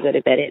is when I go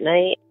to bed at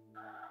night,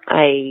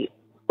 I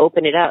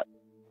open it up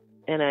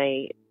and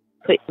I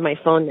put my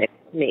phone next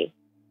to me.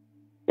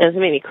 It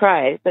doesn't make me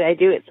cry, but I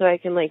do it so I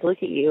can like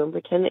look at you and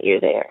pretend that you're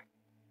there.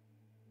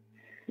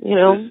 You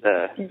know?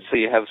 So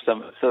you have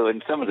so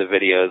in some of the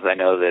videos I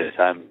know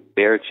that I'm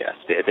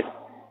bare-chested.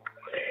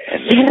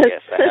 And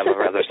yes, I have a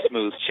rather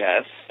smooth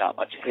chest, not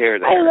much hair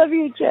there. I love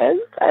your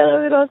chest. I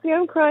love it all. See,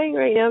 I'm crying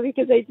right now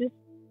because I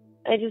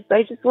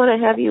just want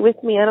to have you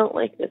with me. I don't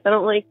like this. I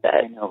don't like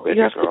that. I know,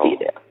 you have girl. to be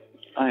there.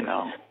 I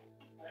know.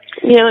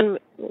 You know, and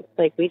it's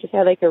like we just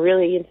had like a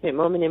really intimate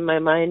moment in my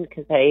mind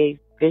because I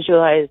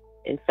visualized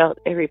and felt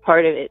every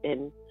part of it,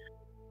 and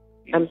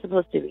I'm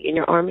supposed to be in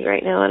your arms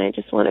right now, and I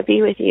just want to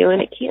be with you,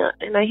 and I can't,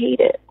 and I hate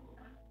it.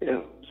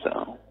 Yeah,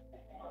 so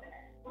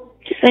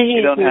I hate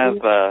you don't it. have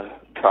a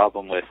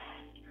problem with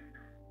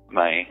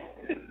me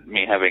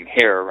having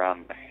hair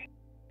around me,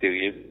 do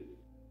you?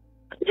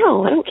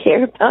 No, I don't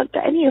care about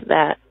any of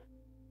that.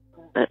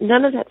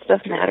 None of that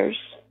stuff matters.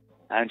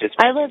 I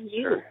love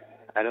you. Sure.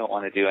 I don't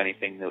want to do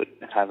anything that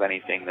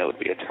would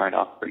be a turn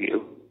off for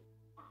you.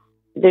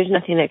 There's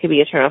nothing that could be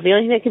a turn off. The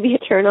only thing that could be a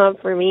turn off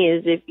for me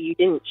is if you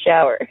didn't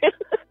shower.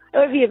 That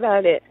would be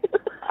about it.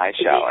 I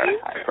shower,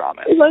 I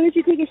promise. As long as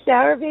you take a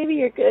shower, baby,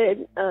 you're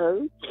good.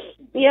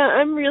 Yeah,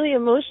 I'm really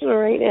emotional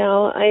right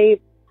now. I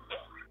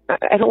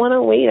don't want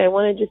to wait. I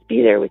want to just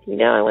be there with you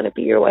now. I want to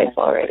be your wife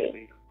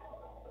already.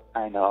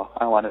 I know.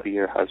 I want to be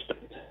your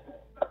husband.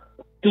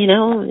 You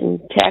know, and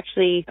to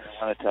actually...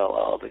 I want to tell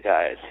all the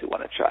guys who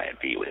want to try and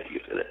be with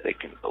you that they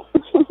can go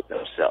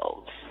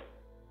themselves.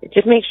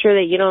 Just make sure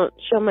that you don't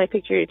show my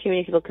picture to too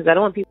many people, because I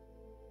don't want people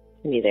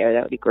to me there.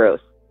 That would be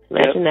gross.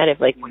 Imagine that if,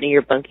 like, one of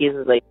your bunkies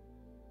was like,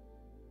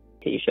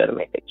 "Could you show them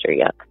my picture?"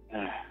 Yuck.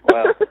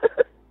 Well,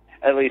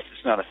 at least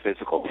it's not a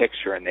physical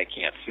picture and they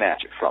can't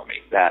snatch it from me.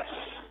 That's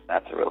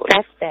a relief.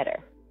 That's better.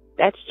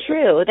 That's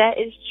true. That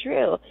is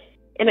true.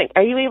 And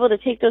are you able to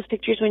take those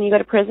pictures when you go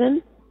to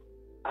prison?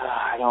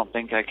 I don't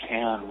think I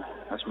can,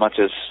 as much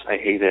as I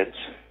hate it.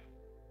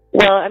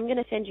 Well, I'm going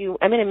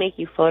to make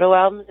you photo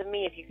albums of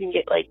me. If you can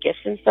get, like, gifts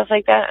and stuff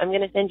like that, I'm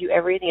going to send you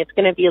everything. It's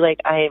going to be like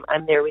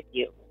I'm there with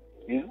you.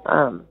 Yeah.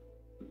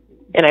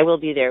 And I will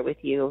be there with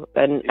you.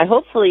 And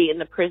hopefully in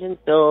the prisons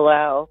they'll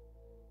allow,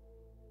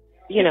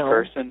 in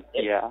person?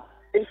 Yeah.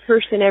 In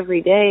person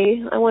every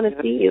day. I want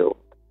to see you.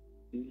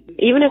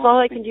 Even if all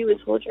I can do is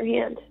hold your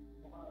hand.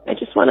 I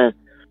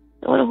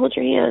want to hold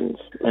your hand.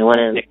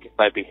 If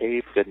I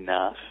behave good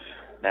enough,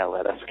 now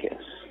let us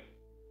kiss.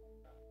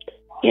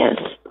 Yes.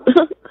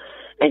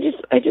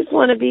 I just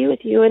want to be with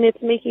you, and it's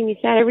making me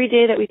sad. Every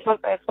day that we talk,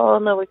 I fall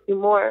in love with you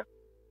more.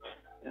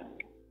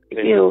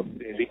 Yeah.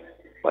 Baby,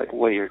 wipe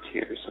away your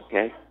tears,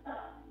 okay?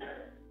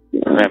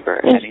 Yeah.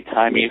 Remember,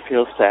 anytime you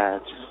feel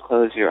sad, just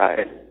close your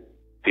eyes.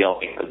 Feel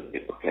me,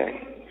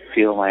 okay?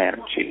 Feel my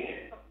energy.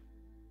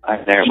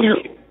 I'm there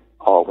with you,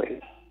 always.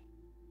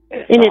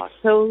 It's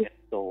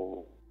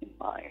soul and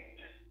mind.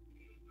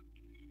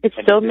 It's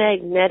so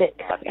magnetic.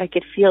 I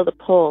could feel the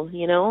pull,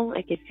 you know?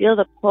 I could feel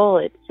the pull.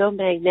 It's so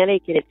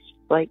magnetic, and it's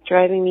like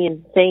driving me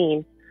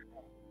insane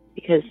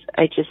because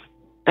I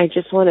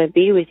just want to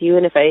be with you.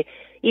 And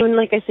even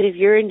like I said, if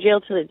you're in jail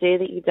till the day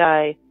that you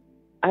die,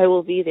 I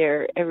will be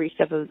there every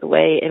step of the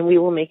way, and we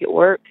will make it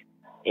work,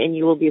 and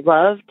you will be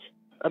loved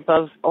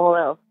above all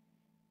else.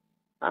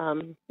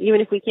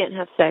 Even if we can't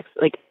have sex,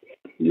 like,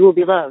 you will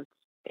be loved.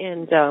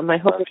 And I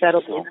hope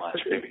that'll be so much,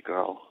 baby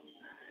girl.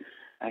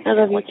 I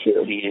love you too.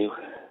 To see you.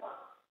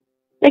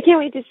 I can't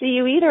wait to see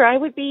you either. I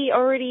would be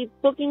already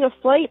booking a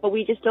flight, but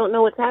we just don't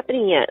know what's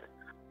happening yet.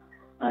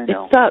 I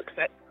know. It sucks.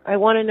 I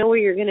want to know where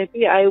you're going to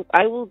be.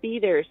 I will be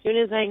there as soon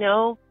as I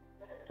know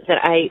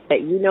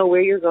that you know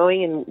where you're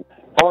going and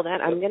all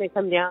that. I'm going to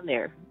come down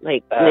there,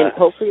 and then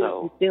hopefully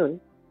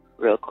soon.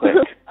 Real quick,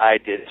 I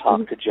did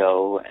talk to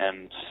Jo,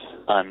 and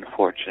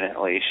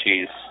unfortunately,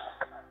 she's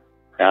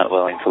not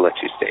willing to let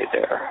you stay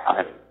there.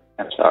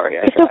 I'm sorry,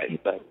 I tried, okay.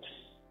 But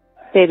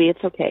baby,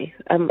 it's okay.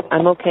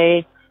 I'm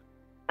okay.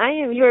 I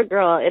am your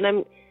girl,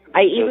 and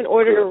I even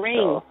ordered a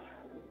ring.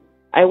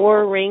 I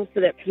wore a ring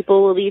so that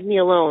people will leave me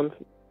alone.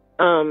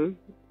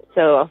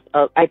 So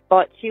I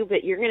bought two,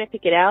 but you're going to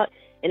pick it out,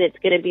 and it's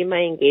going to be my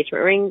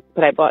engagement ring,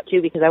 but I bought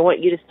two because I want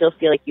you to still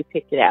feel like you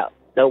picked it out.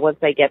 So once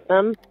I get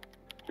them,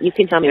 you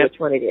can tell me which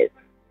one it is.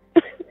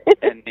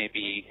 And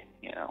maybe,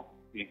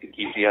 You could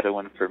keep the other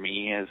one for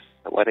me as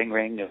a wedding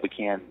ring if we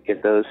can't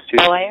get those two.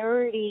 Oh, I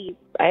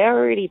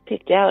already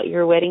picked out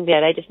your wedding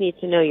band. I just need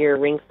to know your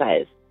ring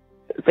size.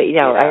 But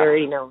I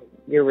already know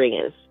your ring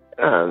is.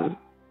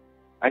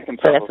 I can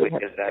probably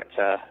get that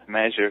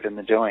measured in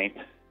the joint.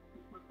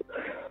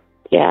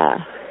 Yeah.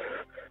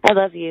 I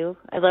love you.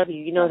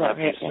 You know that,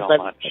 right? I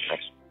love you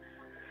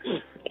so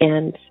much.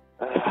 And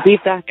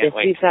we've got this.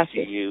 We've got to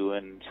see you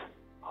and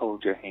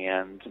hold your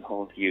hand and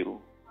hold you.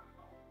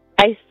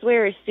 I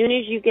swear, as soon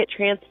as you get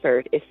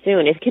transferred, it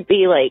could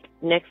be like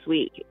next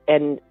week,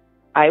 and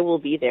I will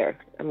be there.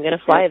 I'm going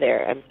to fly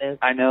there.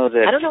 I know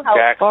that I don't know how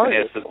Jackson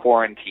is the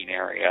quarantine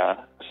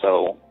area,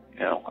 so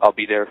I'll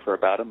be there for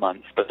about a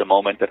month, but the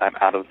moment that I'm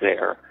out of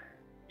there,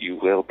 you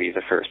will be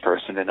the first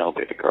person to know,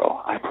 baby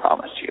girl. I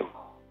promise you.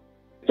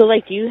 So,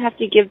 do you have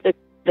to give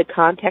the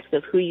context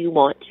of who you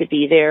want to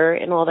be there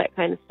and all that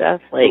kind of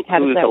stuff? How does that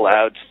work? Who's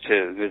allowed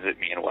to visit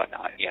me and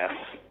whatnot, yes.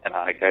 And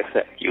like I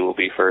said, you will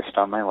be first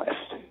on my list.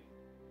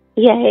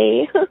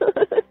 Yay.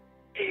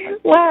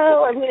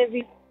 Wow, I'm going to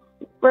be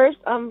first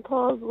on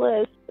Paul's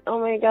list. Oh,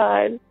 my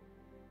God.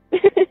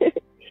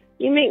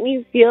 You make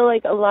me feel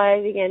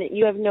alive again.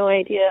 You have no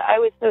idea. I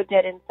was so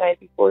dead inside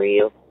before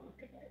you.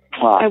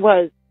 Wow. I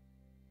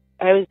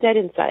was dead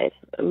inside.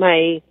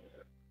 My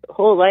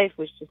whole life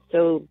was just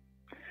so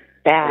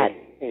bad.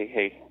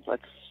 Hey,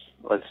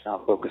 let's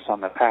not focus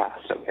on the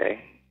past,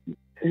 okay?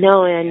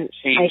 No, and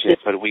change it,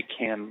 but we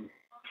can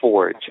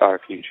forge our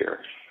future,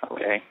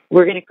 okay?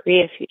 We're going to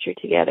create a future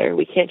together.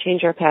 We can't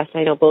change our past.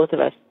 I know both of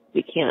us.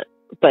 We can't,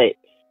 but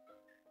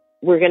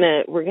we're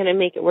gonna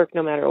make it work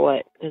no matter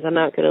what, because I'm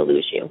not gonna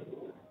lose you,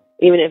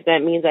 even if that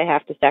means I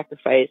have to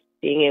sacrifice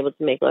being able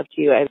to make love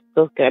to you. I'm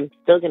still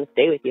gonna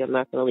stay with you. I'm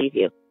not gonna leave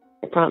you.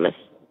 I promise.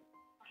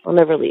 I'll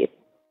never leave.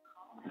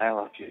 I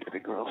love you,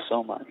 baby girl,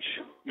 so much.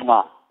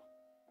 Mwah.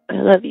 I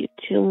love you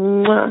too.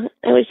 Mwah.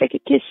 I wish I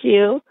could kiss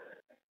you.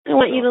 I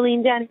want you to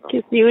lean down and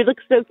kiss me. It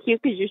looks so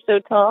cute because you're so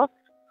tall.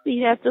 So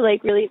you have to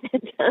really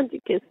bend down to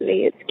kiss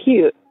me. It's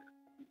cute.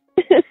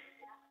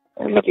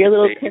 I'm like your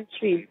little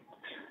country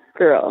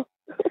girl.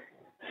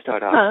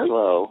 Start off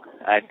slow.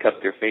 I'd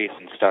cup your face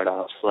and start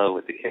off slow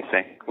with the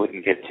kissing.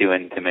 Wouldn't get too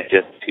intimate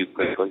just too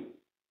quickly.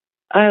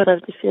 I would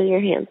love to feel your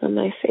hands on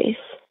my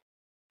face.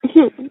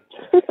 Your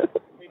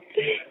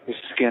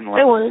skin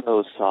looks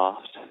so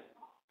soft.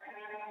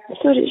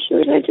 So does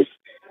yours.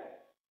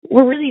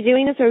 We're really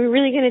doing this? Are we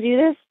really going to do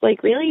this?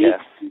 Really?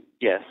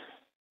 Yes.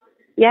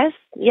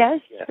 Yes,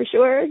 for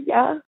sure,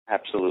 yeah.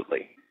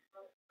 Absolutely.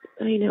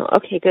 I know.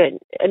 Okay, good.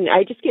 And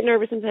I just get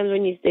nervous sometimes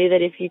when you say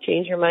that if you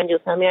change your mind, you'll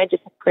tell me. I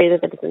just pray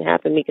that doesn't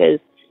happen, because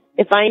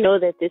if I know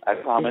that this... I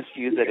promise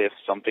you that if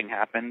something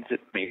happens that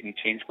made me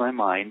change my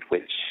mind,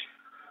 which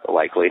the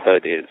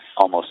likelihood is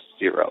almost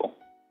zero.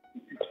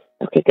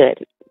 Okay,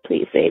 good.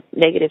 Please say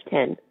 -10.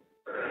 -10.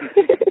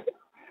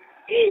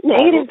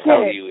 I will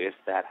tell you if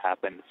that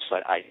happens,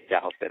 but I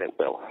doubt that it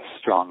will.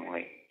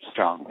 Strongly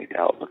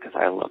doubt, because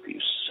I love you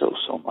so,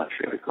 so much,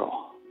 baby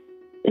girl.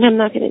 And I'm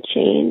not going to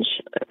change.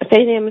 If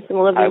anything, I'm just going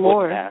to love you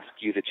more. I wouldn't ask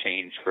you to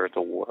change for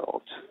the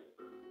world.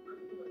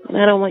 And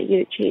I don't want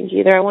you to change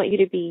either. I want you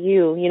to be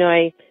you.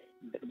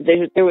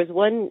 There was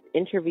one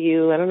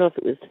interview, I don't know if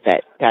it was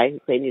that guy who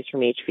played News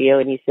from HBO,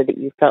 and you said that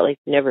you felt like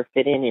you never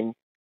fit in, and,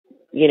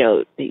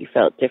 that you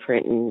felt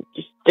different, and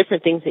just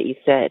different things that you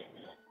said.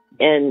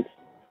 And,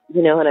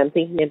 and I'm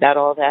thinking about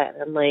all that,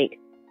 and I'm like,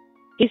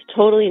 he's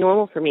totally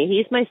normal for me.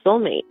 He's my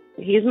soulmate.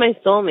 He's my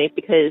soulmate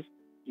because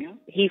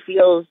he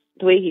feels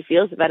the way he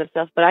feels about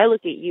himself. But I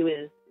look at you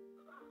as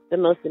the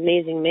most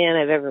amazing man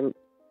I've ever,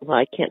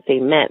 I can't say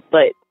met,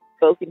 but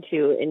spoken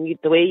to. And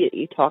the way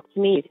you talk to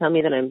me, you tell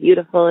me that I'm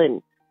beautiful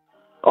and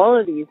all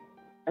of these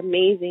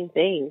amazing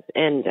things.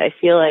 And I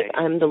feel like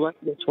I'm the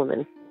luckiest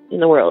woman in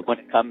the world. When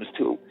it comes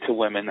to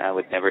women, I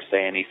would never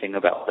say anything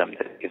about them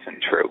that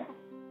isn't true.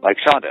 Like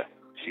Shonda,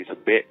 she's a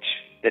bitch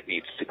that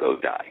needs to go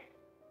die.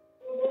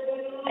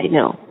 I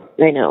know.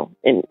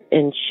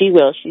 And she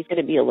will. She's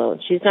going to be alone.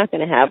 She's not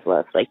going to have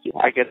love like you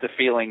have. I get the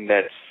feeling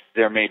that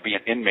there may be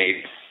an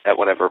inmate at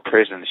whatever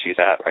prison she's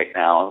at right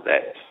now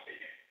that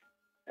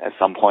at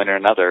some point or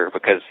another,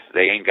 because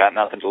they ain't got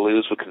nothing to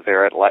lose, because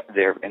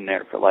they're in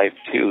there for life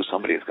too,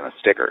 somebody's going to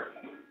stick her.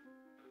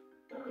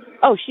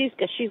 Oh, she's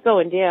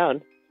going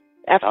down.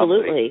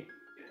 Absolutely.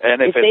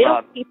 And if it's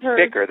not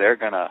stick her, they're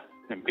going to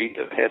beat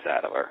the piss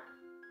out of her.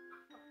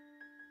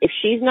 If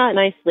she's not in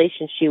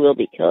isolation, she will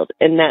be killed.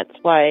 And that's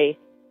why,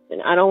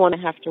 and I don't want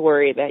to have to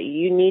worry about you.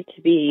 You need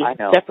to be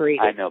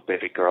separated. I know,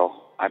 baby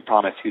girl. I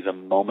promise you, the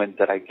moment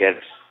that I get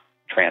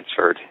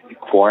transferred,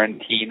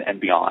 quarantine and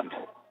beyond,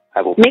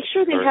 I will make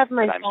sure they have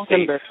my phone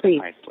number,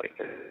 please.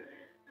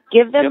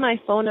 Give them my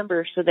phone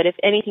number so that if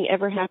anything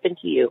ever happened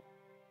to you,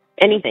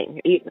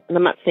 anything,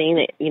 I'm not saying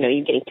that,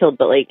 you're getting killed,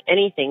 but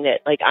anything that,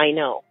 I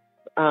know.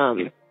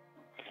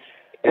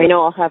 I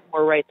know I'll have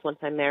more rights once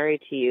I'm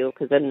married to you,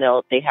 because then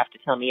they have to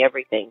tell me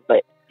everything.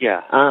 But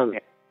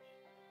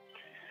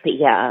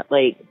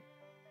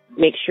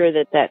make sure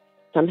that that's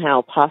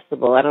somehow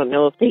possible. I don't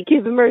know if they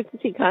give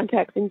emergency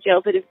contacts in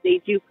jail, but if they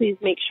do, please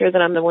make sure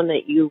that I'm the one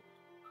that you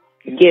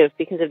give,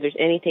 because if there's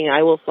anything,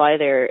 I will fly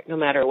there no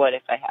matter what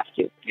if I have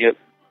to. Yep.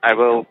 I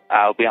will.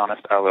 I'll be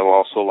honest. I will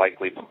also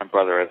likely put my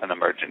brother as an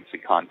emergency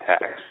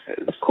contact.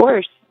 Of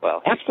course.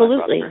 Well,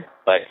 absolutely. Brother,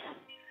 but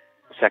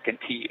second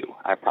to you,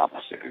 I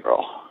promise you,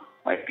 girl,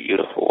 my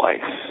beautiful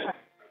wife.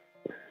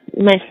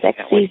 My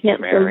sexy,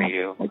 handsome. Marry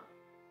you.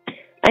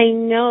 I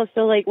know.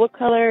 So, like, what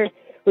color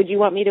would you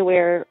want me to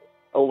wear?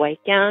 A white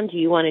gown? Do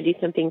you want to do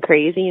something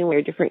crazy and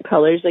wear different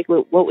colors? Like,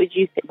 what would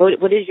you?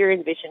 What is your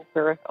envision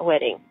for a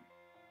wedding?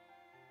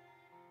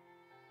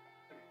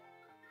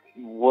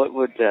 What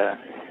would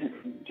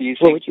do you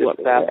think the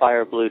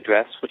sapphire blue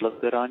dress would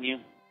look good on you?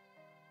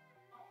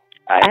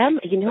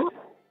 You know,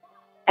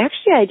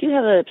 actually, I do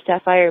have a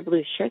sapphire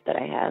blue shirt that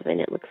I have, and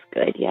it looks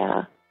good.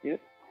 Yeah. Yep.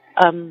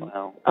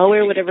 Well, I'll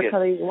wear whatever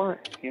color you want.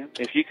 Yeah.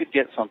 If you could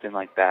get something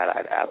like that,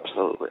 I'd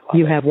absolutely love it.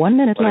 You have 1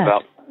 minute left.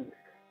 About,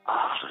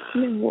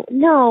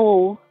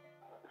 no.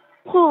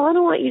 Paul, I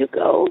don't want you to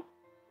go.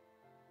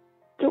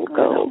 Don't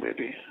go. No,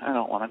 baby. I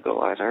don't want to go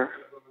either.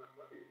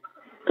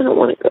 I don't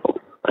want to go.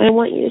 I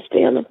want you to stay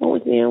on the phone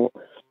with me.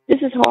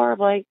 This is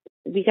horrible.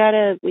 We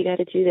gotta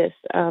do this.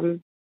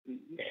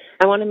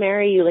 I want to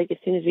marry you like as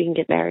soon as we can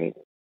get married.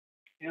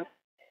 Yep.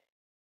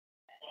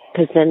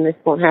 Because then this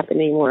won't happen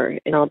anymore,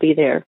 and I'll be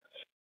there.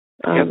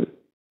 Yep.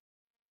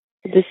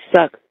 This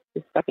sucks.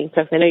 This fucking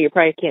sucks. I know you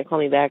probably can't call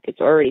me back.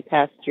 It's already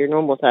past your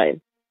normal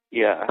time.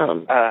 Yeah.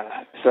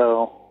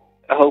 So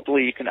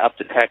hopefully you can up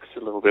the text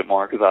a little bit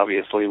more, because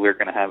obviously we're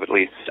going to have at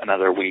least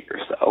another week or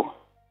so,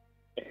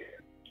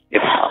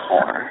 if not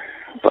more.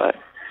 But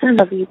I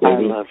love you,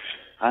 baby.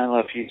 I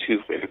love you too,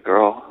 baby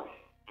girl.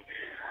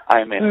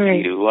 I miss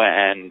you,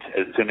 and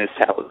as soon as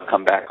Sal's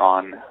come back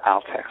on,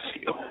 I'll text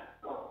you.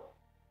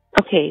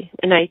 Okay,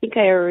 and I think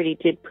I already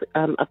did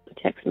up the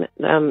text.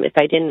 If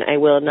I didn't, I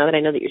will. Now that I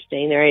know that you're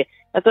staying there,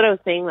 that's what I was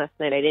saying last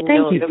night. I didn't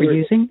know. Thank you for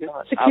using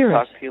Securus.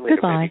 I'll talk to you later,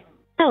 Goodbye. baby.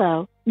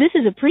 Hello, this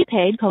is a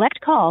prepaid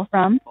collect call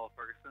from...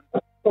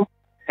 Ferguson.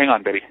 Hang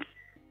on, baby.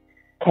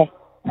 Okay.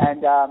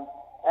 And,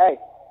 hey,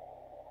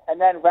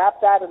 and then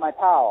wrap that in my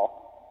towel.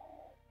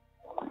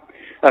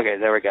 Okay,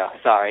 there we go.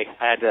 Sorry,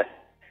 I had to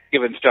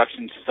give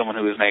instructions to someone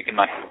who was making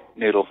my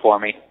noodle for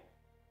me.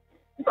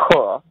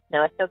 Cool.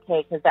 No, it's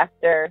okay, because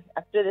after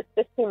this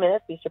 15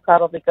 minutes, we should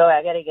probably go.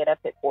 I got to get up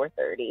at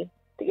 4:30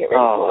 to get ready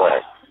for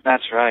work.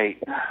 That's right.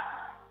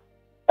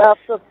 I'll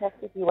still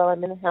text with you while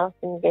I'm in the house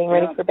and getting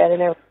ready for bed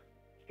and everything.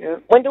 Yeah.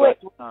 When do I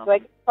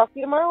talk to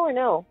you tomorrow or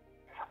no?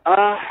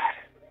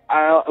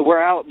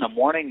 We're out in the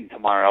morning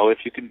tomorrow, if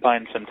you can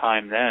find some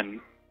time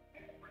then.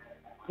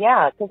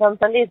 Yeah, because on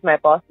Sundays my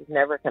bosses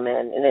never come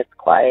in, and it's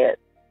quiet.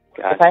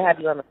 Gotcha. If I have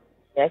you on the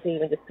phone, I can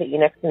even just put you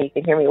next to me. You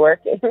can hear me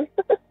working.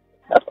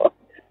 So,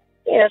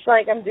 yeah, it's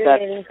like I'm doing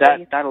anything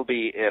crazy. That'll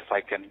be if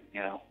I can,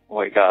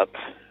 wake up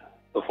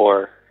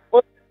before.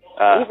 Well,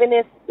 even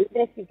if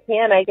you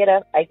can, I get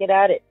out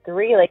at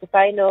 3. Like if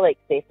I know, like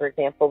say for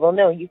example, well,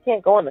 no, you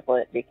can't go on the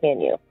phone at 3, can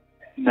you?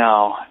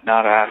 No,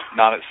 not at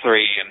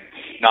 3, and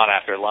not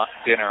after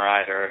dinner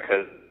either,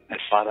 because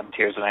it's bottom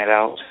tiers the night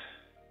out.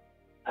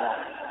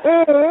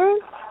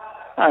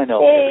 I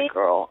know, baby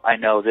girl. I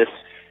know this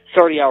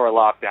 30-hour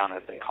lockdown,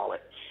 as they call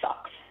it,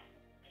 sucks.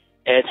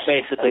 It's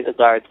basically the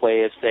guard's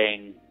way of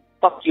saying,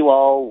 fuck you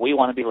all, we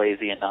want to be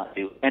lazy and not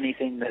do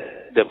anything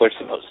that we're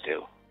supposed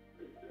to.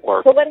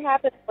 So what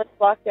happens once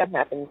lockdown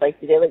happens? Like,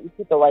 do they let you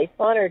keep the lights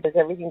on, or does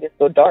everything just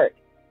go dark?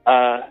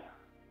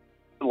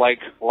 Like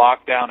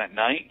lockdown at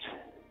night?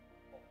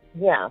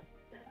 Yeah.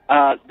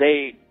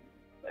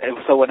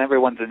 So when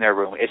everyone's in their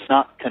room, it's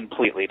not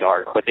completely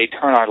dark, but they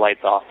turn our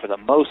lights off for the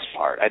most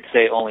part. I'd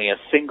say only a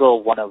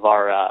single one of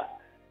our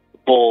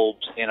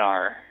bulbs in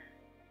our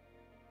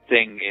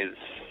thing is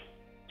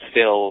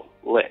still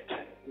lit.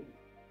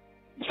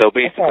 So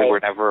basically we're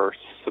never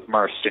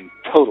submersed in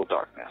total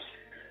darkness,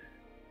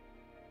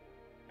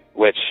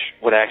 which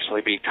would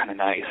actually be kind of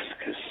nice,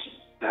 because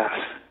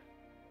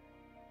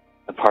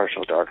the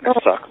partial darkness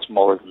sucks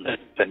more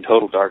than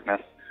total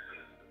darkness.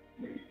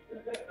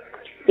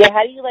 Yeah,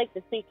 how do you like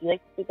to sleep? Do you like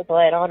to sleep with the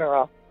light on or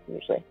off,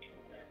 usually?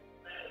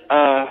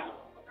 I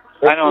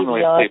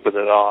normally sleep with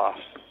it off,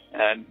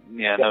 and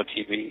no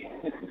TV.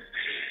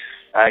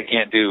 I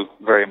can't do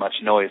very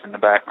much noise in the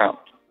background.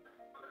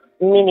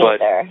 Me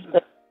neither.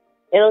 But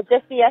it'll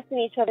just be us in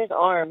each other's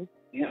arms.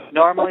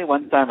 Normally,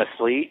 once I'm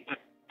asleep,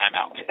 I'm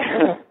out.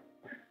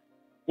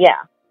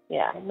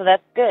 Yeah. No,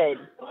 that's good.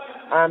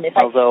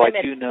 Although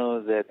I do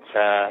know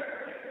that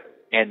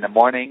in the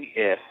morning,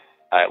 if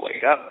I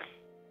wake up,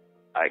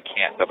 I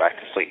can't go back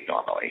to sleep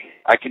normally.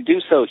 I can do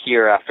so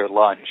here after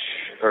lunch,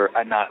 or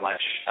not lunch,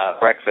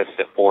 breakfast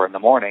at 4 in the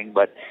morning,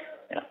 but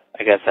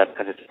I guess that's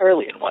because it's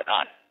early and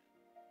whatnot.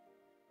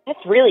 That's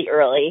really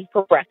early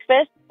for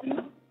breakfast.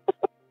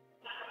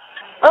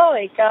 Oh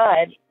my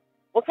God!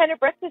 What kind of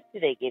breakfast do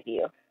they give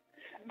you?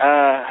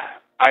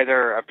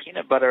 Either a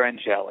peanut butter and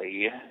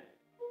jelly,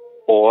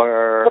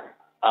 or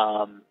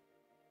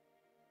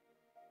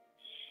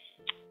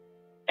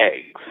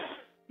eggs.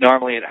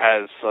 Normally it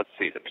has,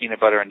 the peanut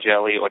butter and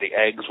jelly or the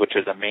eggs, which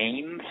are the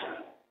mains.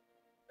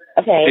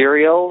 Okay.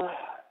 Cereal.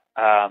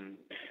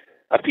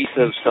 a piece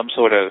of some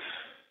sort of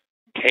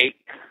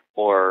cake,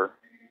 or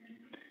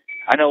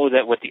I know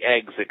that with the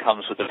eggs it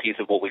comes with a piece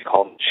of what we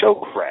call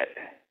choke bread.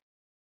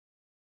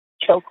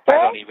 Choke bread?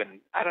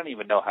 I don't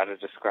even know how to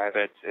describe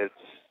it. It's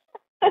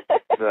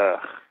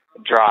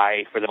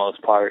dry for the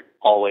most part,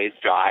 always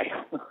dry.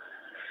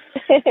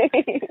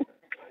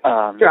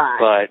 Dry.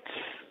 But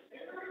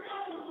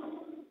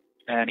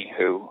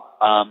anywho,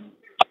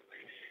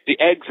 the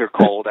eggs are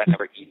cold. I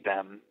never eat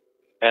them.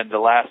 And the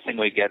last thing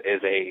we get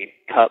is a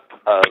cup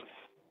of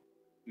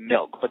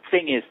milk. But the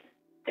thing is,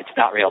 it's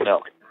not real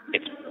milk.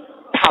 It's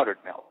powdered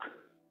milk.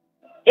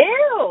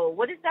 Ew!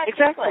 What is that?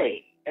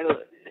 Exactly.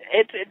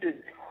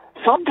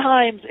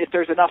 Sometimes, if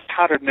there's enough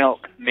powdered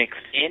milk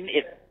mixed in,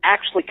 it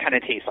actually kind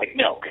of tastes like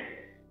milk.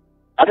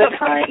 Other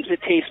times,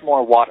 it tastes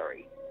more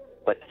watery.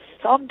 But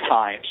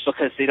sometimes,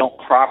 because they don't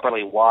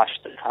properly wash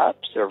the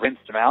cups or rinse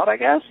them out, I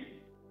guess,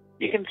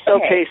 you can still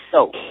taste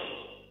soap.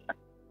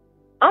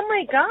 Oh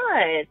my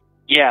God!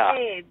 Yeah,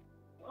 Babe.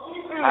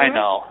 I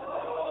know.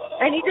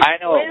 I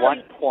know at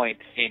one point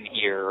in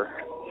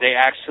here,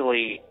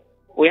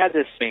 we had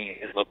this thing,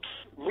 it looked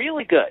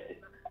really good.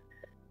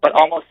 But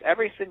almost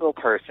every single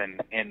person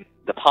in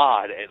the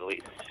pod, at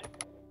least,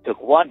 took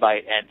one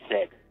bite and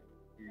said,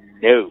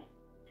 no.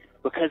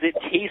 Because it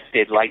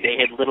tasted like they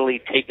had literally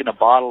taken a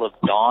bottle of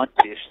Dawn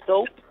dish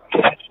soap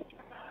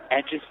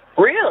and just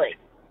really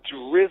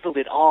drizzled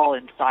it all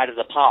inside of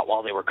the pot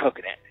while they were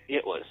cooking it.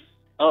 It was,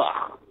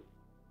 ugh.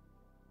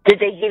 Did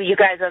they give you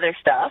guys other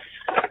stuff?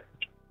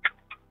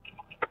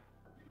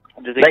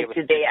 Did they give us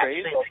new trays?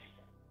 Actually?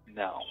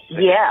 No. They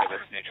didn't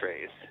give us new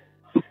trays.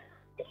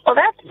 Well,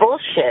 that's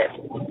bullshit.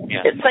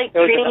 Yeah. It's like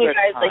treating you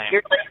guys like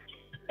you're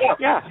like...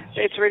 Yeah,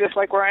 they treat us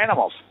like we're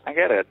animals. I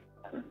get it.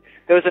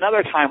 There was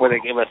another time where they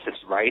gave us this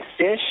rice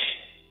dish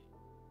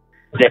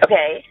that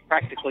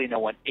practically no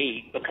one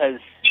ate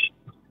because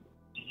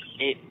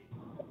it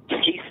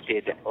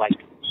tasted like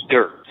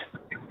dirt.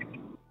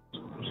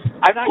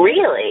 I'm not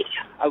really?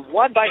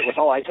 One bite was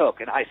all I took,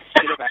 and I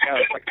spit it back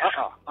out. It's like,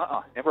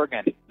 never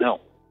again.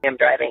 No. I'm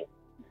driving.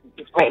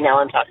 Right now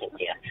I'm talking to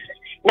you.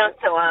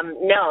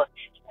 No.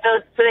 So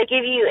they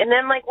give you, and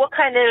then, like, what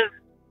kind of,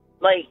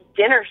 like,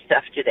 dinner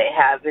stuff do they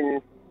have? And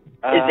is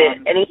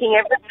it anything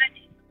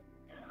everything?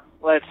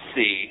 Let's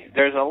see.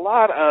 There's a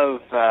lot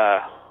of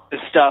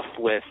stuff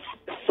with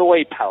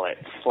soy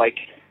pellets. Like,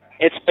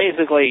 it's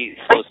basically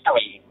supposed to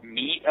be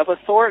meat of a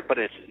sort, but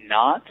it's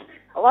not.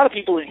 A lot of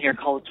people in here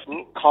call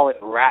it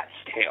rat's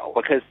tail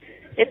because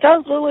it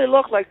does literally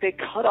look like they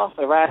cut off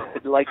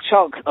a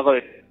chunk of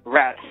a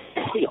rat's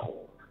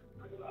tail.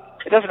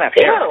 It doesn't have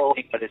hair or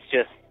anything, but it's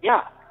just,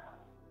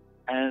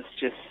 And it's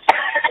just,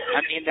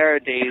 I mean, there are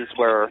days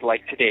where,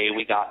 like today,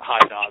 we got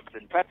hot dogs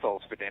and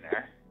pretzels for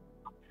dinner.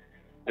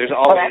 There's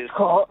always, that's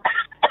cool.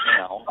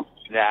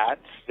 that.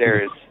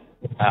 There's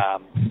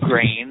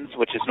grains,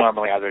 which is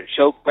normally either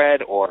choke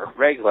bread or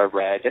regular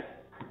bread.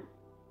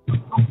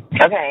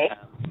 Okay.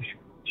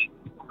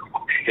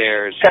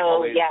 There's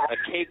always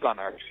a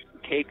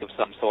cake of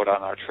some sort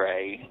on our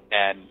tray,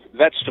 and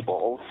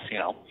vegetables,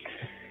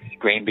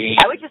 green beans.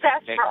 I would just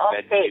ask for all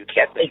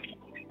cake.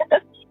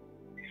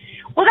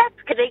 Well,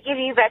 could they give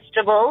you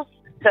vegetables?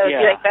 So do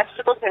you like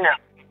vegetables or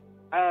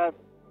no?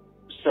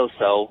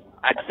 So.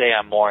 I'd say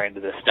I'm more into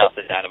the stuff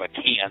that's out of a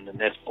can than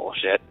this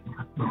bullshit.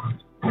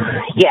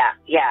 Yeah.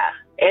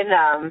 And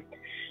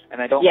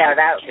I don't like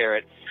the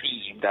carrots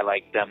steamed. I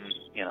like them,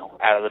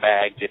 out of the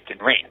bag, dipped in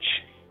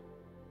ranch.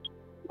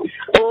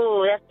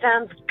 Oh, that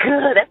sounds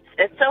good.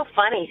 That's so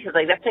funny because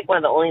that's like one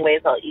of the only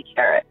ways I'll eat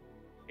carrot.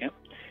 Yep.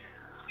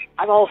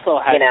 I've also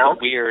had some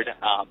weird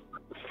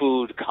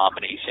food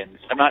combinations.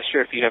 I'm not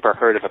sure if you've ever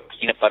heard of a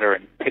peanut butter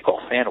and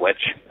pickle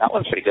sandwich. That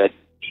one's pretty good.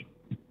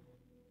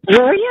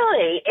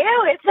 Really?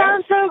 Ew, it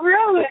sounds so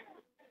gross.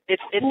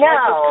 It's like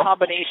this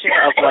combination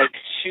of like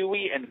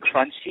chewy and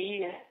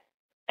crunchy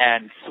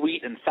and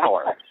sweet and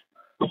sour.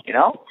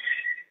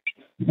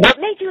 What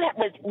made you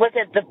was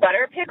it the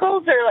butter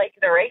pickles or like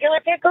the regular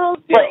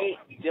pickles?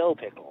 Dill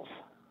pickles.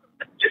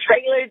 Just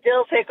regular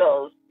dill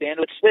pickles.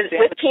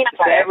 With peanut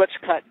butter. Sandwich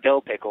cut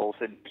dill pickles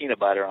and peanut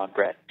butter on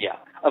bread. Yeah.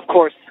 Of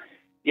course,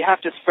 you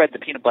have to spread the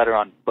peanut butter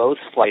on both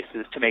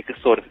slices to make a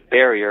sort of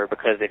barrier,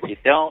 because if you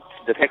don't,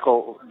 the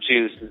pickle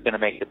juice is going to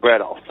make the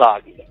bread all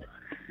soggy.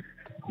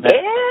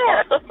 It's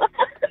not fun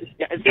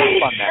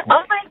that way.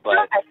 Oh my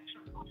God.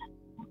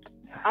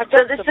 I've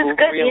done some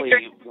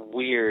really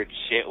weird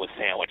shit with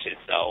sandwiches,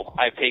 though.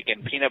 I've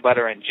taken peanut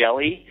butter and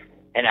jelly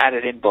and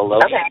added in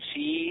bologna and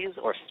cheese,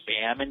 or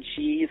spam and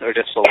cheese, or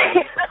just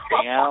bologna and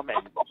spam,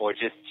 or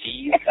just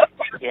cheese.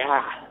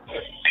 Yeah.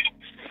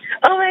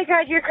 Oh my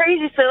God, you're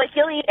crazy. So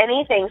you'll eat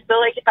anything.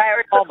 So if I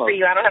were to cook for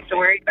you, I don't have to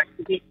worry about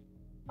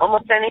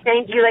almost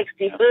anything. Do you like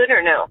seafood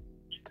or no?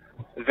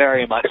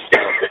 Very much so.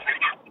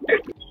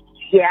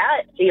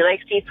 Yeah? Do you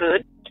like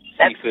seafood?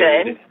 That's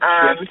good.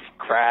 Shrimp,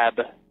 crab,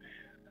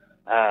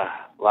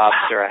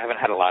 lobster. I haven't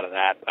had a lot of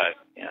that, but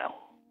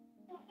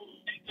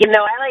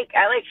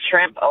I like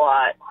shrimp a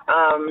lot.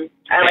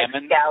 I like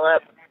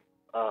scallop.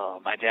 Oh,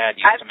 my dad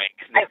used to make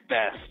the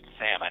best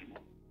salmon.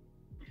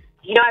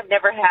 I've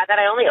never had that.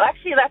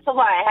 Actually, that's a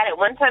lie. I had it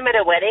one time at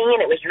a wedding,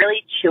 and it was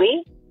really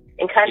chewy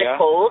and kind of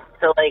cold,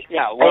 so, like,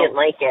 I didn't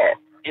like it.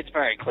 It's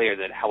very clear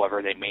that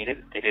however they made it,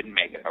 they didn't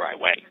make it the right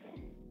way.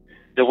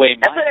 The way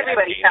That's what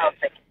everybody tells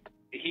me.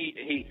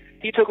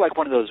 He took, like,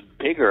 one of those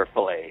bigger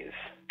fillets,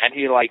 and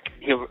he'll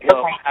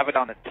have it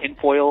on a tin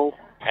foil,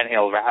 and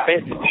he'll wrap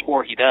it. And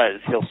before he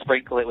does, he'll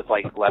sprinkle it with,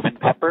 like, lemon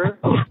pepper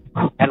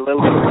and a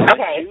little bit of lemon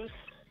juice.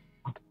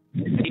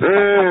 He puts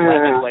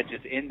lemon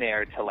wedges in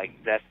there to, like,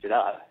 zest it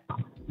up.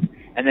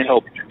 And then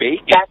he'll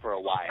bake it for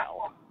a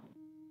while.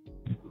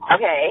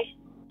 Okay.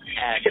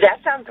 And, so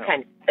that sounds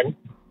kind of good.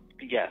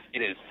 Yes, it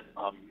is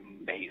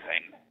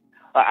amazing.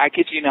 I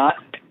kid you not.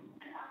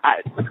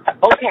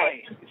 Both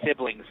my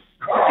siblings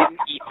didn't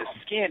eat the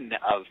skin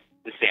of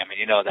the salmon.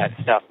 You know, that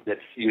stuff that's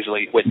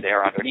usually with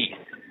there underneath.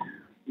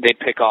 They'd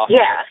pick off the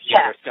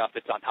other stuff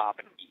that's on top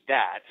and eat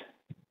that.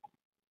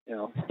 You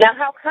know. Now,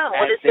 how come?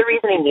 What is the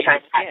reasoning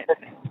behind that?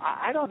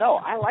 I don't know.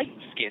 I like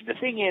the skin. The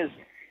thing is,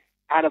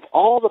 out of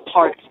all the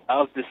parts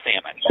of the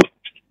salmon,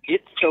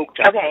 it soaked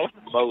up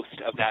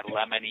most of that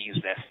lemony,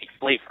 zesty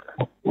flavor.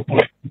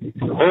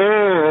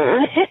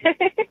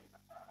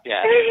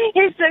 Yeah.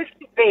 You're so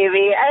cute,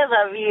 baby. I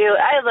love you.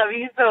 I love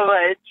you so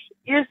much.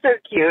 You're so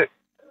cute.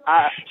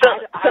 I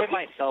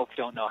myself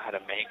don't know how to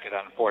make it,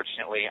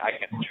 unfortunately. I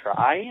can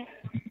try.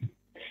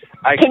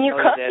 Can you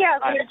cook? Yeah,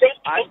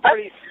 I'm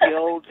pretty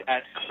skilled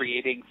at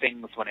creating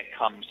things when it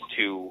comes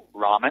to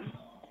ramen.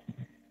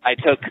 I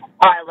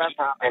love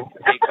ramen.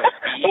 Take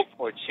beef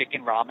or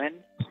chicken ramen,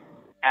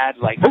 add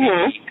like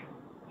maybe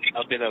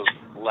a bit of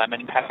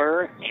lemon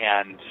pepper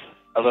and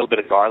a little bit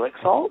of garlic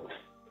salt.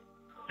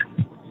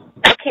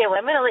 Okay, well,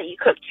 I'm going to let you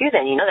cook too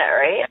then. You know that,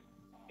 right?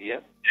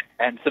 Yep.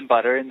 And some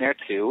butter in there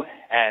too,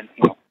 and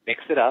mix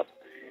it up.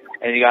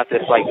 And you got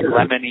this, like,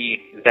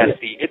 lemony,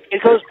 zesty.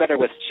 It goes better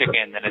with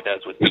chicken than it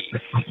does with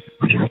beef.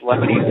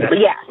 Lemony,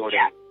 zesty sort of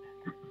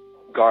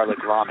garlic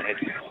ramen.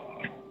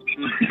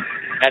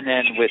 And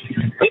then with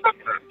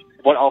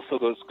what also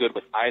goes good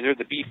with either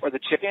the beef or the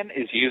chicken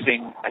is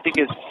using, I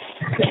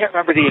can't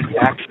remember the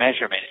exact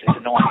measurement. It's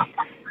annoying.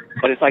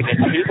 But it's like a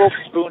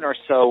tablespoon or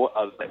so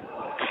of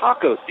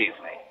taco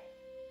seasoning.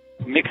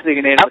 Mixing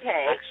it in with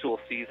actual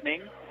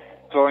seasoning.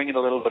 Throwing in a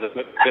little bit of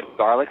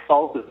garlic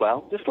salt as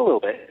well. Just a little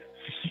bit.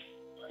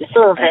 Just a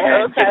little bit,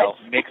 and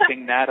then,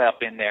 mixing that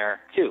up in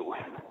there, too.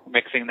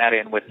 Mixing that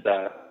in with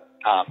the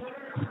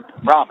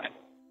ramen.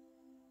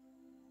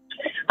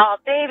 Oh,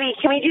 baby,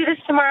 can we do this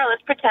tomorrow?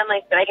 Let's pretend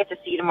like that I get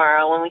to see you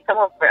tomorrow when we come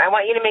over. I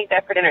want you to make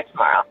that for dinner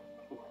tomorrow.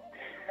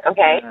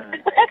 Okay?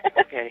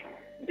 Okay.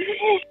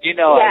 You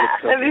know I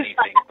would cook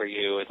anything for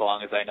you as long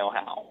as I know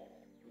how.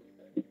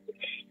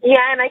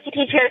 Yeah, and I can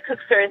teach you how to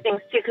cook certain things,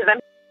 too, because I'm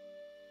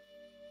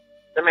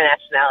my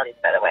nationalities,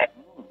 by the way.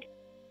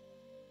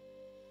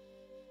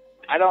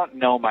 I don't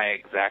know my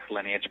exact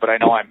lineage, but I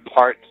know I'm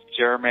part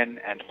German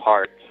and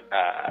part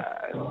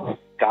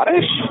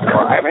Scottish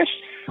or Irish.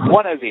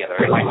 One or the other.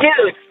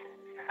 Dude.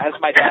 As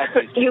my dad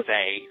used to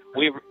say,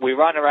 we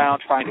run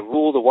around trying to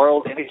rule the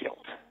world in a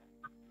kilt.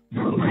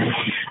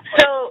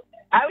 So,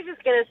 I was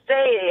just going to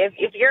say,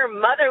 if your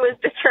mother was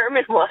the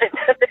German one,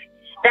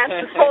 that's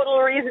the total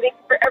reasoning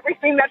for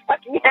everything that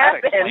fucking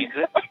happened. That explains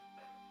it.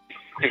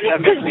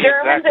 Except it's the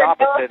exact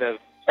opposite of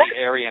the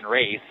Aryan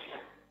race.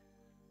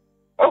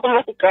 Oh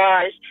my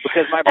gosh.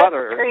 Because my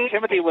brother,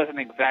 Timothy, was an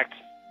exact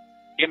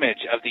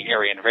image of the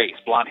Aryan race.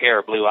 Blonde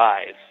hair, blue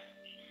eyes.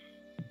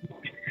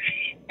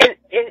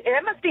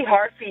 It must be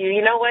hard for you.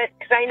 You know what?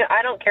 Because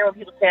I don't care what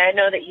people say. I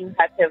know that you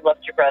had to have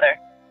loved your brother.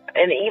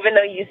 And even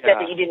though you said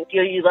that you didn't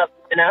feel you loved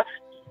him enough,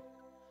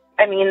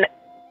 I mean,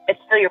 it's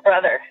still your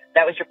brother.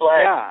 That was your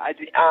blood. Yeah.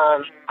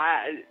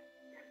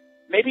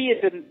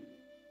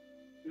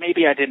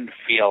 Maybe I didn't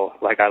feel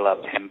like I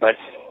loved him, but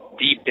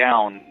deep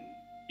down,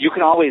 you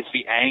can always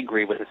be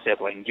angry with a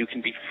sibling. You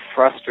can be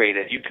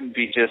frustrated. You can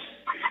be just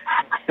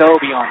so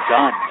beyond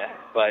done.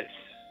 But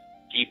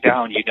deep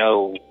down, you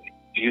know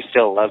you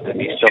still love them.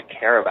 You still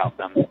care about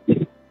them.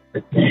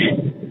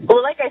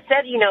 Well, like I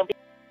said,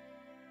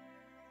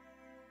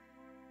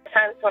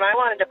 times when I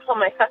wanted to pull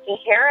my fucking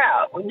hair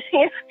out.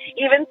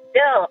 Even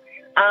still,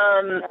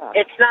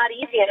 it's not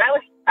easy. And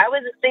I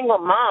was a single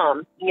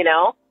mom,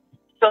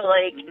 So,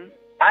 like,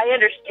 I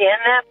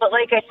understand that. But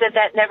like I said,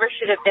 that never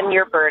should have been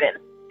your burden.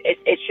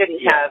 It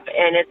shouldn't have.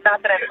 And it's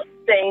not that I'm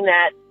saying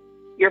that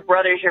your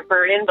brother's your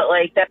burden, but,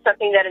 like, that's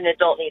something that an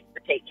adult needs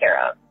to take care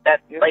of.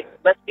 That's, like,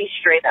 let's be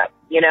straight up,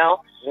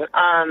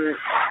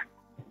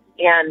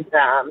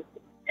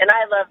 And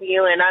I love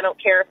you, and I don't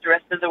care if the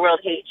rest of the world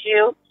hates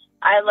you.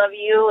 I love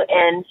you,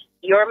 and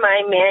you're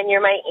my man,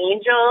 you're my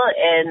angel,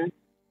 and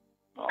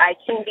I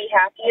can be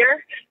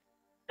happier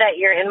that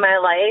you're in my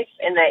life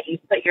and that you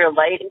put your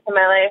light into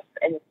my life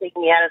and take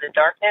me out of the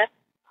darkness.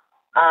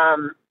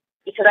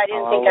 Because I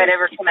didn't think I'd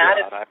ever come out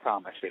of it. I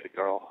promise you,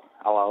 girl.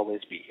 I'll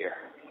always be here.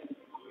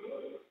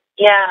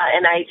 Yeah,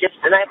 and I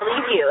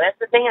believe you. That's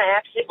the thing. I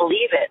actually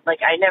believe it.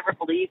 Like, I never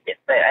believed it,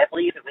 but I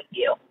believe it with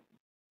you.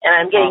 And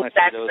I'm getting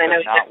sad because I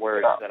know those are not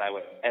words that I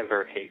would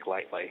ever take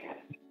lightly.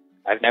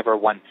 I've never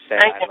once said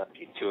I love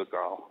you to a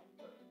girl.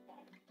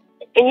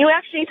 And you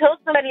actually told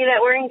somebody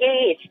that we're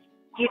engaged.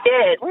 You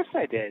did. Of course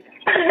I did.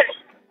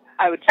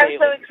 I would say I'm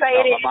so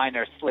excited. A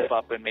minor slip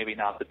up and maybe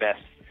not the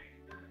best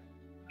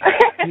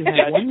You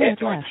have 1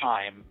 minute or left.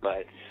 time,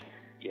 but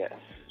yes,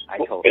 I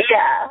told you.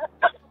 Yeah.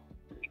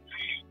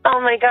 Oh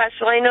my gosh.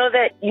 Well, I know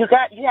that you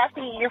have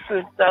to eat your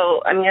food,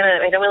 so I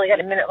don't really got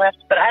a minute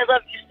left, but I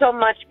love you so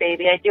much,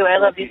 baby. I do. I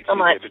love you so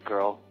much. Baby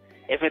girl.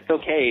 If it's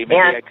okay, maybe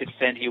I could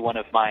send you one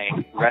of my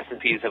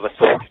recipes of a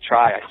sort to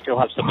try. I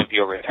still have some of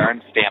your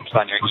return stamps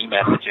on your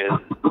e-messages.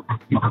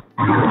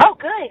 Oh,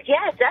 good.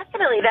 Yeah,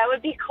 definitely. That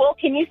would be cool.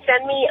 Can you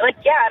send me, I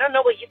don't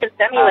know what you can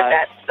send me with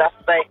that stuff,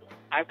 but...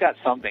 I've got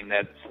something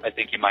that I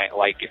think you might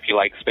like if you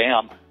like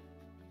spam.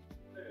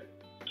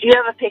 Do you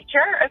have a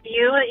picture of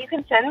you that you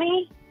can send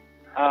me?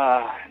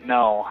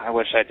 No. I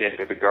wish I did,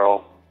 baby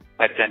girl.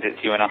 I'd send it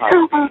to you in a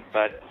heartbeat,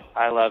 but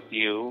I love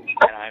you,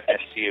 and I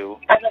miss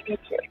you. I love you,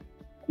 too.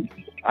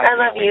 I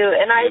love you,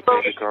 and I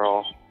will... Baby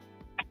girl.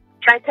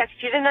 Can I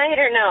text you tonight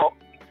or no?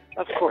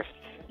 Of course.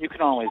 You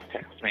can always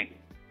text me.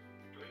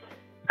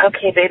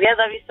 Okay, baby, I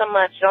love you so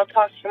much. And I'll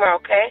talk to you tomorrow,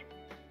 okay?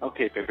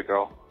 Okay, baby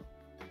girl.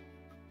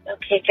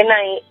 Okay, good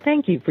night.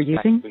 Thank you for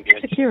using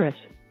Securus.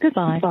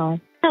 Goodbye.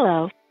 Bye.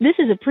 Hello. This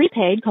is a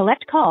prepaid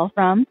collect call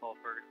from...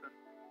 Ferguson.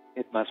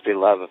 It must be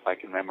love if I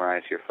can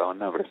memorize your phone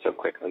number so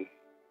quickly.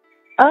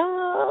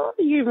 Oh,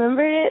 you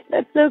remembered it?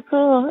 That's so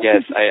cool.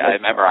 Yes, I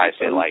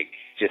memorized it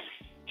just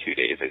 2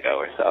 days ago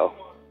or so,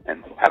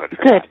 and haven't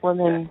forgotten. Good. Well,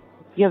 then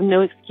you have no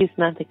excuse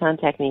not to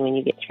contact me when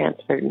you get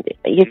transferred.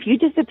 If you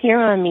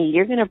disappear on me,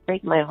 you're going to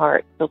break my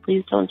heart, so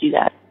please don't do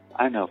that.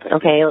 I know, baby.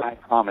 Okay. I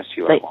promise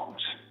you I won't.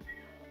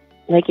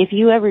 If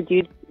you ever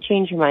do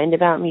change your mind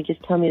about me,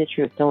 just tell me the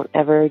truth. Don't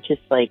ever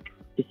just,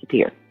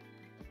 disappear.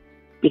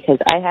 Because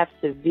I have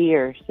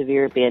severe,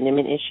 severe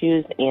abandonment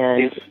issues,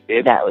 and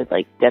that would,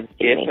 devastate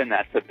me. If, and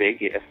that's a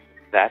big if,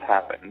 that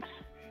happens,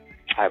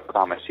 I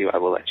promise you I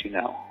will let you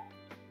know.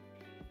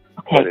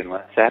 Okay. But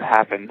unless that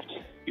happens,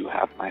 you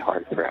have my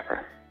heart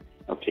forever.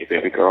 Okay,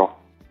 baby girl?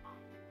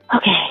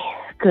 Okay,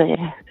 good.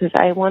 Because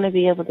I want to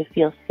be able to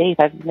feel safe.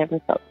 I've never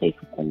felt safe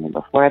with someone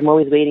before. I'm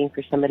always waiting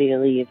for somebody to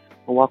leave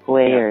or walk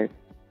away or...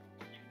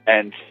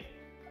 And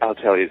I'll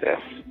tell you this.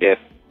 If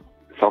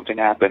something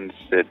happens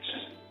that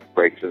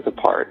breaks us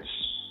apart,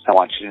 I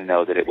want you to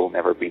know that it will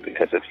never be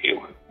because of you.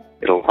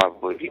 It'll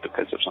probably be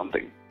because of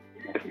something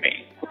with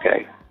me,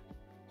 okay?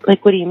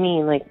 What do you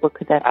mean? What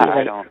could that be?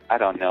 I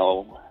don't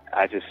know.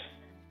 I don't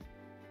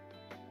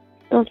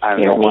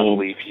want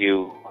to leave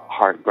you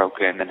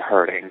heartbroken and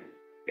hurting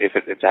if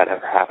that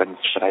ever happens,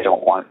 but I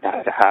don't want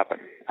that to happen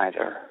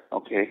either,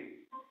 okay?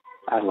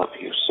 I love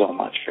you so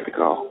much, baby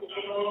girl.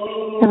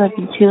 I love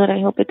you too, and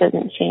I hope it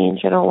doesn't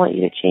change. I don't want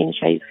you to change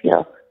how you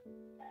feel.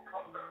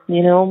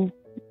 You know?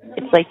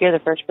 It's like you're the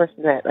first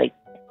person that,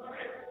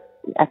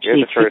 actually...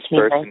 You're the first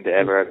person to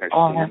ever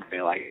understand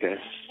me like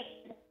this.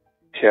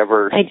 To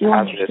ever have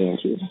this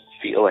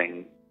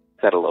feeling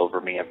settle over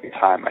me every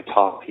time I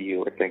talk to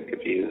you or think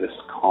of you, this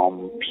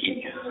calm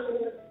peace.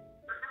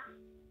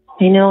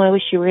 I know, I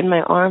wish you were in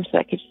my arms so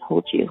I could just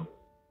hold you.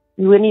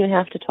 We wouldn't even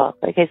have to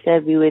talk. Like I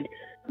said,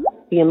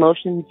 the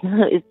emotions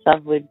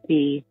itself would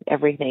be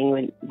everything.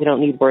 We don't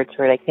need words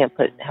for it. I can't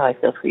put how I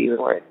feel for you in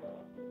words.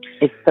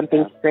 It's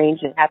something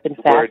strange and happened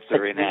fast. Words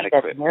are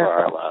inadequate for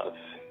our love.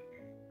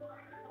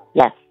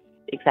 Yes,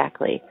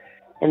 exactly.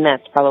 And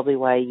that's probably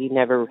why you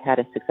never had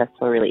a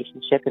successful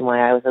relationship and why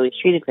I was always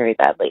treated very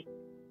badly.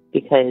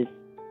 Because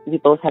we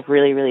both have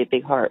really, really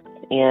big hearts.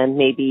 And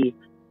maybe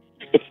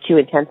it's too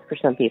intense for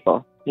some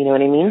people. You know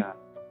what I mean?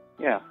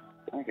 Yeah,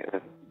 I get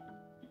it.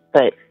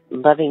 But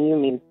loving you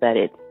means that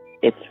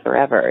it's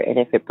forever. And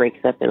if it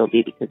breaks up, it'll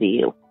be because of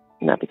you,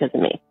 not because of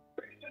me.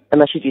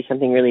 Unless you do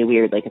something really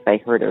weird, like if I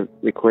heard a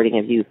recording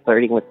of you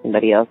flirting with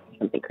somebody else or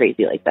something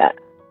crazy like that,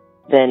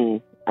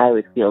 then I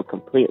would feel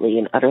completely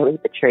and utterly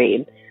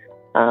betrayed.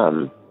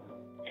 As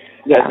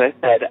I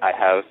said, I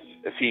have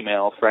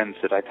female friends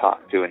that I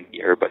talk to in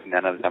here, but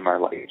none of them are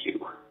like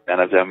you. None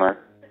of them are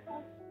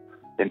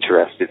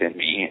interested in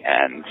me,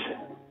 and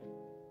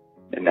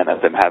none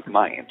of them have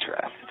my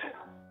interest.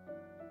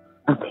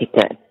 Okay,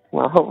 good.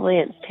 Well, hopefully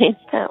it stays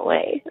that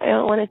way. I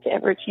don't want it to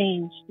ever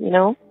change, you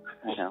know?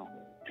 I know.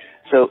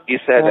 So you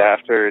said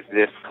after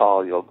this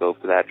call you'll go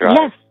for that drive?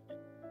 Yes.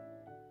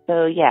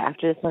 So,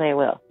 after this one I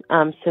will.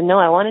 I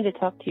wanted to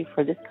talk to you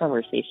for this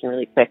conversation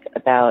really quick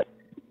about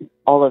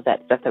all of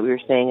that stuff that we were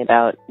saying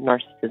about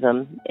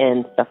narcissism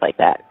and stuff like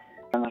that.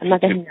 I'm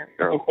not going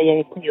to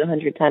say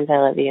 100 times I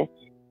love you.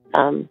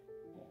 And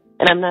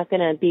I'm not going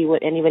to be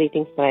what anybody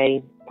thinks that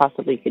I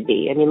possibly could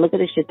be. I mean, look at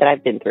the shit that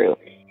I've been through.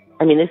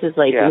 I mean, this is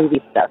like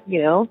movie stuff,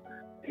 you know?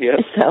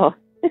 Yeah. So,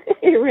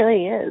 it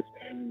really is.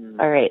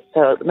 All right,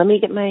 so let me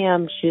get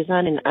my shoes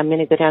on, and I'm going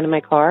to go down to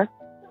my car,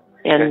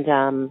 and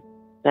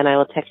then I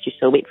will text you.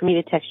 So wait for me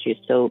to text you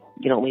so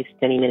you don't waste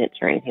any minutes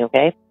or anything,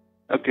 okay?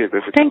 Okay,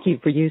 perfect. Thank you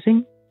for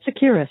using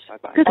Securus.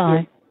 Bye-bye.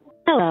 Goodbye.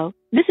 Hello,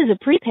 this is a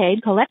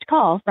prepaid collect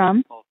call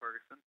from...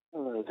 Ferguson.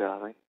 Hello,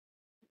 darling.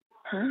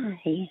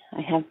 Hi,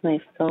 I have my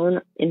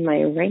phone in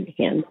my right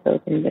hand, so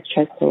if anybody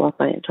tries to walk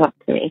by and talk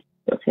to me,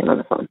 you'll see him on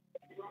the phone.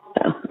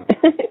 so.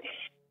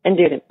 And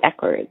doing it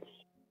backwards.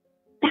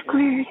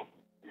 Backward.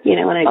 You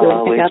know, when I go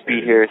I'll and pick always up.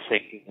 be here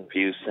thinking of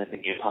you,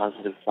 sending you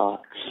positive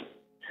thoughts.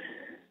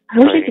 I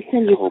wish I could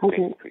send you hoping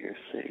presents. for your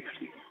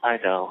safety. I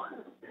know.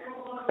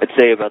 I'd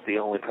say about the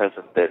only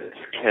present that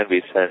can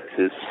be sent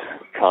is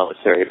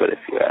commissary, but if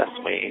you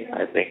ask me,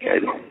 I think I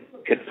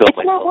can fill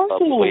myself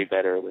up way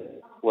better with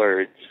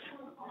words.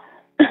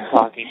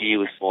 Talking to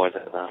you is more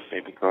than enough,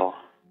 baby girl.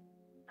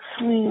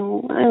 I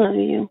know. I love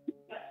you.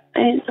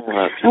 I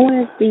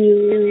want to see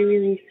you really,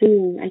 really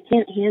soon. I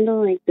can't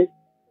handle, like, this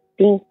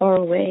being far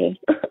away.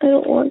 I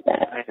don't want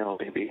that. I know,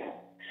 baby.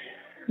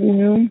 You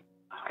know?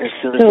 As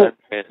soon as I'm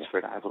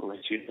transferred, I will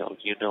let you know.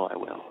 You know I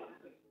will.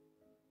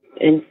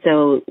 And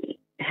so,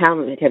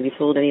 have you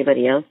told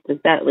anybody else? Does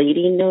that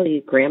lady know,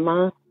 the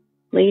grandma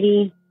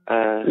lady?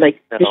 No,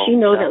 does she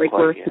know that, like,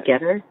 we're yet.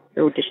 together?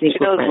 Or does she think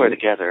she knows friends? we're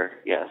together,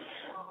 yes.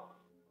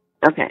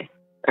 Okay.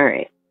 All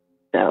right.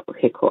 So,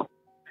 okay, cool.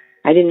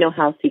 I didn't know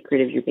how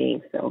secretive you're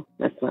being, so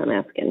that's why I'm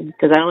asking.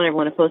 Because I don't ever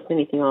want to post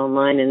anything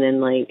online and then,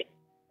 like,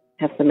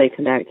 have somebody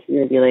come back to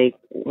you and be like,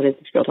 what is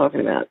this girl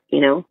talking about, you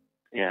know?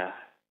 Yeah.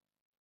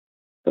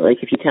 So, like,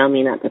 if you tell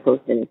me not to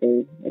post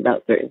anything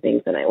about certain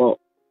things, then I won't,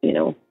 you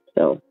know?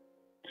 So,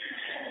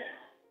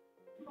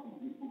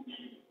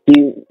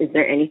 is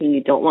there anything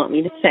you don't want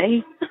me to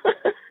say?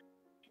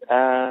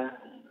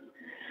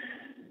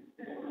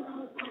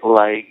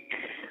 Like,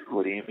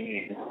 what do you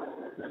mean?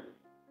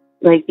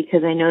 Like,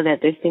 because I know that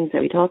there's things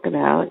that we talk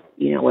about,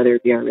 you know, whether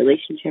it be our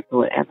relationship or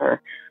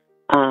whatever,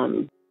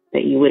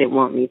 that you wouldn't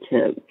want me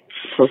to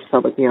post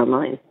publicly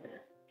online.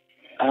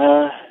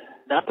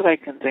 Not that I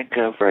can think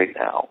of right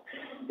now.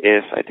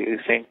 If I do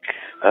think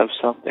of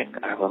something,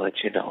 I will let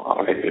you know.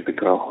 All right, baby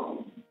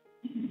girl.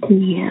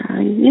 Yeah,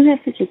 you have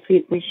such a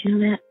sweet voice, you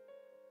know that?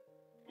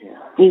 Yeah.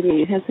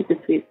 You have such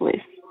a sweet voice.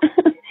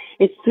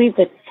 It's sweet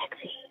but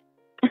sexy.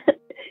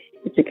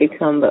 It's a good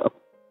combo.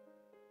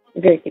 A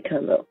very good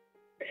combo.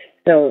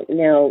 So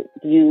now,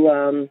 do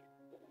you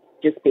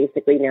just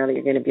basically, now that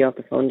you're going to be off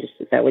the phone, just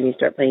is that when you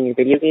start playing your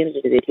video games,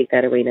 or do they take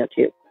that away now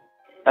too?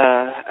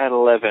 At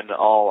 11,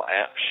 all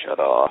apps shut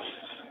off,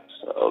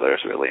 so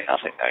there's really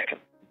nothing I can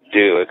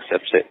do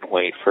except sit and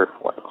wait for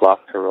 1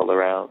 o'clock to roll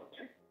around.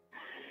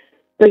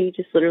 So you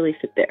just literally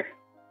sit there?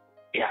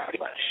 Yeah, pretty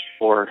much.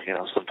 Or, you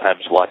know,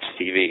 sometimes watch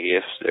TV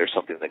if there's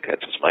something that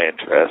catches my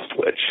interest,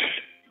 which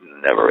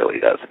never really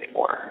does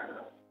anymore.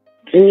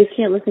 And you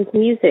can't listen to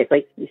music,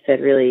 like you said,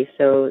 really,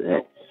 so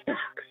that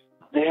sucks.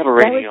 They have a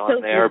radio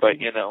on there, but,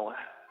 you know,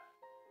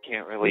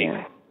 can't really,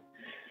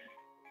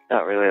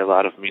 not really a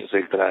lot of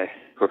music that I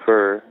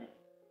prefer.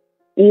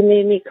 You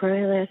made me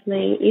cry last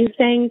night. You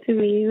sang to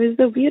me. It was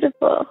so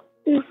beautiful.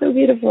 It was so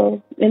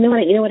beautiful. And then,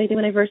 you know what I did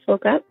when I first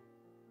woke up?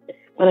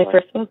 When I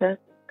first woke up,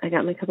 I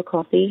got my cup of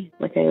coffee,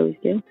 like I always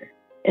do.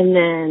 And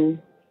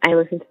then I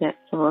listened to that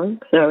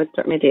song, so I would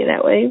start my day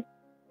that way.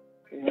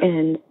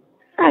 And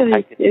I'll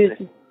listen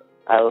to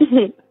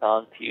the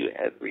song to you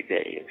every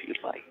day if you'd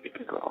like,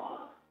 baby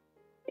girl.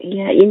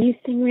 Yeah, and you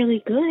sing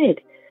really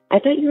good. I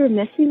thought you were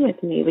messing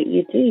with me, but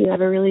you do. You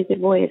have a really good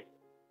voice.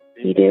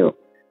 You do.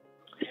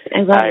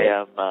 I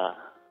love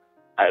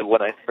it.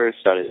 When I first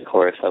started the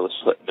chorus, I was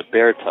put in the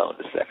baritone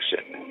section.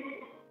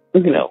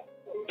 Mm-hmm. You know,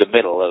 the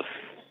middle of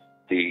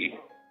the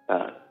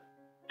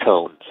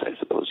tones, I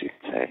suppose you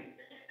could say.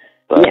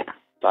 But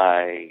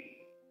by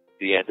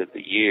the end of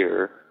the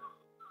year,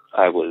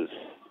 I was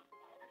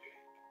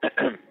a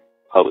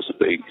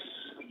bass.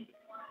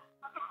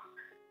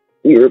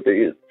 You're a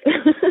bass.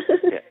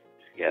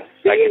 Yes.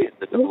 I can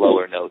hit the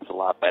lower notes a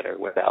lot better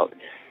without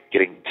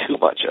getting too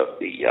much of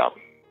the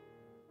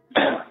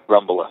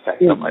rumble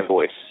effect on my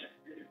voice.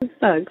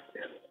 Bugs.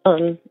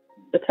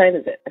 What time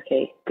is it?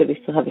 Okay, good. We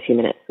still have a few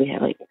minutes. We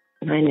have like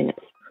 9 minutes.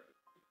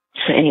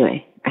 So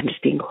anyway, I'm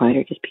just being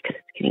quieter just because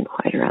it's getting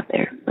quieter out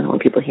there. I don't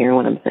want people hearing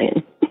what I'm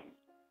saying.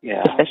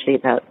 Yeah. Especially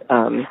about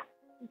the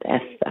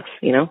S stuff,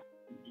 you know?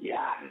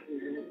 Yeah.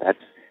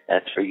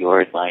 That's for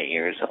your and my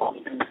ears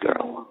only,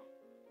 girl.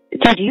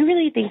 So do you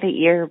really think that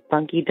your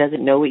bunkie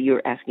doesn't know what you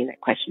were asking that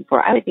question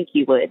for? I would think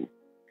he would.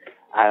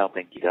 I don't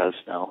think he does,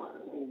 no.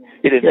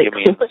 He didn't give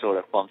me any sort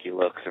of funky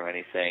looks or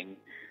anything.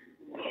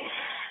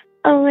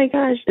 Oh my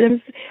gosh.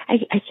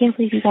 I can't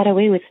believe you got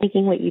away with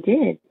thinking what you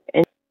did.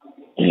 And,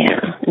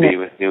 be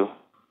with you.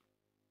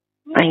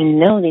 I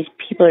know, these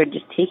people are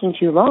just taking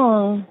too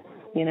long,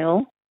 you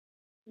know?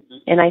 Mm-hmm.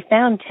 And I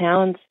found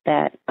towns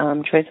that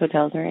Choice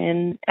Hotels are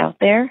in out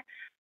there,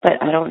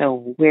 but I don't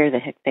know where the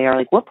heck they are.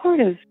 Like, what part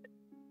of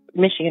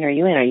Michigan are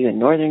you in? Are you in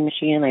northern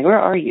Michigan? Like, where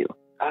are you?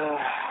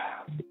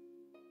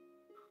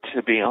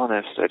 To be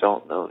honest, I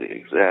don't know the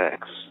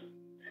exacts.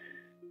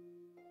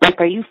 Like,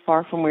 are you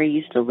far from where you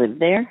used to live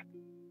there?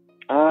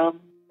 Or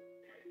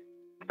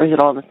is it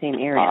all in the same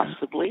area?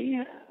 Possibly.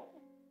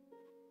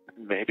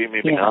 Maybe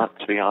not,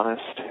 to be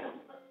honest.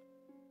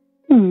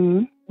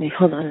 Wait,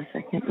 hold on a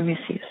second. Let me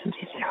see if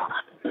somebody's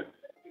there.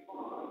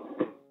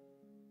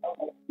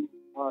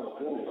 Hold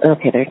on.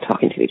 Okay, they're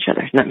talking to each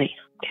other, not me.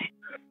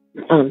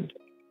 Okay.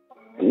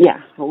 Yeah,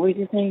 what were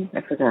you saying?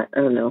 I forgot.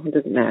 I don't know. It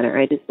doesn't matter.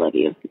 I just love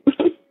you.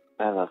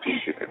 I love you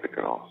too, baby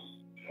girl.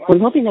 Well,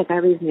 I'm hoping that guy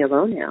leaves me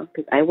alone now,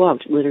 because I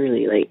walked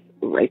literally, like,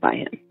 right by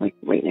him, like,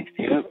 right next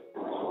to him.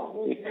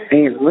 Yep.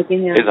 And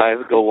looking at him. His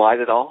eyes go wide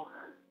at all?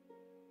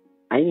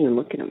 I didn't even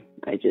look at him.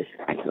 I just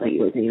acted like he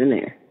wasn't even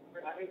there.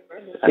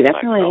 See,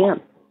 that's how I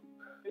am.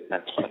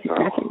 That's my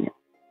girl.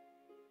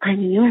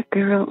 I'm your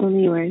girl,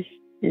 only yours.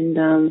 And,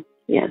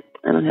 yeah,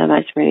 I don't have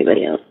eyes for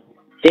anybody else.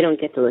 They don't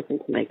get to listen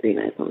to my green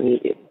eyes, only you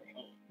do.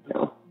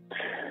 So,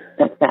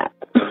 that's that.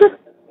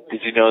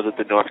 Did you know that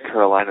the North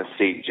Carolina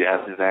State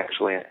Jazz is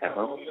actually an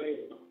emerald?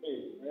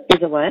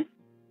 Is it what?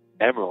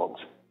 Emerald.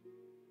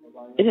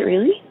 Is it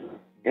really?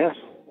 Yes.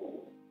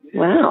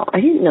 Wow, I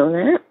didn't know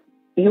that.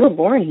 You were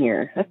born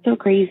here. That's so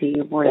crazy.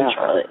 You were born in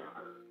Charlotte.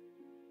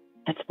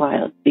 That's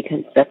wild,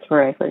 because that's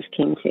where I first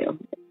came to.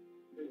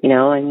 You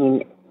know, I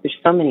mean, there's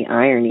so many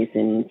ironies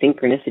and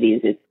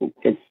synchronicities. It's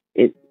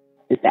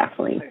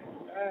baffling.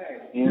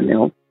 Yeah. You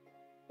know?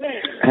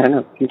 I don't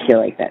know if you feel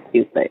like that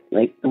too, but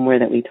like the more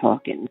that we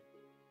talk and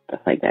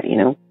stuff like that, you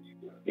know?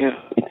 Yeah.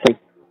 It's like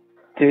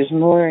there's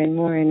more and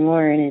more and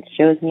more, and it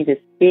shows me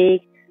this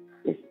big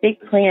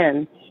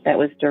plan that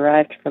was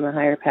derived from a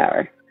higher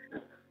power.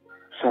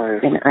 Sorry.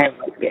 And I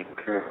like it.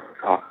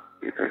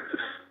 There's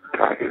this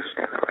guy who's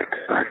standing right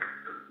beside.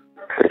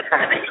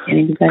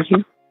 Standing beside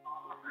you?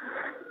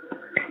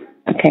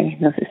 Okay,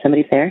 no, is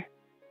somebody there?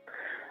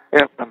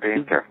 Yep, I'm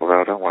being careful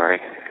though, don't worry.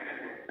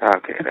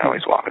 Okay, now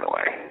he's walking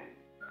away.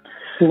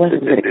 He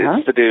wasn't good at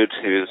It's the dude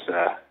who's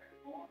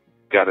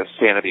got a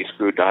sanity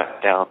screw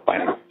down by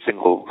a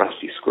single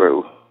rusty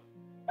screw.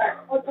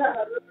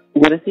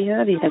 What does he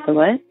have? He has a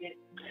what?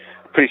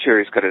 Pretty sure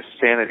he's got his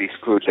sanity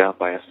screwed down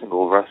by a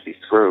single rusty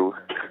screw.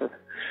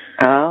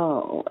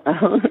 Oh.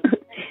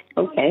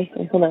 Okay.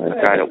 Hold on. The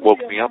guy that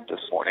woke me up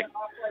this morning.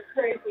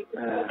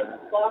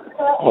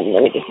 Hold on,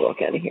 let me just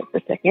walk out of here for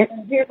a second.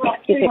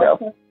 Keep it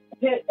go.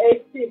 Okay,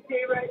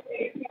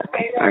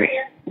 sorry.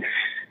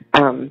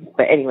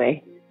 But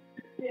anyway,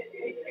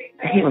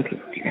 I hate when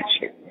people do that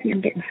shit. See,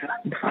 I'm getting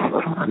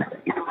followed. Hold on a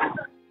second.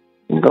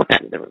 I'll go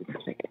back to the room for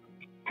a second.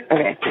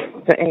 Okay,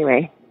 so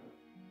anyway,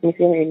 let me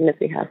see how many minutes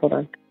we have. Hold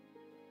on.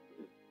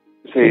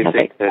 So you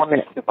think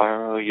that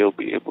tomorrow you'll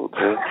be able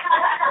to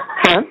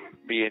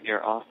be in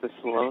your office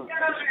alone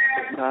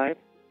for some time?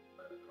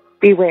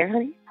 Be where,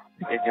 honey?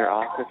 In your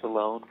office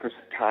alone for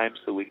some time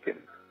so we can...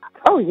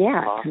 Oh,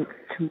 yeah.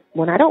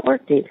 When I don't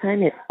work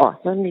daytime, it's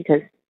awesome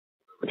because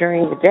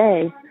during the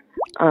day,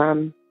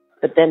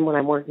 but then when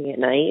I'm working at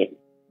night,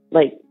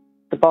 like,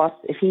 the boss,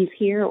 if he's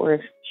here or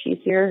if she's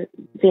here,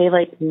 they,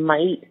 like,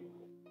 might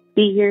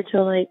be here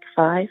till, like,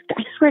 5.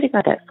 I swear to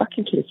God, that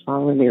fucking kid is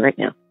following me right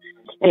now.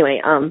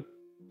 Anyway,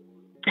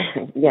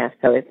 yeah,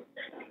 so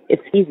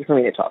it's easy for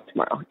me to talk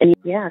tomorrow. And,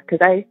 yeah, because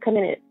I come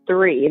in at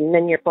 3, and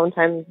then your phone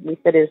time, we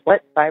said, is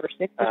what, 5 or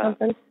 6 or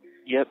something?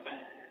 Yep.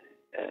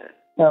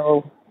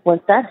 So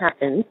once that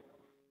happens,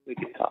 we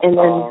can talk and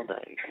then, all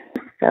night.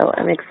 So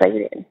I'm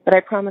excited. But I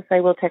promise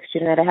I will text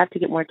you tonight. I have to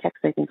get more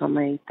texts, I think, on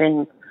my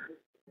thing.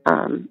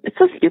 It's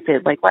so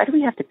stupid. Like, why do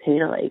we have to pay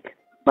to, like,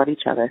 love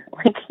each other?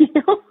 Like, you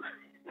know?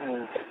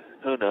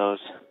 Who knows?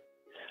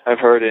 I've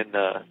heard in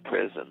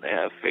prison they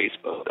have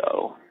Facebook,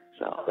 though,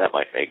 so that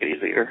might make it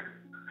easier.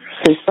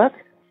 Facebook?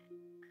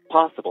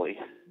 Possibly.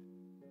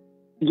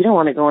 You don't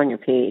want to go on your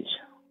page.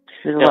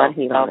 There's a lot of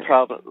hate on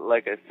it.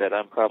 Like I said,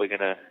 I'm probably going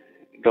to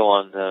go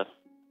on the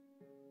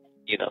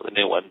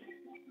new one.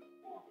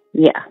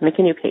 Yeah, make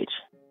a new page.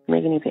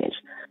 Make a new page.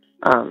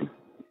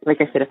 Like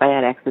I said, if I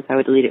had access, I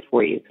would delete it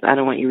for you, because I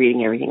don't want you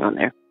reading everything on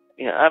there.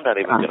 Yeah, I'm not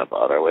even going to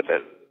bother with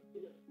it.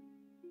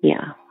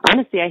 Yeah.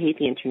 Honestly, I hate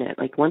the internet.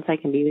 Like, once I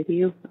can be with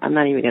you, I'm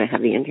not even going to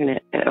have the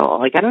internet at all.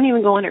 Like, I don't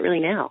even go on it really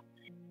now.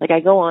 Like, I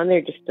go on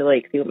there just to,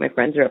 like, see what my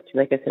friends are up to.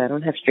 Like I said, I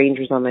don't have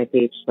strangers on my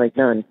page. Like,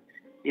 none.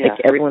 Yeah.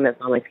 Like, everyone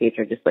that's on my page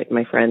are just, like,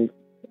 my friends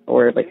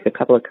or, like, a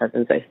couple of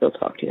cousins I still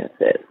talk to. That's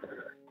it.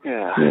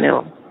 Yeah. You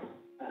know.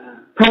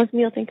 Promise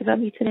me you'll think about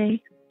me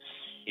today?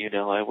 You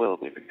know I will,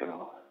 baby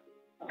girl.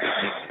 I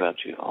think about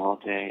you all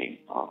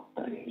day, all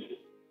night.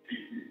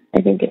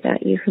 I think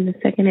about you from the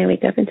second I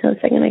wake up until the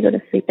second I go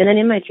to sleep. And then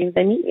in my dreams,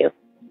 I meet you.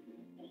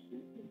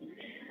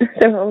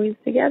 So we're always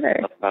together.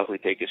 I'll probably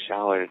take a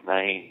shower at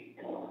night.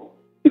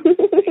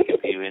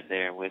 Get you in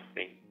there with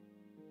me.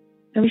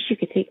 I wish you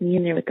could take me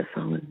in there with the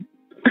phone.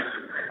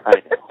 I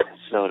know.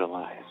 So do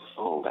I.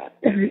 So bad.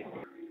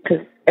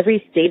 Because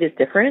every state is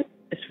different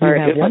as far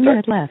as... You have 1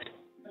 minute left.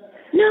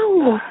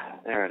 No.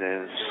 There it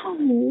is.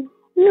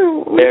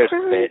 No. There's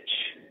bitch.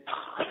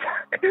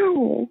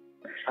 No.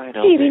 I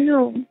know. Baby,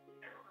 no.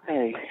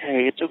 Hey,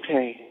 it's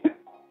okay.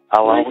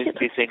 I'll always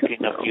be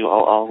thinking of you.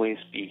 I'll always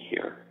be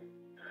here.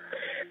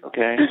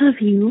 Okay? I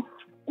love you.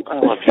 I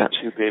love you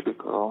too, baby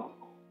girl.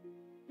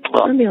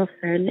 Well, I'm all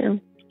sad now.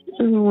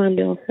 I don't want to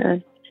be all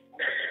sad.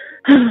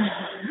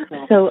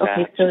 So,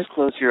 okay, so... Just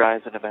close your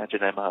eyes and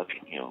imagine I'm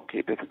hugging you,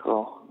 okay, baby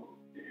girl?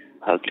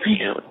 Hugging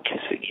you and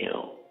kissing you.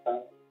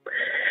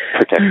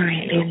 Protecting all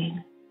right, you. Baby.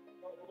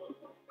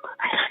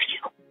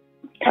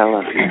 I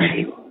love you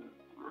too.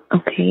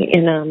 Okay,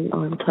 and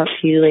I'll talk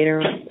to you later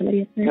on.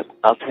 Somebody else? Yep,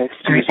 I'll text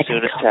you as soon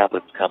as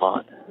tablets come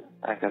on.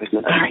 I gotta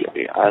go,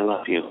 baby. I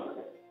love you.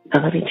 I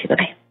love you too.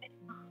 Bye.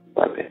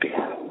 Bye, baby.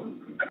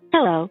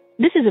 Hello,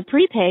 this is a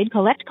prepaid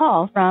collect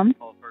call from...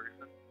 Oh,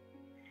 Ferguson.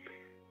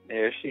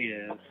 There she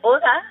is.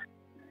 Hola.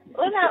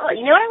 Hola.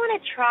 You know what I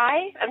want to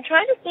try? I'm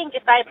trying to think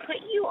if I put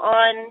you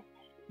on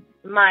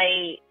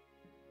my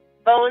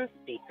phone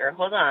speaker.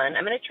 Hold on.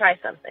 I'm going to try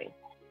something.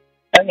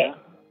 Okay.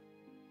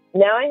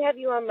 Now I have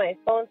you on my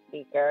phone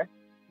speaker.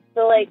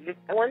 So, like,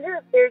 I wonder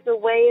if there's a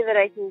way that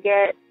I can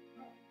get,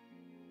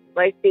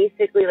 like,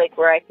 basically, like,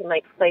 where I can,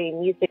 like, play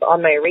music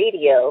on my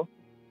radio.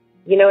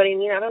 You know what I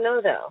mean? I don't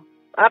know, though.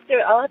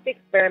 I'll have to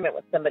experiment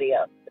with somebody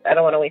else. I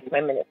don't want to waste my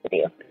minutes with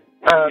you.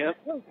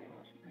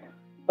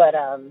 But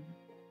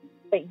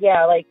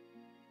yeah, like,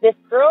 this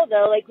girl,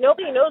 though, like,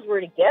 nobody knows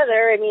we're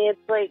together. I mean,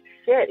 it's like,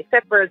 shit,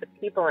 except for the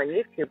people on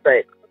YouTube,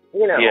 but,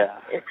 you know. Yeah.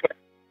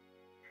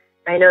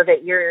 I know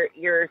that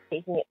you're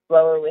taking it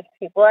slower with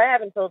people. I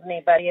haven't told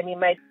anybody. I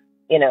mean, it's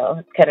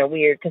kind of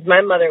weird, because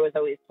my mother was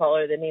always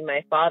taller than me.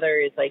 My father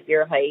is, like,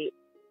 your height.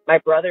 My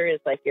brother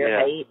is like your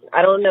height.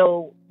 I don't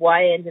know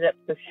why I ended up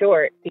so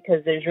short,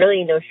 because there's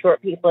really no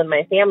short people in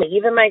my family.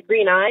 Even my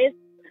green eyes,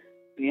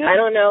 I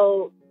don't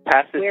know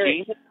where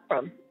it came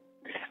from.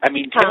 I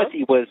mean,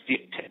 Timothy was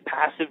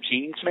passive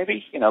genes,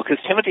 maybe? You know, because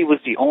Timothy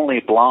was the only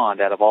blonde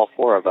out of all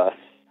four of us.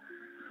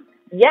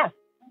 Yeah,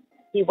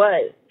 he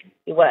was.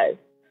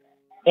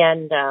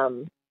 And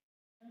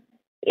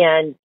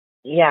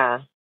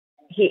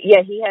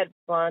he had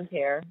blonde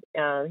hair.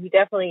 He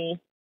definitely,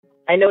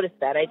 I noticed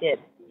that. I did.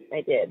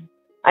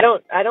 I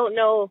don't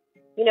know,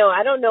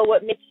 I don't know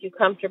what makes you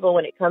comfortable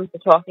when it comes to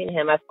talking to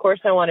him. Of course,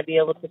 I want to be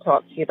able to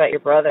talk to you about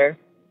your brother.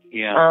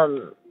 Yeah.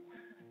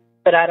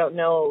 But I don't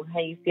know how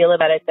you feel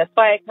about it. That's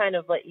why I kind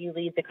of let you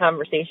lead the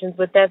conversations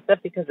with that stuff,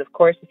 because, of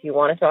course, if you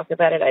want to talk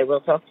about it, I will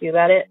talk to you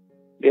about it.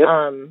 Yep.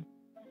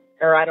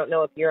 Or I don't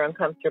know if you're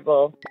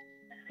uncomfortable. Oh,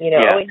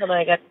 wait, hold on.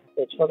 I got a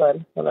message. Hold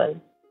on.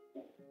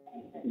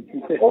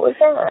 What was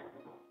that?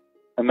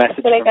 A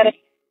message from me.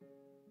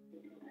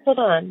 Hold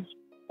on.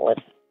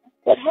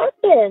 What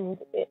happened?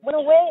 It went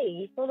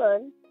away. Hold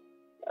on.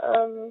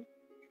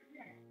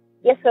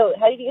 Yeah, so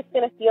how do you think it's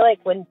going to feel like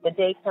when the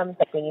day comes,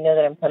 like when you know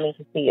that I'm coming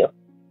to see you?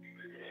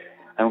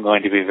 I'm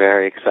going to be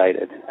very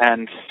excited.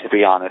 And, to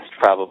be honest,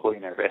 probably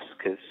nervous,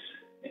 because,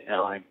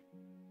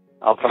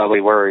 I'll probably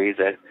worry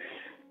that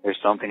there's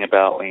something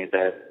about me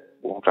that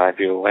will drive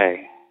you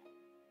away.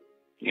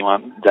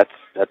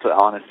 That's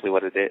honestly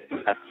what it is.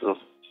 That's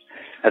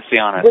the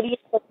honest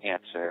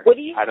answer.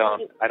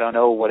 I don't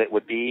know what it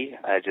would be.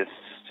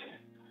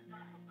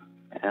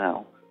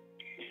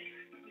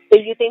 So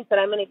you think that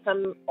I'm going to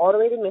come all the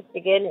way to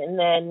Michigan and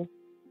then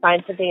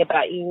find something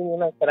about you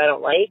that I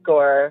don't like,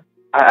 or?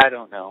 I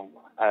don't know.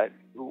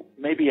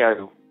 Maybe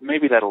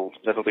that'll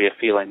be a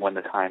feeling when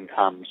the time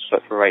comes.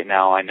 But for right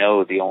now, I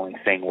know the only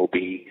thing will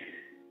be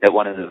that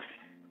one of the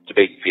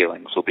big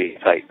feelings will be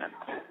excitement.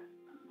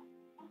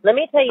 Let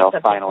me tell you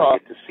something, I'll finally Paul.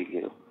 get to see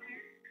you.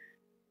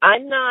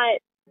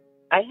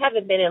 I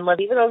haven't been in love,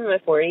 even though I'm in my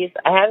 40s,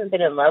 I haven't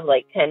been in love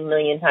like 10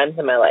 million times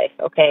in my life,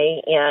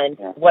 okay? And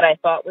what I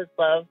thought was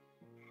love,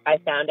 I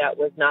found out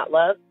was not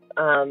love.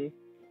 And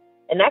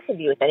that could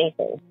be with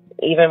anything,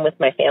 even with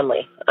my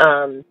family.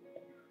 But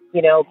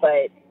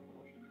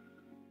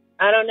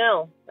I don't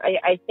know. I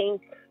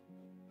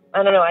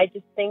don't know. I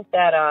just think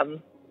that,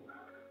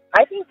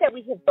 I think that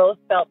we have both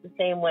felt the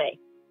same way.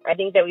 I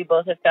think that we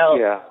both have felt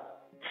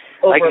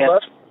overlooked. I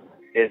guess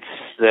it's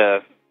the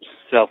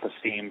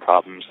self-esteem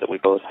problems that we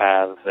both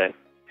have.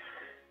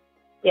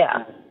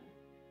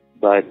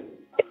 But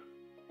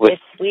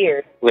it's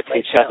weird. With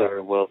each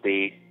other, we'll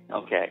be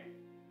okay.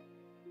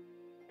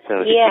 So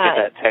did you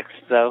get that text,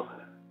 though?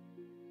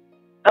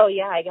 Oh,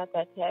 yeah, I got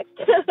that text.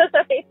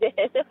 I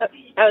did.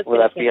 Will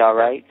that be all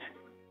right?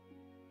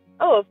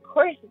 Oh, of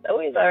course. It's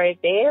always all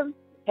right, babe.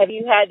 Have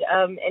you had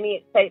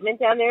any excitement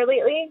down there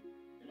lately?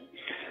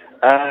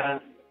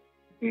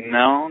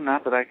 No,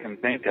 not that I can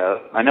think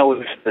of. I know it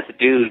was this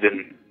dude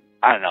in,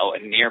 I don't know, a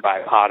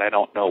nearby pod, I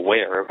don't know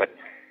where, but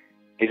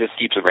he just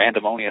keeps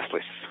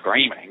randomoniously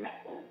screaming.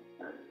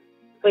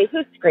 Wait,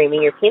 who's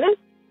screaming? Your penis?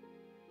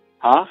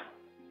 Huh?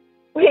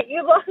 Wait,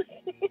 you lost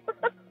me.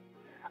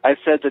 I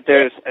said that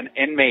there's an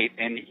inmate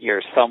in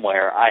here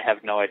somewhere. I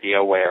have no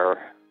idea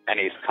where, and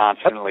he's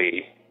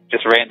constantly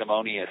just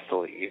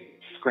randomoniously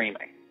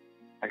screaming.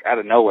 Like, out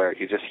of nowhere,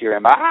 you just hear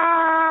him,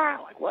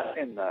 like, what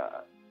in the...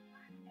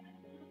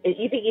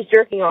 You think he's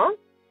jerking off?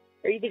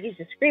 Or you think he's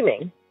just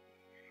screaming?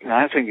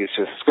 I think he's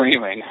just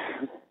screaming.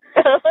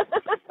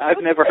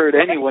 I've never heard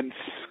anyone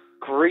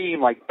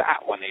scream like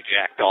that when they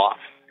jacked off.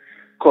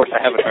 Of course,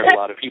 I haven't heard a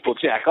lot of people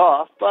jack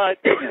off, but,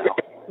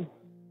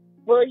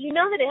 Well, you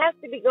know that it has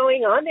to be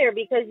going on there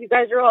because you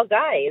guys are all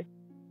guys.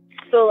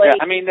 So, like...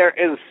 Yeah, I mean, there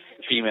is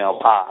female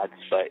pods,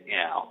 but,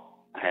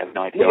 I have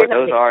no idea what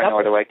those are,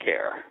 nor do I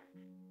care.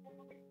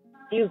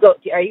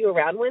 Are you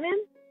around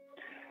women?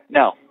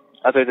 No,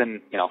 other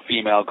than,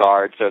 female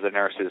guards or the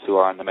nurses who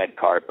are on the med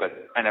card, but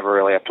I never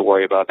really have to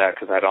worry about that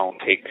because I don't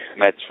take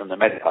meds from the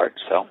med card,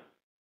 so.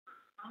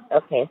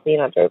 Okay, so you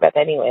don't have to worry about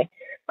that anyway.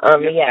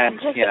 And,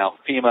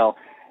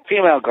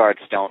 Female guards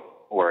don't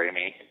worry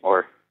me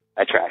or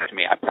attract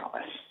me, I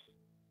promise.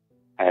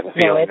 I have a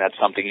feeling that's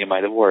something you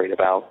might have worried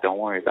about. Don't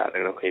worry about it,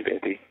 okay,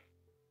 baby?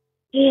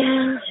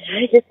 Yeah,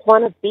 I just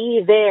want to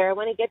be there. I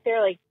want to get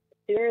there, like,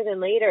 sooner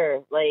than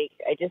later. Like,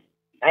 I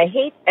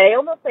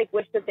almost, like,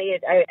 wish that they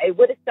had, I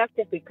would have sucked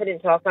if we couldn't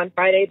talk on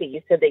Friday, but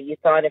you said that you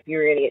thought if you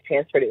were going to get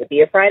transferred, it would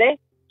be a Friday.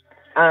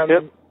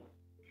 Yep.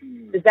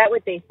 Is that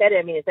what they said?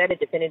 I mean, is that a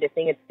definitive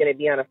thing? It's going to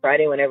be on a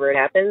Friday whenever it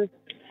happens?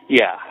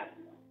 Yeah.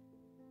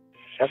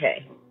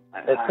 Okay.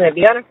 So it's going to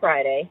be on a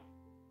Friday.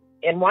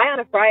 And why on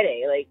a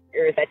Friday? Like,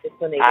 or is that just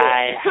when they do it?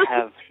 I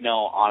have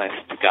no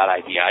honest to God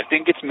idea. I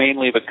think it's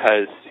mainly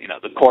because, you know,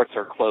 the courts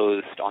are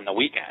closed on the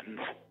weekends.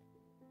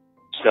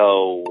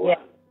 So,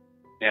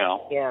 you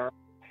know,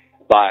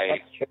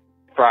 by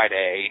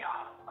Friday,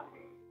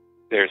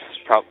 there's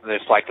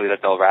likely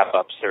that they'll wrap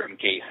up certain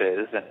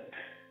cases and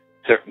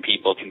certain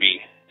people can be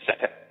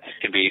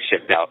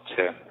shipped out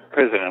to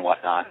prison and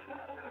whatnot.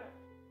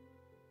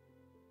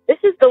 This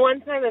is the one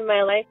time in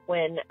my life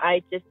when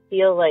I just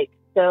feel like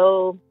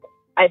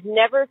I've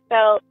never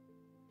felt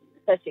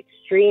such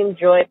extreme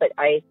joy, but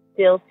I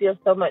still feel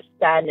so much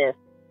sadness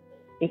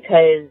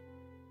because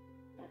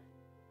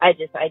I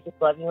just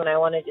love you and I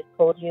want to just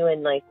hold you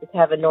and like just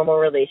have a normal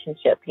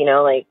relationship, you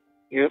know, like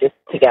just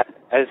together.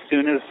 As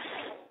soon as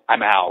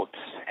I'm out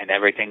and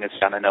everything is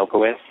done and over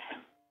with,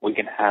 we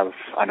can have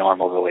a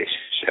normal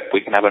relationship.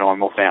 We can have a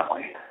normal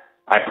family.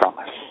 I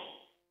promise.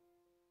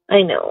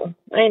 I know.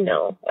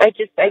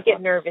 I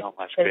get nervous. So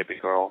much, baby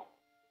girl.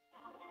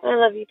 I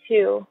love you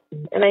too.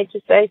 And I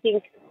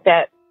think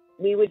that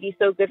we would be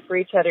so good for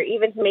each other,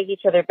 even to make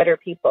each other better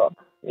people,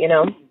 you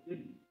know?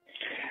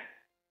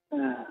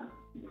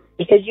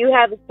 Because you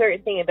have a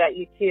certain thing about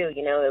you too,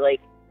 you know, like,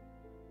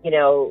 you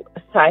know,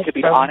 aside to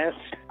be honest,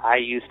 I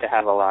used to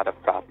have a lot of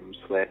problems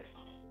with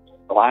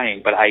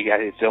lying, but I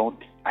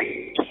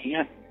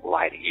can't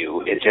lie to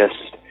you. It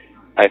just,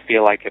 I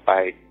feel like if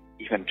I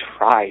even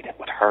tried, it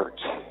would hurt.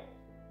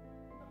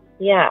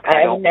 Yeah,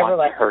 I don't want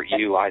to hurt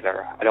you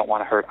either. I don't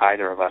want to hurt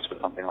either of us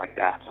with something like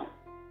that.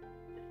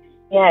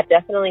 Yeah,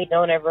 definitely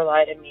don't ever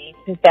lie to me.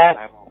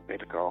 I won't,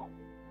 baby girl.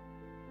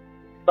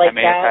 Like I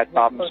may have had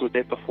problems with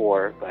it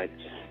before, but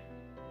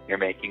you're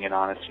making an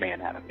honest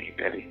man out of me,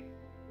 baby.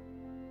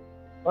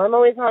 Well, I'm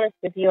always honest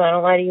with you. I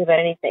don't lie to you about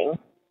anything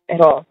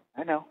at all.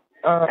 I know.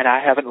 And I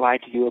haven't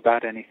lied to you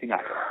about anything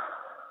either.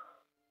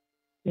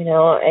 You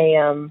know,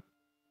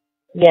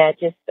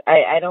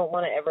 I don't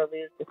want to ever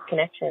lose this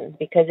connection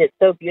because it's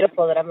so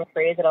beautiful that I'm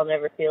afraid that I'll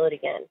never feel it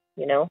again,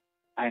 you know?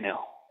 I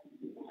know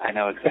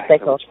exactly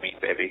what you mean,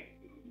 baby.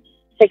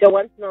 It's like a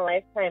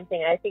once-in-a-lifetime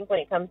thing. I think when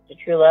it comes to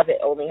true love, it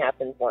only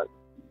happens once.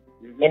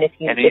 Mm-hmm. And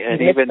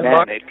even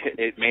then,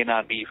 it may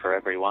not be for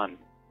everyone.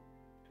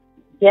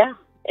 Yeah,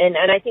 and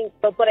I think,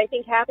 but what I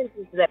think happens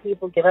is that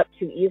people give up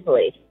too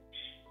easily.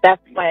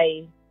 That's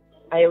why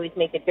I always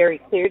make it very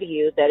clear to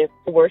you that if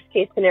the worst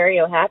case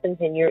scenario happens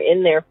and you're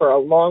in there for a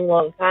long,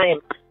 long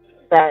time,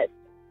 that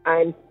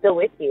I'm still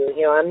with you.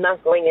 You know, I'm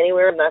not going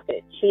anywhere. I'm not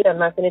going to cheat. I'm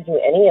not going to do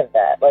any of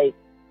that. Like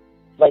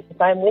if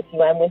I'm with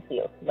you, I'm with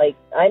you. Like,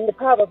 I'm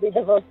probably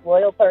the most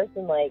loyal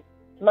person. Like,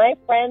 my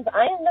friends,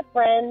 I am the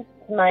friend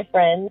to my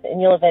friends,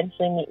 and you'll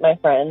eventually meet my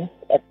friends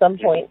at some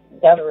point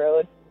down the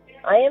road.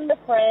 I am the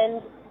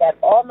friend that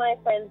all my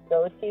friends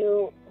go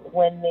to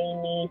when they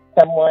need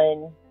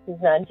someone who's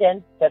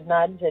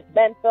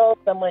non-judgmental,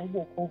 someone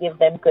who can give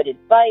them good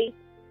advice.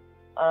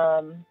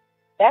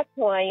 That's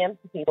who I am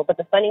to people. But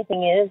the funny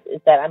thing is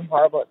that I'm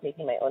horrible at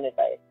taking my own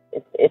advice.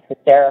 It's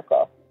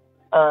hysterical.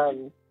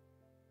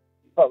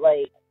 But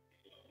like,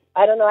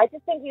 I don't know. I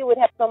just think you would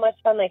have so much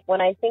fun. Like when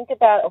I think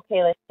about,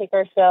 okay, let's take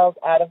ourselves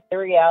out of the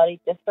reality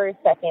just for a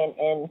second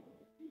and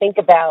think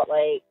about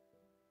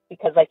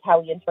because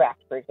how we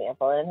interact, for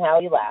example, and how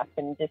we laugh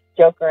and just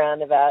joke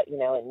around about, you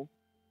know, and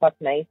talk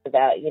nice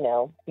about, you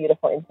know,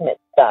 beautiful, intimate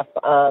stuff.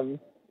 I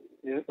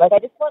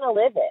just want to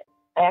live it.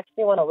 I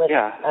actually want to live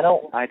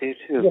it. I do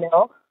too. You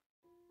know?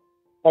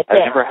 I've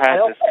never had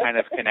this kind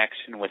of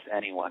connection with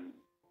anyone.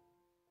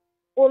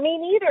 Well, me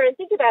neither. And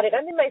think about it.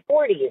 I'm in my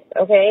 40s,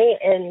 okay?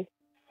 And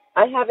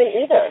I haven't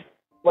either.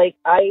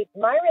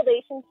 My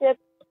relationship,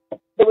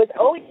 there was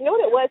always, you know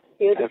what it was,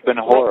 too? They've been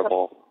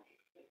horrible.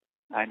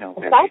 I know.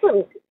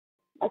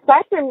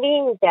 Aside from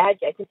being bad,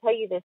 I can tell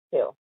you this,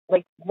 too.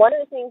 Like, one of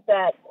the things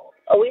that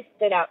always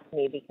stood out to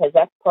me, because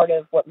that's part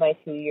of what my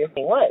 2-year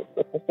thing was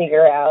to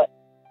figure out,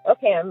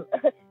 okay, I'm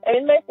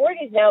in my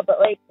 40s now, but,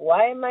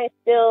 why am I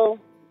still,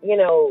 you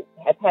know,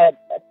 I've had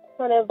a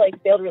ton of,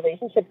 failed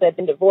relationships, I've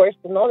been divorced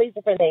and all these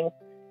different things.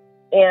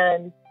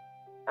 And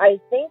I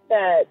think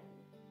that,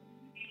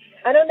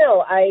 I don't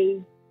know,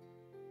 I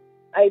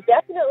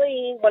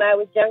definitely, when I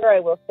was younger,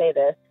 I will say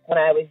this, when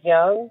I was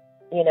young,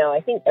 you know,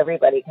 I think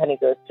everybody kind of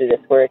goes through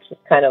this where it's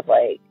just kind of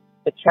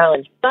the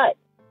challenge. But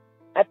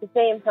at the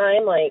same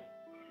time,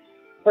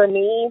 for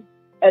me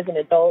as an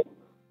adult,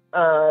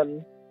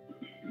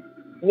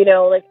 you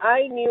know,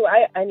 I knew,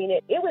 I mean,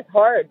 it was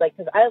hard,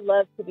 because I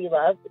love to be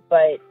loved,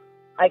 but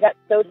I got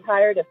so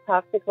tired of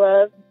toxic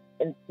love,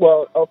 and,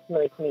 well,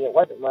 ultimately to me it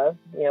wasn't love,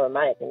 you know, in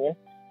my opinion,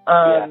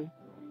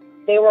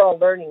 They were all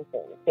learning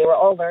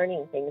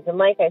things. And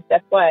like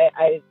that's why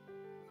I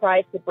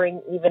tried to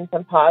bring even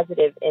some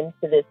positive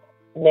into this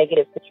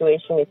negative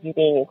situation with you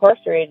being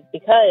incarcerated,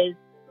 because,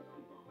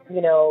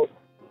 you know,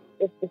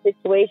 if the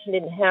situation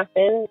didn't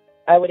happen,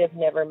 I would have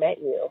never met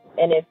you.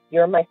 And if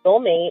you're my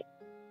soulmate,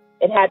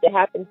 it had to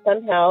happen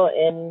somehow,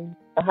 and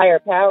a higher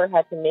power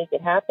had to make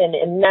it happen.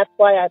 And that's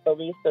why I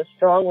believe so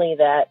strongly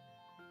that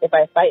if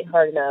I fight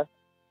hard enough,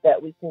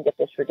 that we can get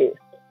this reduced.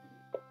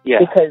 Yeah.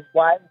 Because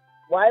why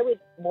would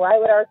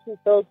our two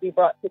souls be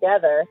brought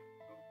together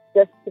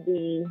just to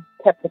be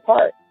kept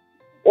apart?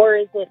 Or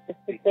is it just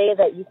to say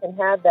that you can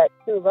have that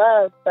true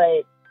love,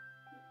 but,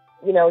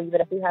 you know,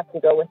 even if we have to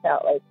go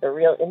without, like, the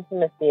real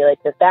intimacy, like,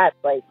 that's,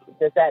 like,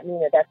 does that mean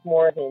that that's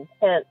more of an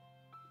intense,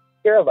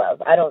 pure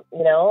love? I don't,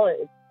 you know,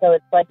 so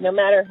it's like, no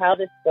matter how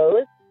this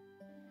goes,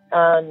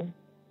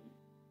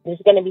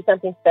 there's going to be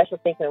something special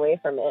taken away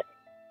from it.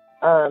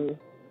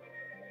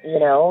 You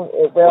know,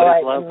 it will. What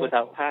is love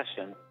without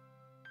passion?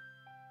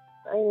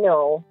 I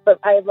know, but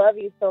I love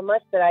you so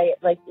much that I,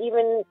 like,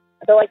 even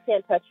though I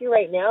can't touch you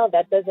right now,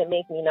 that doesn't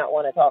make me not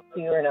want to talk to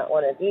you or not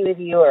want to be with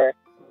you or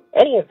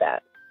any of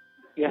that.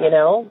 Yeah. You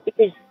know,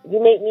 because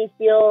you make me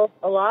feel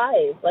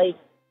alive. Like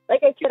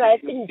I said,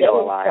 I've been dead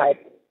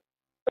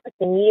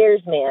for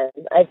years, man.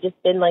 I've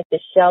just been like the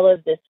shell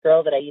of this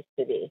girl that I used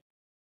to be.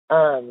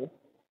 And,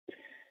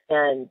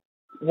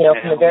 you know,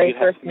 from the very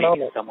first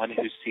moment. Someone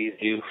who sees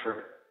you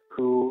for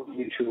who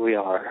you truly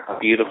are, a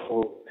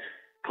beautiful,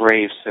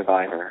 brave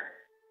survivor.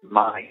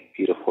 My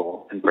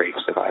beautiful and brave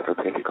survivor,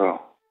 baby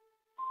girl.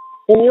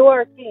 And you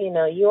are too, you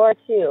know, you are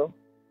too,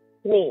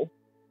 to me.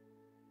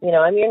 You know,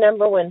 I'm your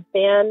number one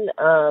fan,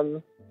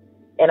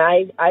 and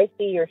I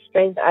see your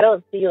strength. I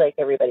don't see you like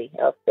everybody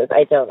else does.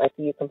 I don't. I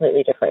see you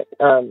completely different.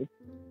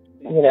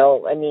 You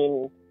know, I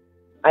mean,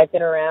 I've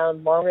been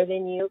around longer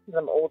than you because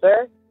I'm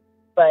older,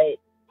 but,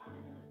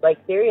 like,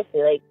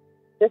 seriously, like,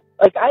 just,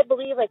 like, I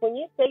believe, like, when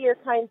you say your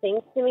kind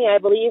things to me, I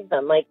believe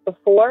them. Like,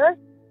 before,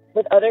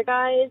 with other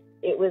guys,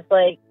 it was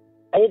like,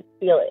 I didn't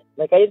feel it.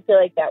 Like, I didn't feel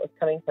like that was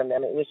coming from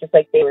them. It was just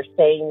like they were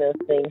saying those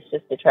things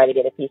just to try to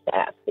get a piece of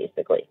ass,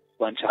 basically.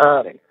 Bunch of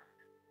hot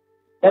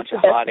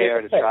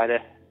air to try to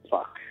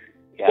fuck.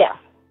 Yeah,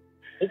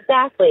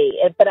 exactly.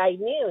 But I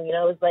knew, you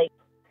know, it was like,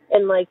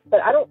 and like,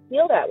 but I don't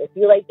feel that with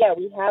you. Like, yeah,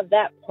 we have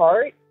that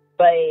part,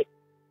 but,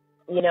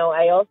 you know,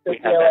 I also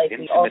feel like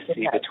we also have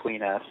intimacy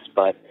between us,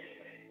 but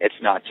it's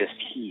not just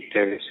heat.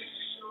 There's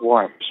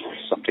warmth,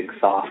 something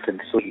soft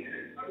and sweet.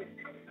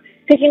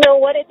 Because you know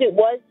what, if it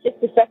was just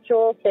a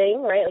sexual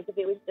thing, right, like if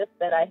it was just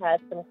that I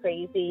had some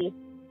crazy,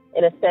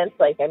 in a sense,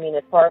 like, I mean,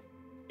 it's hard to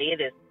say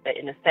this, but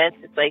in a sense,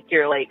 it's like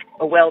you're like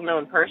a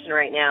well-known person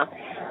right now.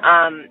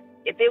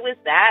 If it was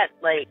that,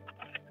 like,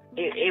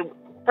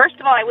 first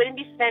of all, I wouldn't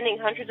be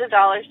spending hundreds of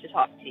dollars to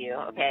talk to you,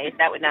 okay?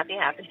 That would not be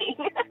happening.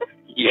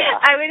 Yeah.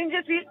 I wouldn't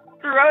just be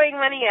throwing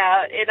money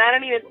out, and I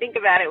don't even think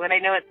about it when I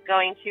know it's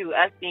going to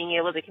us being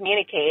able to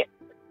communicate.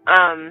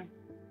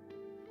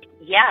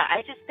 Yeah, I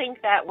just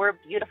think that we're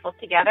beautiful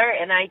together,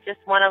 and I just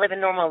want to live a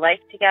normal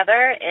life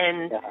together.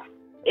 And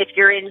if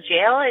you're in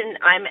jail and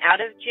I'm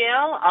out of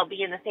jail, I'll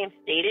be in the same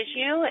state as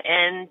you,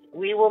 and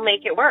we will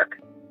make it work.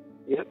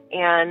 Yep.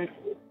 And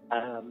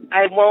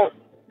I won't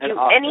do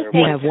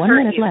anything. You have 1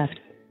 minute left.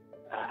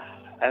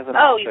 As an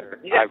author,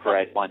 I've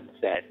read one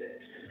said,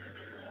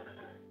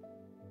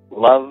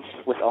 love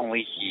with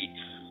only heat,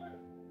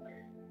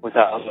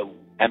 without the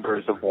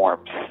embers of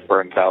warmth,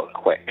 burns out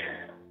quick.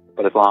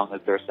 But as long as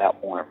there's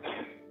that warmth,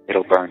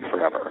 it'll burn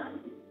forever.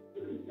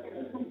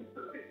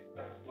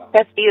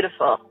 That's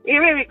beautiful. You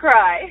made me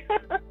cry.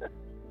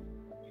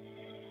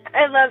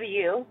 I love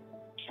you.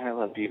 I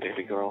love you,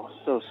 baby girl,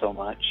 so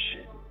much.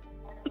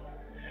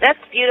 That's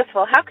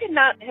beautiful. How could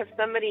not have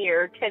somebody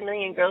or 10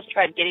 million girls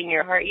tried getting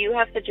your heart? You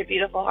have such a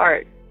beautiful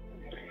heart.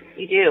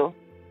 You do.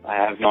 I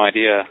have no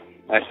idea.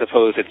 I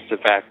suppose it's the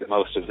fact that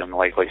most of them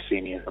likely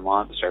see me as a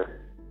monster.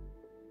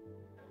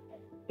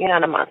 You're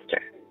not a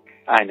monster.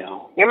 I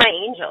know. You're my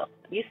angel.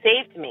 You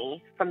saved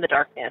me from the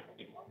darkness.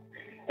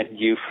 And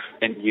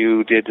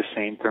you did the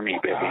same for me,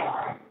 baby.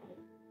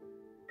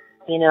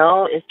 You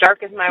know, as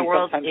dark as my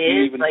world is,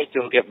 you even like,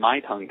 still get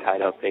my tongue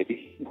tied up,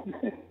 baby.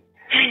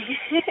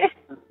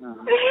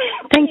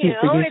 Thank you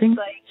for using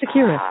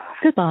Securus.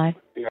 Goodbye.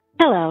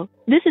 Hello,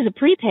 this is a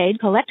prepaid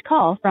collect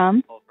call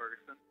from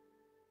Ferguson.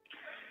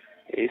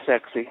 Hey,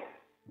 sexy.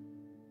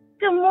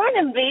 Good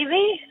morning,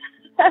 baby.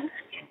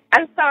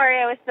 I'm sorry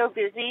I was so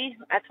busy.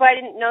 That's why I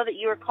didn't know that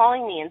you were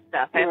calling me and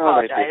stuff. I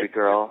apologize. All right, baby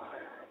girl.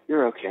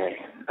 You're okay.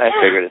 I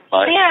figured as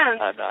much.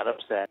 Yeah. I'm not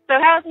upset. So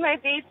how's my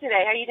day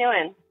today? How you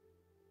doing?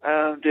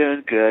 I'm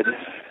doing good.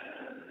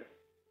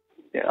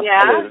 Yeah.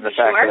 Other than the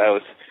fact that I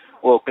was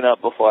woken up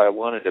before I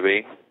wanted to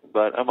be,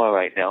 but I'm all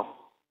right now.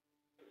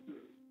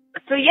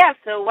 So yeah.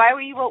 So why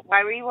were you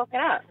woken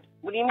up?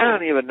 What do you mean? I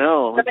don't even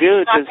know. Somebody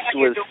the dude just just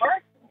on was. Your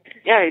door?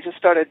 Yeah, he just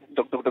started.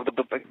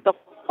 The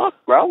fuck,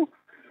 bro?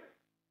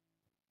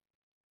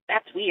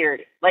 That's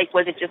weird. Like,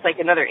 was it just like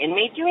another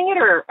inmate doing it,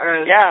 or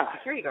a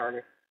security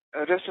guard?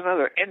 Just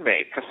another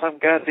inmate for some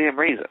goddamn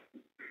reason.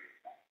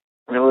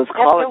 It was That's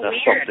calling so us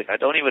weird. something. I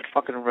don't even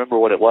fucking remember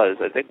what it was.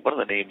 I think one of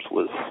the names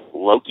was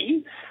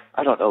Loki.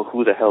 I don't know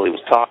who the hell he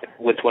was talking,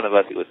 which one of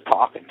us he was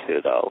talking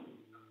to, though.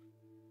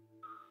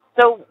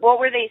 So what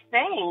were they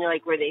saying?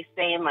 Like, were they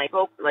saying, like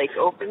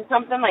open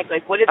something?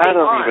 Like what did they I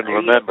don't want? even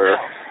remember.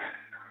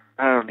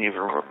 I don't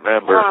even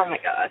remember. Oh, my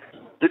God.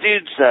 The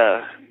dude's,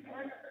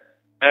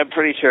 I'm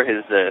pretty sure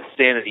his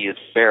sanity is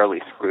fairly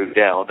screwed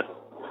down.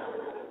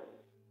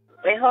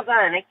 Wait, hold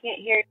on. I can't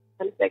hear you.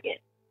 1 second.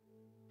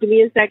 Give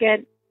me a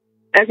second.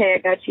 Okay,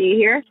 I got you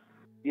here.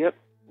 Yep.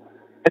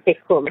 Okay,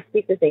 cool. My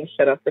speaker thing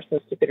shut off for some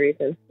stupid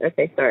reason.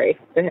 Okay, sorry.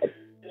 Go ahead.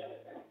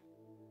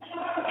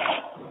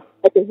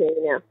 I can hear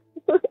you now.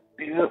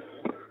 Yep.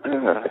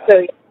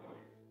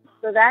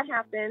 So that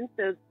happened.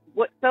 So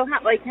what? So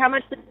how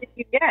much did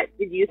you get?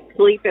 Did you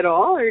sleep at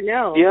all or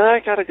no? Yeah, I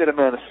got a good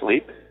amount of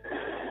sleep.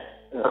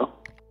 Oh.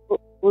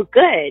 Well,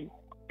 good.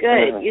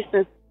 You're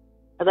so.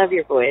 I love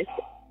your voice.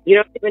 You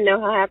don't even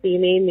know how happy you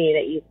made me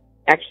that you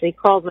actually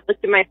called. I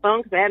looked at my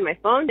phone because I had my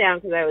phone down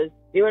because I was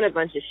doing a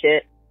bunch of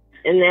shit,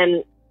 and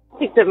then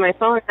picked up my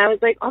phone and I was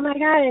like, "Oh my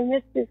God, I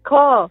missed his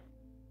call."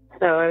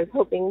 So I was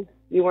hoping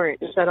you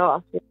weren't shut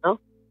off. You know.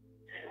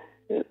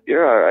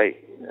 You're all right.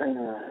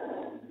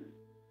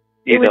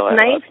 You know I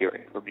nice. love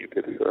hearing from you,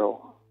 baby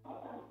girl.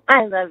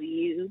 I love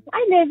you.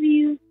 I love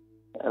you.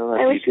 I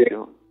love you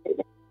too.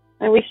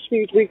 I wish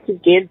we were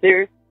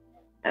together.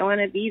 I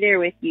want to be there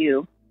with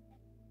you.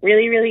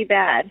 Really, really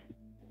bad.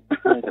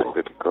 I know,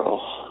 baby girl.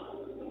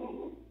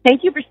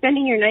 Thank you for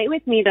spending your night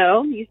with me,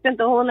 though. You spent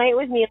the whole night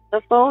with me on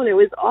the phone. It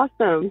was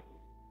awesome.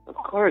 Of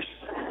course.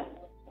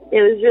 It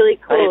was really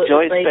cool. I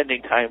enjoyed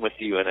spending time with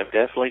you, and I'm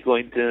definitely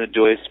going to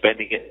enjoy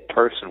spending it in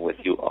person with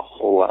you a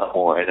whole lot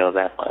more. I know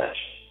that much.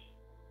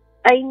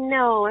 I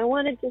know. I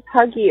want to just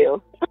hug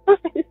you. I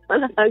just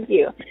want to hug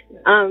you.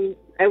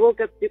 I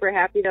woke up super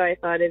happy, though. I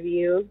thought of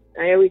you.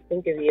 I always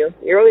think of you.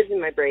 You're always in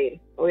my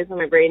brain. Always in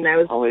my brain. And I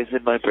was always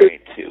in my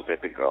brain, too,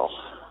 baby girl.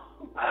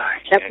 I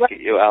can't get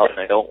you out, and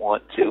I don't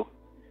want to.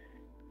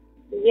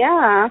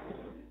 Yeah.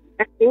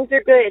 Things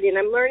are good, and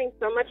I'm learning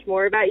so much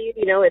more about you.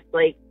 You know, it's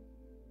like,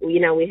 you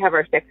know, we have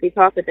our sexy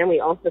talk, but then we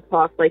also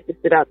talk like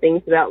just about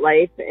things about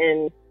life,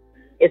 and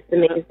it's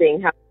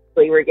amazing how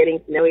quickly we're getting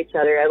to know each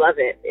other. I love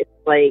it. It's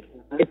like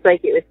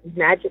it was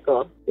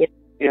magical. You know?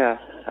 Yeah,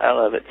 I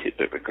love it too,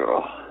 baby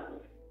girl.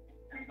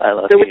 I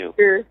love you.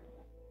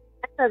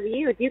 I love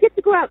you. Do you get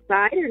to go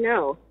outside or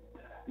no?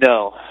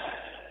 No,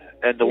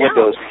 and the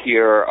windows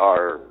here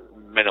are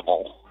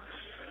minimal,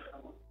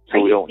 so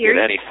we don't get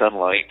any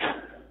sunlight.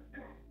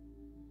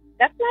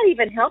 That's not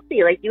even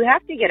healthy. Like, you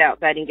have to get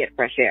outside and get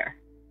fresh air.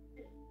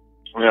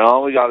 You know,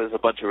 all we got is a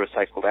bunch of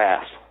recycled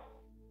ass.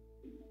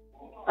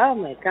 Oh,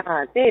 my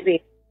God,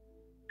 baby.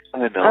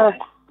 I know.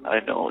 I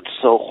know. It's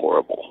so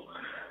horrible.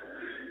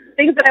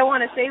 Things that I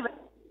want to say, but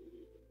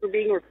we're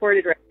being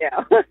recorded right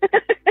now.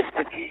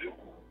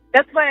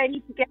 That's why I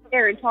need to get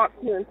there and talk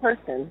to you in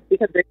person,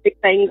 because there's things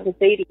I need to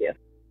say to you.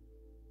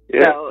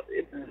 Yeah. So,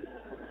 it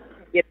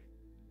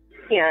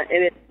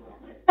is.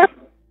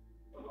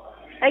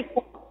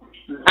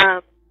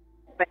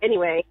 But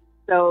anyway,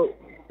 so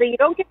you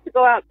don't get to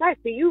go outside.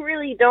 So you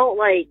really don't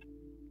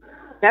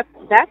that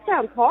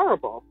sounds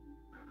horrible.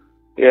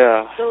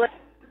 Yeah. So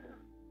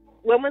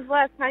when was the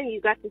last time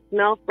you got to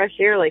smell fresh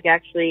air,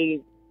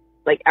 actually,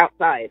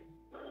 outside?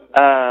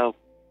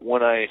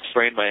 When I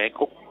sprained my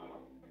ankle.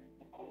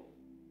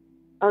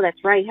 Oh,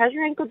 that's right. How's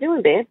your ankle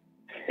doing, babe?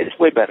 It's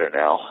way better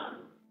now.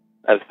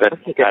 I've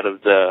been out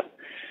of the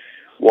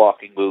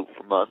walking boot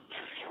for months.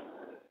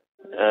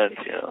 And,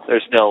 you know,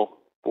 there's no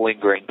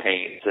lingering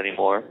pains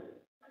anymore.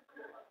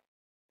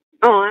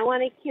 Oh, I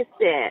want to kiss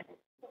it.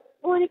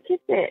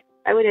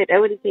 I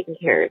would have taken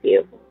care of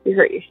you. You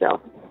hurt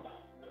yourself.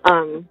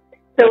 The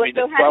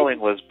swelling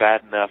was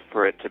bad enough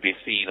for it to be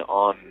seen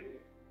on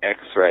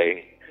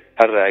X-ray.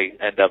 How did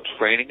I end up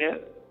spraining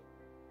it?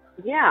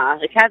 Yeah,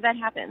 how'd that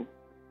happen?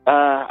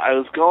 I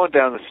was going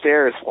down the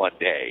stairs one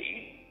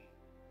day,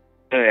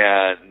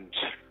 and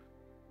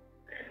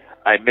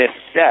I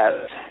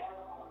misstepped,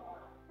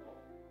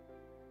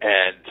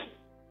 and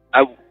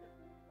I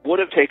would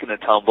have taken a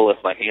tumble if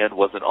my hand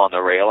wasn't on the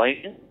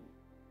railing,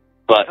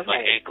 but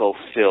my ankle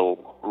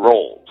still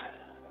rolled.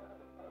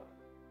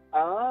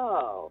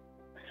 Oh.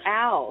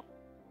 Ow.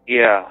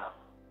 Yeah.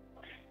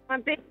 My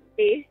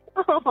baby.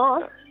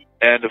 Oh.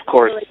 And, of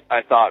course,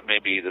 I thought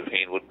maybe the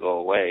pain would go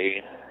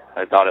away.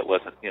 I thought it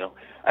wasn't, you know.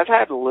 I've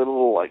had a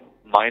little,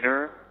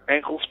 minor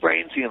ankle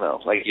sprains, you know,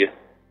 you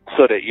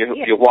sort of,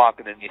 you're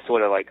walking and you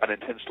sort of,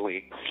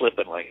 unintentionally slip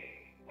and,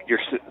 you're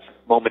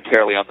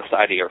momentarily on the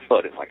side of your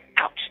foot. It's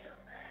ouch.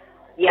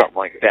 Yeah. Something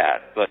like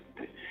that. But,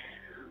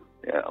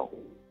 you know,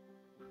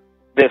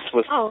 this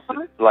was,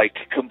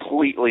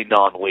 completely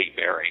non-weight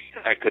bearing.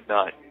 I could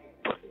not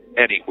put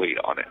any weight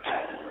on it.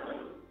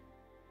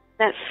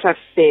 That sucks,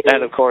 baby.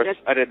 And, of course,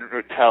 I didn't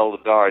tell the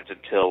guards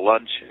until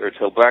lunch or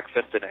till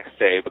breakfast the next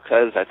day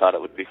because I thought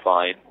it would be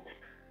fine.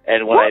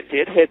 And when I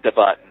did hit the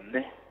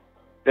button,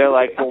 they're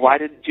like, well, why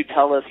didn't you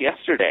tell us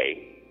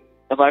yesterday?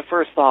 And my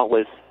first thought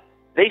was,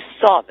 they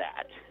saw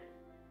that,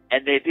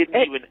 and they didn't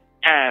even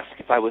ask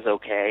if I was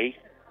okay.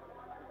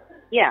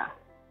 Yeah.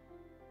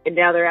 And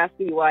now they're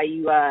asking you why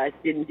you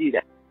didn't do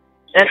that.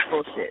 That's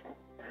bullshit.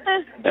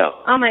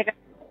 No. Oh my God.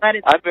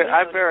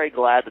 I'm very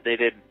glad that they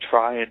didn't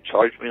try and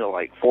charge me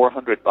like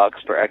 $400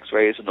 for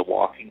X-rays and the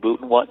walking boot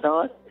and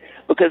whatnot,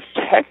 because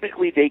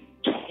technically they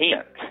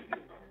can't.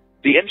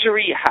 The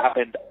injury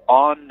happened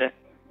on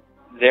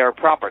their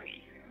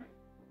property.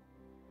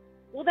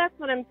 Well, that's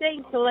what I'm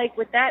saying. So, like,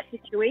 with that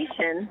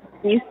situation,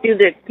 can you sue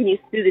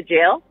the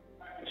jail?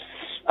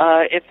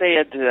 If they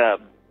had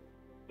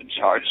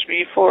charged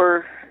me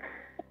for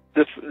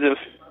the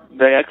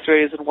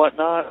X-rays and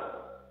whatnot,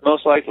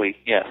 most likely,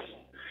 yes.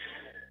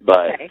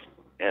 But, okay.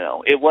 You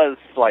know, it was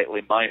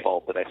slightly my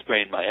fault that I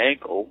sprained my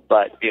ankle,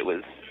 but it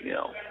was, you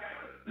know,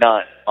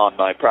 not on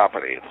my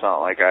property. It's not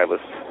like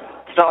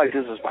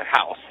this is my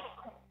house.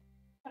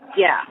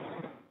 Yeah.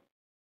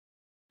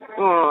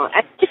 Oh,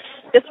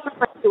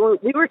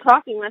 we were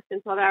talking less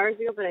than 12 hours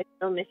ago, but I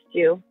still missed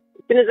you.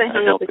 As soon as I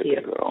hung up with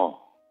you.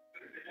 Girl.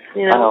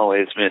 You know? I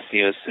always miss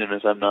you as soon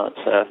as I'm not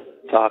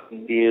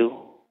talking to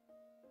you.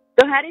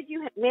 So how did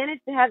you manage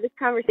to have this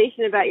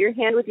conversation about your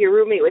hand with your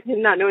roommate with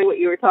him not knowing what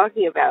you were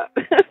talking about?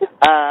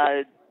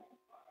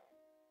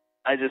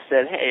 I just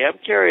said, hey, I'm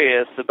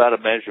curious about a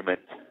measurement.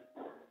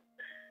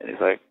 And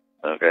he's like,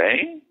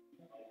 okay.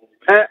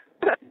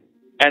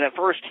 And at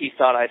first he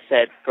thought I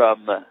said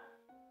from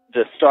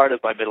the start of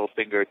my middle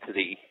finger to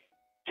the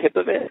tip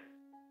of it.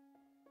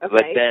 Okay.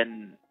 But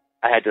then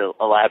I had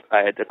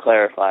to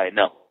clarify,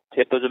 no,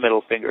 tip of the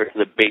middle finger to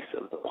the base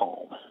of the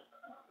palm.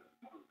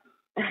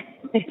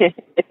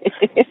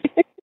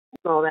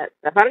 All that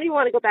stuff. I don't even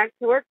want to go back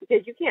to work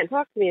because you can't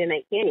talk to me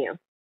tonight, can you?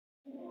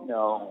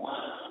 No,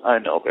 I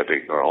know,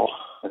 baby girl.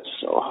 It's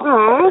so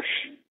harsh.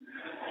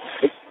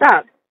 It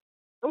sucks.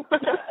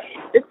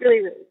 This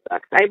really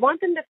sucks. I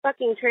want them to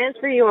fucking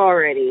transfer you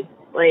already.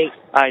 Like,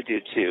 I do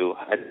too.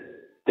 I'd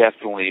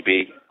definitely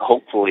be,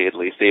 hopefully, at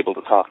least able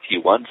to talk to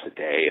you once a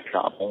day, if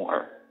not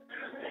more.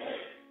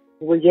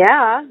 Well,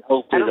 yeah.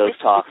 Hopefully those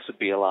talks would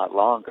be a lot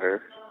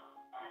longer.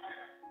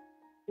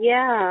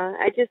 Yeah,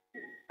 I just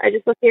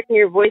look hearing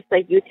your voice,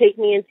 like you take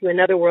me into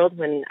another world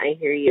when I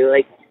hear you.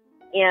 Like,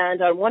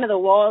 and on one of the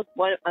walls,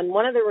 on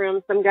one of the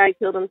rooms, some guy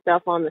killed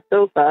himself on the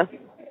sofa.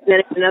 And then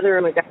in another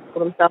room, a guy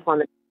killed himself on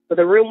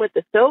the room with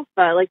the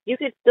sofa. Like, you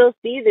could still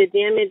see the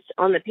damage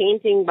on the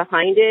painting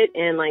behind it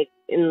and like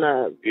in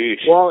the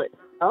wall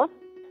itself.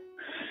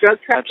 Drug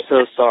trafficking.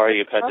 I'm so sorry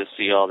you've had to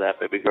see all that,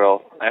 baby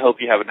girl. I hope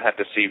you haven't had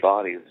to see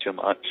bodies too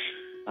much.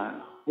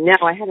 No,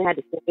 I haven't had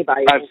to see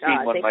anybody. I've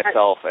seen one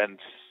myself, and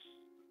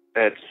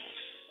it's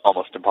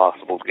almost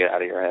impossible to get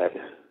out of your head.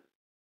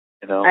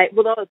 You know?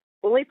 Well, the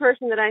only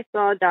person that I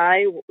saw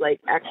die, like,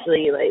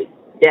 actually, like,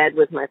 dead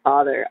was my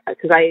father.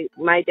 Because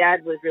my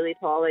dad was really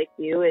tall like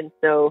you, and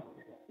so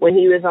when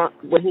he was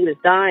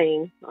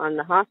dying on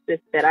the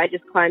hospice bed, I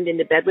just climbed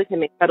into bed with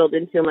him and cuddled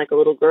into him like a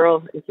little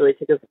girl until he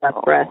took his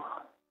last breath.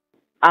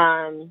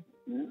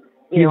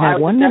 You have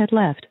 1 minute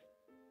left.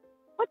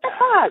 What the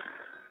fuck?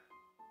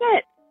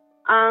 Shit.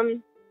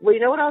 Well,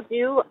 you know what I'll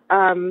do?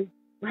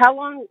 How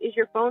long is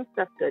your phone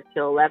stuff good?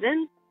 Till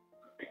 11?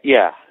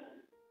 Yeah.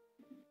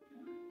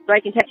 So I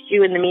can text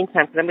you in the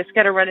meantime, because I'm just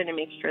going to run in and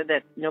make sure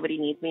that nobody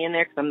needs me in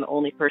there, because I'm the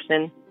only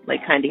person,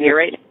 like, kind of here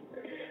right now.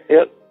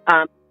 Yep.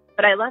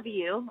 But I love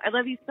you. I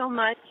love you so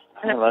much.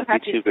 I love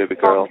you too, baby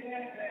girl.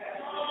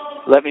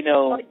 Let me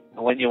know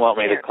when you want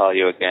me to call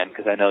you again,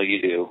 because I know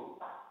you do.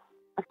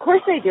 Of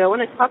course I do. I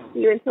want to talk to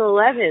you until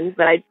 11,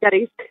 but I just got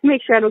to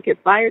make sure I don't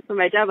get fired from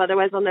my job,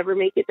 otherwise I'll never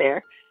make it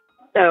there.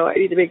 So I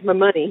need to make my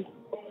money.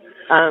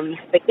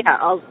 But yeah,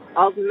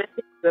 I'll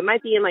message you. It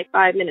might be in like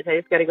 5 minutes. I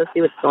just got to go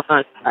see what's going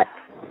on. But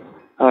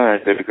all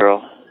right, baby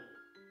girl.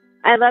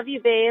 I love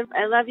you, babe.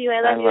 I love you. I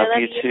love you. I love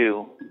you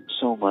too,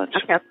 so much.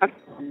 Okay,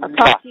 I'll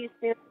talk to you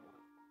soon.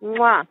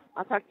 Mwah.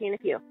 I'll talk to you in a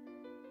few.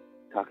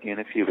 Talk to you in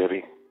a few,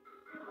 baby.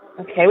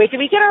 Okay, wait, did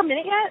we get our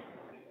minute yet?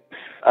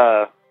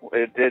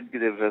 It did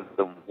give us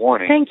the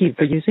warning. Thank you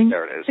for using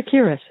There it is.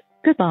 Securus.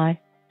 Goodbye.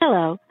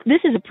 Hello,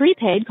 this is a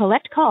prepaid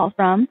collect call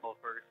from...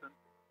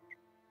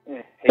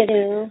 Ferguson.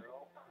 Hello.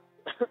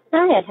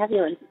 Hi, I have you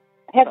on.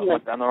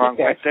 Went down the wrong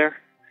pipe there?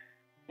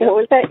 What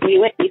was that?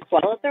 You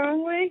swallowed the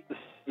wrong way?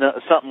 No,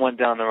 something went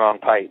down the wrong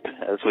pipe,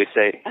 as we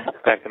say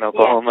back in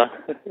Oklahoma.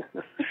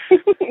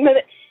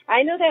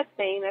 I know that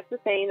saying. That's the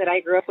saying that I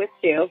grew up with,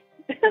 too.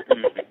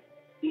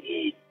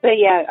 But,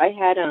 yeah, I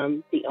had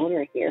the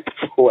owner here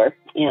before,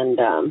 and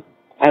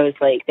I was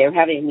like, they were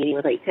having a meeting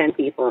with like 10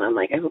 people, and I'm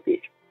like, I hope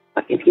these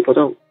fucking people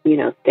don't,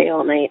 stay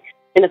all night.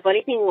 And the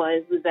funny thing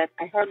was that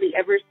I hardly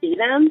ever see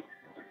them.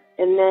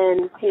 And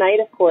then tonight,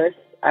 of course,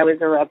 I was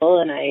a rebel,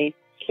 and I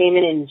came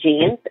in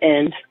jeans,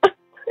 and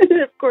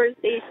of course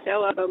they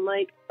show up. I'm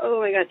like,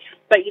 oh my God.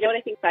 But you know what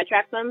I think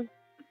sidetracks them?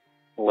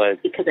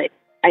 What? Because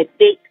I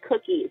baked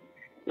cookies.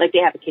 Like, they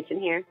have a kitchen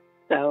here.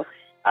 So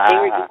they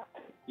were just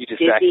you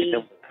distracted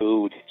them with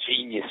food.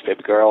 Genius,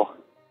 baby girl.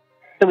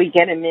 So we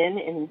get them in,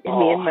 and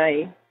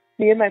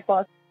me and my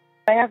boss,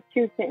 I have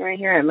two sitting right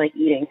here. I'm like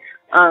eating.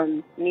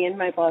 Me and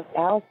my boss,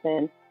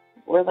 Allison,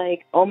 were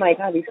like, oh my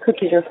God, these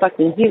cookies are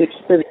fucking huge.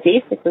 So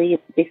basically,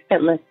 they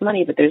spent less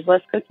money, but there's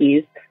less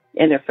cookies,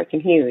 and they're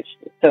freaking huge.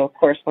 So, of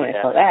course, when I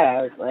saw that,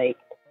 I was like,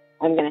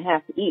 I'm going to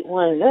have to eat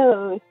one of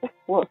those.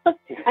 Well,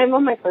 I'm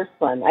on my first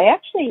one.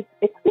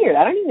 It's weird.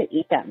 I don't even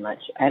eat that much.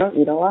 I don't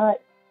eat a lot.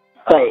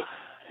 But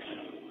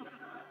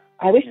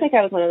I wish, like,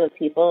 I was one of those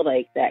people,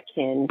 like, that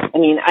can, I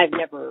mean, I've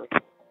never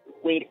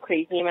weighed a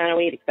crazy amount of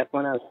weight except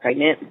when I was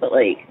pregnant, but,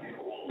 like,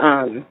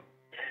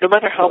 no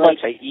matter how much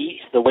I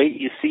eat, the weight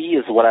you see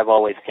is what I've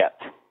always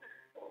kept.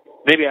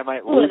 Maybe I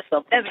might lose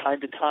some from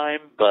time to time,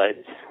 but...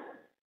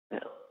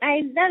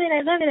 I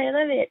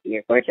love it.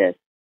 You're gorgeous.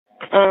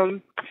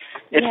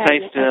 It's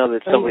nice to know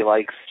that somebody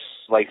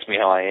likes me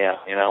how I am,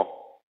 you know?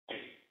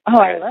 Oh,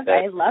 I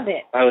love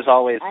it. I was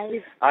always,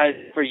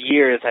 for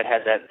years, I'd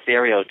had that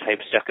stereotype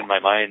stuck in my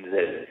mind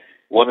that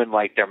women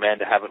like their men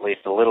to have at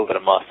least a little bit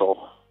of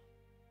muscle.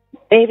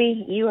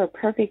 Baby, you are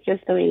perfect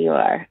just the way you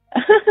are.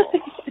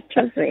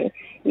 Trust me,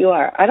 you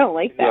are. I don't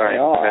like that at all.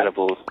 You are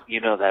incredible.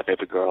 You know that,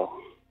 baby girl.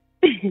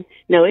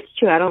 No, it's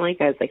true. I don't like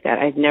guys like that.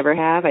 I've never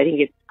have. I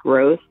think it's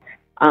gross.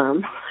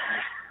 I'm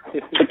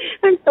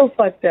so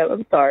fucked up.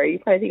 I'm sorry. You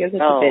probably think I'm such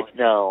a bitch.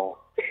 No.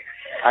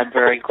 I'm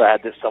very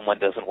glad that someone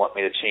doesn't want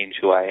me to change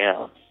who I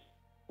am.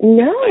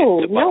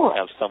 No. I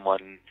have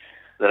someone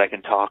that I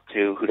can talk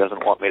to who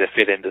doesn't want me to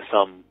fit into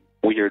some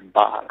weird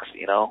box,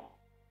 you know?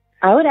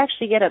 I would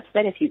actually get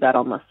upset if you got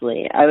all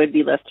muscly. I would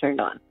be less turned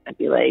on. I'd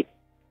be like,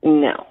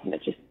 no.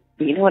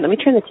 You know what? Let me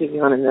turn the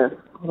TV on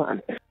hold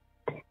on.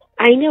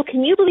 I know.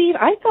 Can you believe?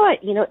 I thought,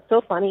 it's so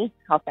funny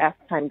how fast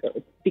time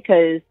goes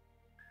because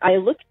I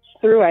looked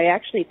through, I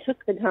actually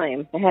took the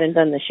time. I hadn't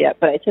done this yet,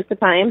 but I took the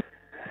time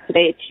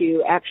today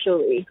to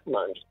actually, hold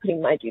on, I'm just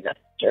putting my do not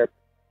disturb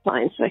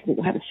sign so I can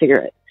go have a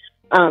cigarette.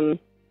 What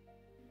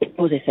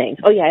was I saying?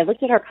 Oh, yeah, I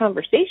looked at our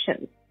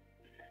conversations.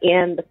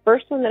 And the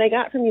first one that I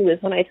got from you was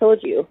when I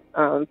told you,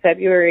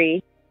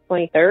 February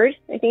 23rd,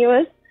 I think it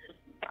was.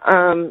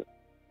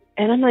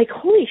 And I'm like,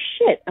 holy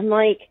shit. I'm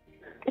like,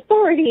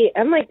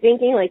 I'm like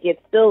thinking like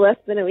it's still less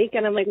than a week.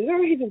 And I'm like, we've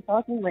already been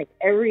talking like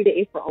every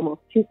day for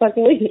almost 2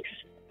 fucking weeks.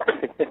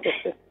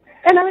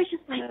 And I was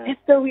just like, that's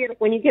so weird.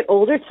 When you get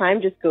older,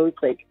 time just goes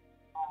like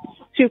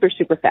super,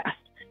 super fast.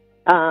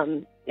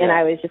 And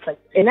I was just like,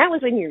 and that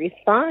was when you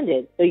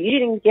responded. So you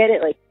didn't get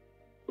it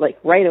like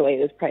right away.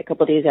 It was probably a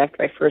couple of days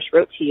after I first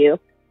wrote to you.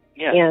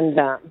 Yeah. And,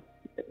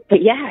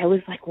 but yeah, I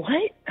was like,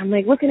 what? I'm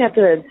like looking at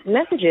the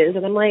messages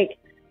and I'm like,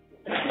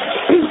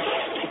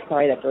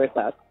 sorry, that door is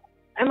loud.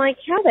 I'm like,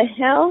 how the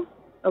hell?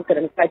 Oh, good,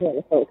 I'm typing on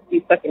the phone because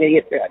these fucking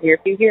idiots are out here.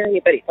 If you hear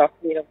anybody talk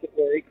to me, don't get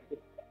worried.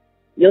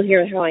 You'll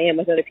hear how I am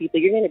with other people.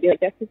 You're going to be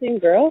like, that's the same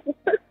girl?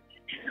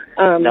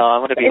 No,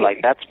 I'm going to be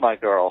like, that's my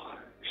girl.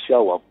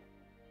 Show them.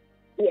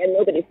 Yeah,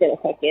 nobody's going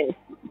to fucking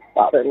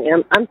bother me.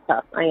 I'm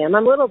tough. I am.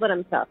 I'm little, but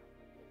I'm tough.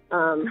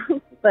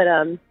 But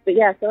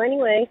yeah, so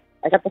anyway,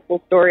 I got the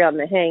full story on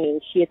the hanging.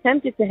 She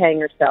attempted to hang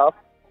herself.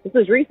 This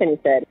was recent, he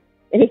said.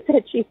 And he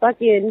said she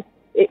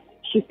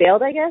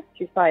failed, I guess.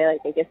 She was probably,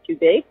 like, I guess, too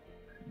big.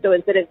 So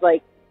instead of,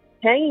 like,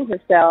 hanging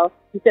herself,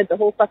 he said the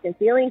whole fucking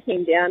ceiling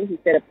came down. He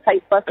said a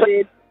pipe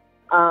busted.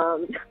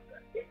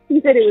 He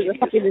said it was a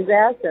fucking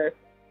disaster.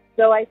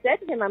 So I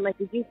said to him, I'm like,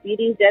 did you see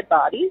these dead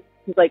bodies?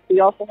 He's like, we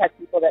also had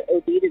people that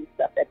OD'd and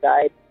stuff that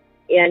died.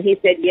 And he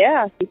said,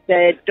 yeah. He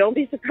said, don't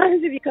be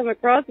surprised if you come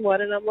across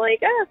one. And I'm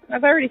like,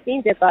 I've already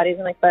seen dead bodies.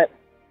 I'm like, but,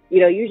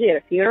 usually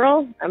at a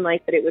funeral, I'm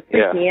like, but it would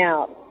freak me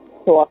out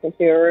to walk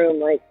into a room.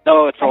 Like,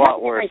 no, it's a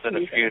lot worse than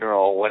a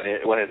funeral when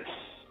it's,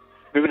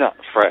 maybe not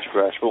fresh,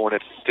 but when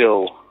it's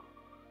still,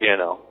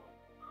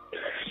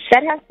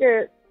 That has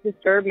to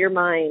disturb your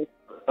mind.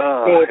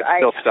 Babe, it's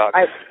still stuck.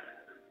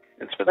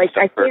 It's been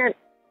stuck for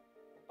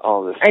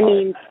all this time. I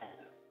mean,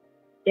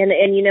 and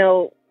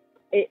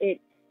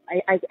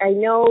I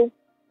know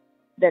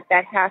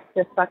that has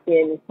to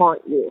fucking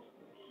haunt you.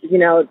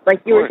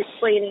 Like you were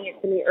explaining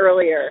it to me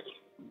earlier.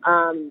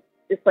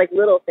 Just like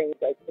little things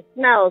like the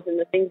smells and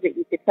the things that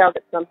you could tell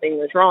that something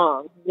was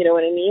wrong. You know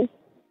what I mean?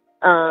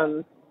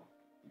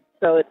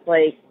 So it's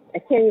like, I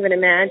can't even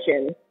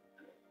imagine,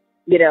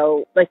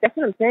 like that's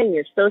what I'm saying.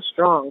 You're so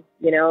strong.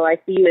 I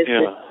see you as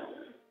this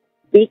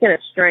beacon of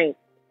strength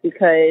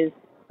because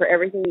for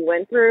everything you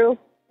went through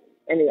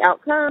and the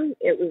outcome,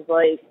 it was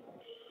like,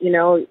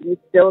 you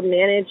still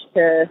managed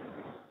to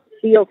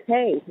be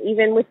okay,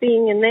 even with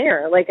being in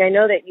there. Like, I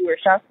know that you were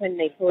shocked when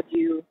they told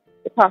you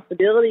the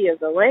possibility of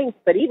the length,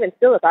 but even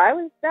still, if I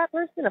was that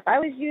person, if I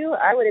was you,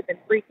 I would have been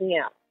freaking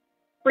out.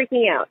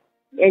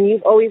 And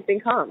you've always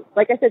been calm.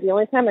 Like I said, the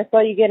only time I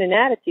saw you get an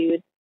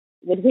attitude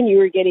was when you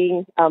were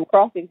getting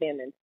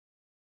cross-examined.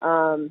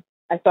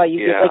 I saw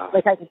you,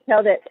 like I could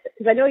tell that,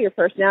 because I know your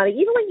personality.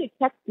 Even when you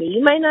text me,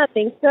 you might not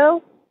think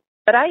so,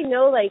 but I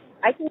know, like,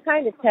 I can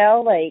kind of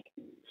tell, like,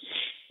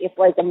 if,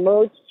 like, a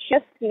mode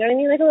shifts, you know what I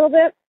mean, like a little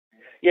bit?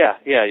 Yeah,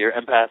 your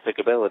empathic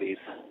abilities.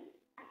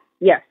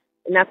 Yes,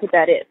 and that's what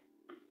that is.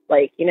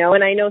 Like,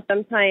 and I know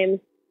sometimes,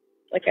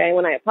 like,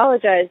 when I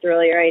apologized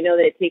earlier, I know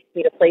that it takes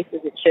me to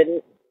places it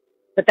shouldn't,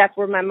 but that's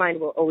where my mind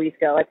will always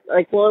go.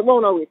 Like, well, it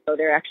won't always go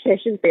there, actually. I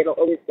shouldn't say it'll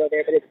always go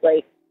there, but it's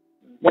like,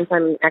 once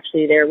I'm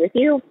actually there with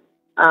you,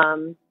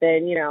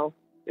 then,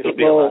 it'll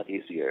be a lot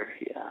easier,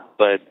 yeah.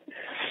 But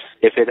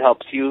if it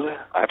helps you,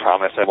 I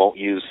promise I won't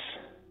use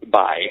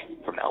bye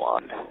from now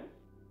on.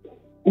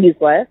 Use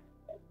what?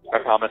 I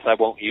promise I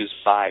won't use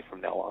bye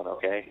from now on,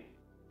 okay?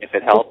 If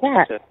it helps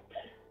to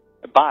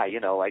bye,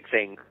 like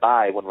saying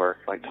bye when we're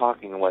like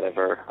talking or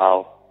whatever,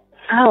 I'll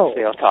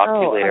say I'll talk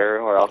to you later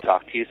or I'll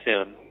talk to you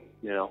soon,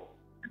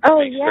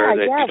 Make sure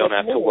that you don't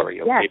have to worry,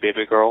 okay,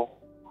 baby girl?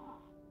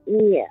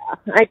 Yeah.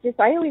 I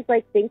always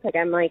think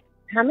I'm like,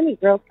 how many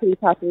girls could you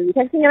possibly be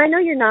texting? And I know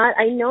you're not.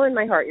 I know in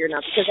my heart you're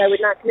not, because I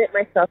would not commit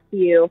myself to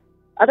you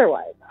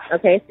otherwise.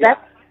 Okay? So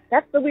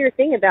that's the weird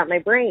thing about my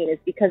brain, is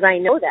because I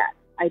know that.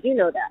 I do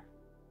know that.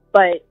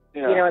 But,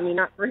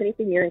 not for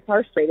anything, you're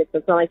incarcerated, so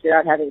it's not like you're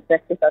out having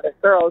sex with other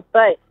girls.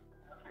 But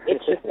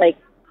it's just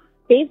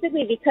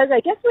basically, because I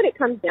guess what it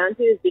comes down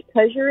to is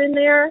because you're in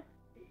there,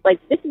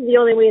 this is the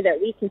only way that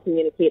we can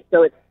communicate,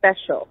 so it's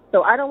special.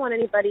 So I don't want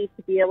anybody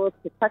to be able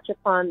to touch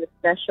upon the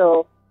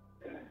special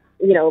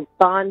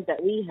bond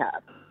that we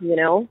have,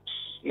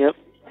 Yep.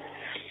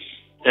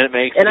 And it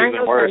makes it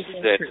even worse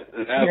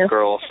that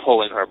girl is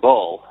pulling her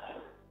bull.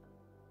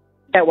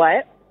 That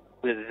what?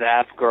 The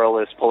Zap girl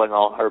is pulling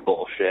all her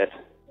bullshit.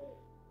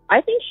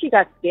 I think she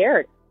got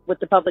scared with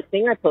the public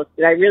thing I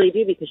posted. I really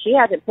do, because she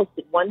hasn't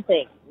posted one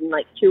thing in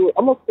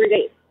almost 3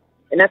 days.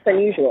 And that's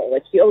unusual.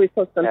 She always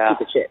posts some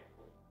stupid shit.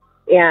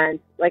 And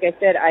like I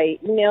said, I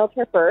emailed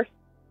her first.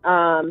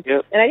 And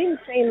I didn't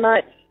say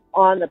much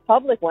on the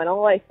public one.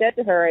 All I said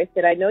to her, I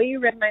said, I know you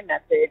read my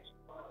message.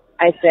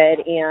 I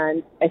said,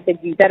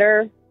 you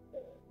better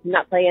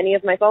not play any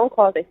of my phone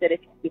calls. I said,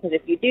 because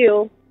if you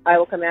do, I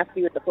will come after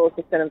you with the full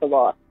extent of the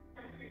law.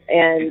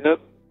 And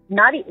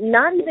not even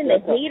the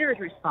haters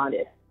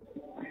responded.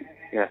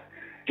 Yeah.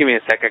 Give me a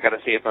sec. I got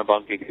to see if my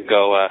bunkie could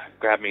go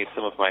grab me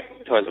some of my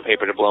toilet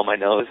paper to blow my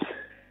nose.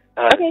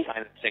 Okay.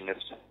 This thing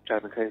is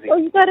driving me crazy. Oh,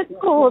 you got a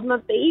cold, my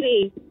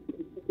baby.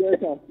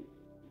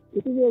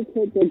 If you real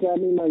quick, go grab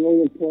me my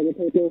roll of toilet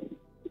paper,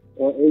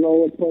 or a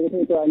roll of toilet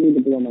paper. I need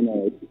to blow my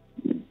nose.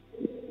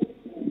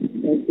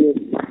 Thank you.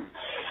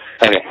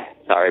 Okay,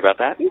 sorry about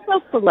that. You're so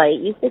polite.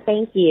 You say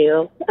thank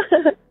you.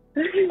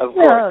 Of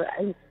course.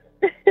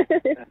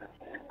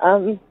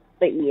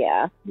 But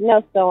yeah.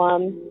 No, so,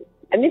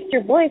 I missed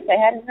your voice. I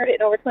hadn't heard it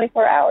in over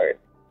 24 hours.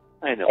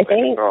 I know,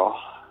 baby girl.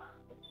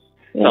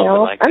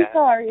 I'm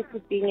sorry for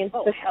being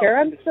insecure.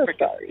 I'm so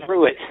sorry.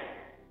 Through it.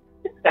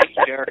 Thanks,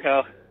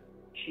 Jericho.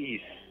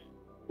 Jeez.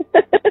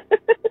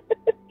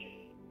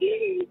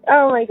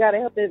 Oh my God!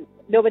 I hope that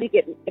nobody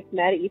gets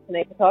mad at you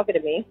tonight for talking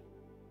to me.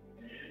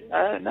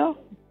 No.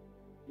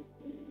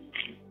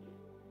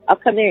 I'll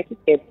come there and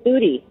kick their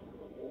booty.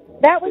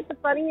 That was the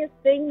funniest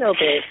thing, though,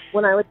 babe.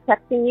 When I was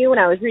texting you, when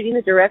I was reading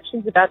the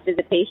directions about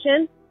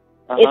visitation,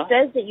 it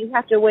says that you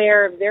have to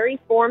wear very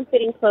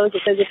form-fitting clothes.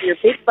 It says if you're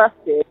big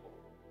busted,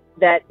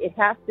 that it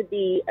has to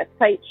be a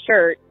tight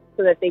shirt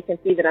so that they can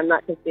see that I'm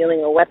not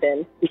concealing a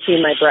weapon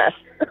between my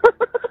breasts.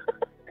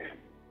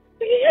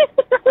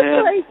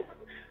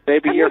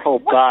 Baby, your whole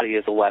body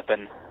is a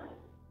weapon.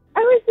 I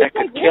was just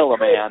that could kill a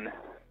man.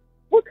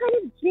 What kind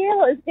of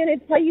jail is going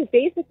to tell you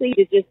basically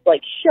to just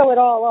show it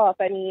all off?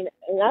 I mean,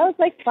 and I was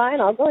like, fine,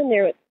 I'll go in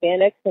there with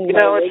spandex and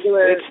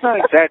regular. It's not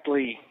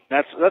exactly.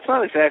 That's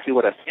not exactly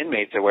what us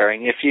inmates are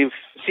wearing. If you've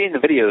seen the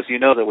videos, you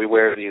know that we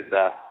wear these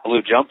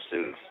blue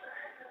jumpsuits.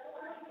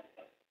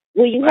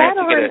 Well, you had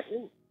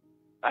on.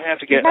 I have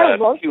to get a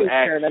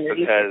 2X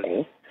because.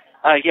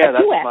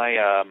 That's my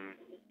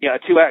a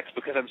 2X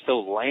because I'm so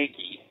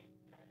lanky.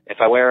 If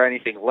I wear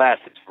anything less,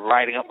 it's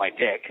riding up my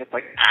dick. It's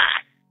like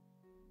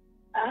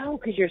Oh,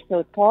 because you're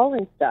so tall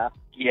and stuff.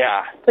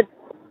 Yeah. But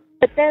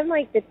then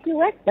the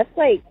 2X,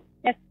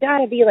 that's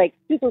gotta be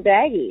super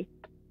baggy.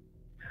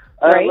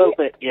 Right? A little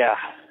bit, yeah.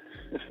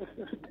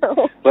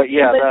 But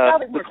yeah,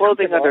 the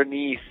clothing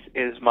underneath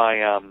is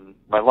my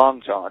my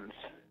long johns.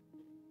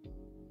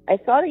 I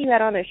saw that you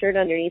had on a shirt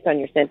underneath on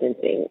your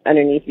sentencing,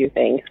 underneath your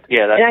thing.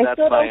 Yeah, that's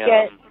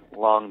my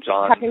long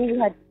johns.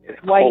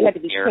 Why you had to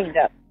be cleaned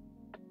up.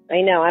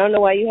 I know. I don't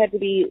know why you had to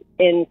be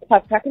in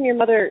cuffs. How come your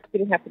mother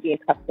didn't have to be in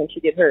cuffs when she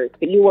did hers,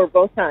 but you wore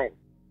both times?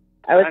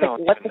 I was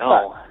what the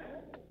fuck?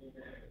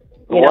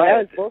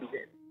 That was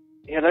bullshit.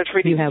 Yeah, they're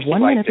treating me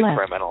like a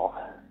criminal.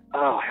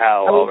 Oh,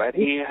 how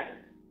already?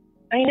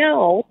 I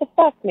know. What the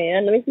fuck,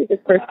 man? Let me see if this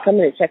person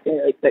coming and check in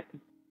really quick.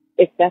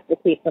 If that's the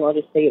case, then I'll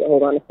just say,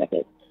 hold on a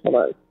second. Hold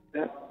on.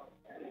 Yeah.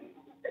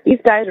 These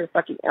guys are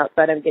fucking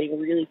outside. I'm getting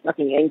really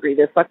fucking angry.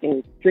 They're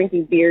fucking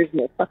drinking beers in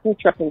their fucking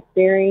truck and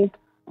staring.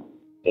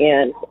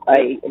 And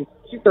I am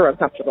super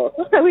uncomfortable.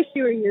 I wish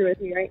you were here with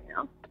me right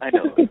now. I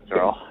know,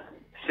 girl.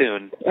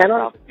 Soon.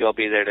 You'll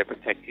be there to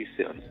protect you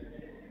soon.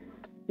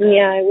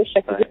 Yeah, I wish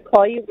I could just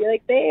call you and be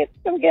like, babe,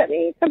 come get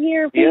me. Come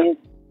here, please.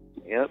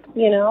 Yep.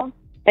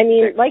 I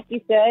mean, like you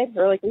said,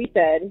 or like we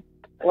said,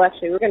 well,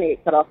 actually, we're going to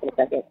get cut off in a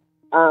second.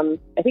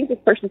 I think this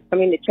person's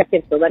coming to check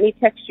in, so let me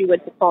text you when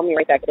to call me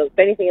right back. If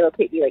anything, it'll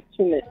take you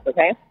 2 minutes,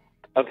 okay?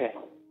 Okay.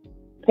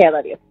 Okay, I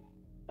love you.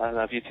 I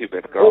love you too,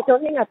 baby girl. Wait,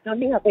 don't hang up.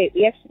 Wait,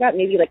 we actually got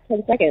maybe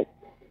 10 seconds.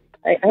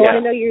 I want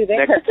to know you're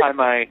there. Next time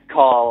I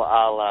call,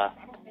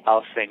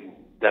 I'll sing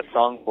that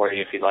song for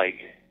you if you like.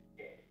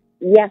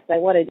 Yes, I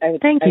want to.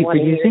 Thank you for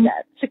using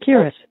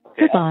Securus.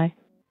 Goodbye.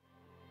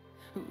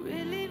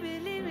 Really,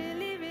 really,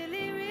 really,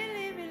 really,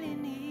 really, really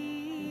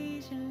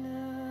need your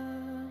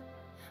love.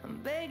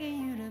 I'm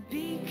begging you to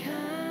be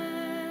kind.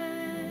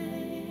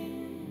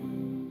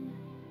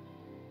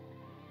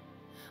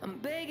 I'm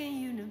begging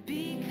you to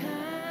be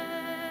kind.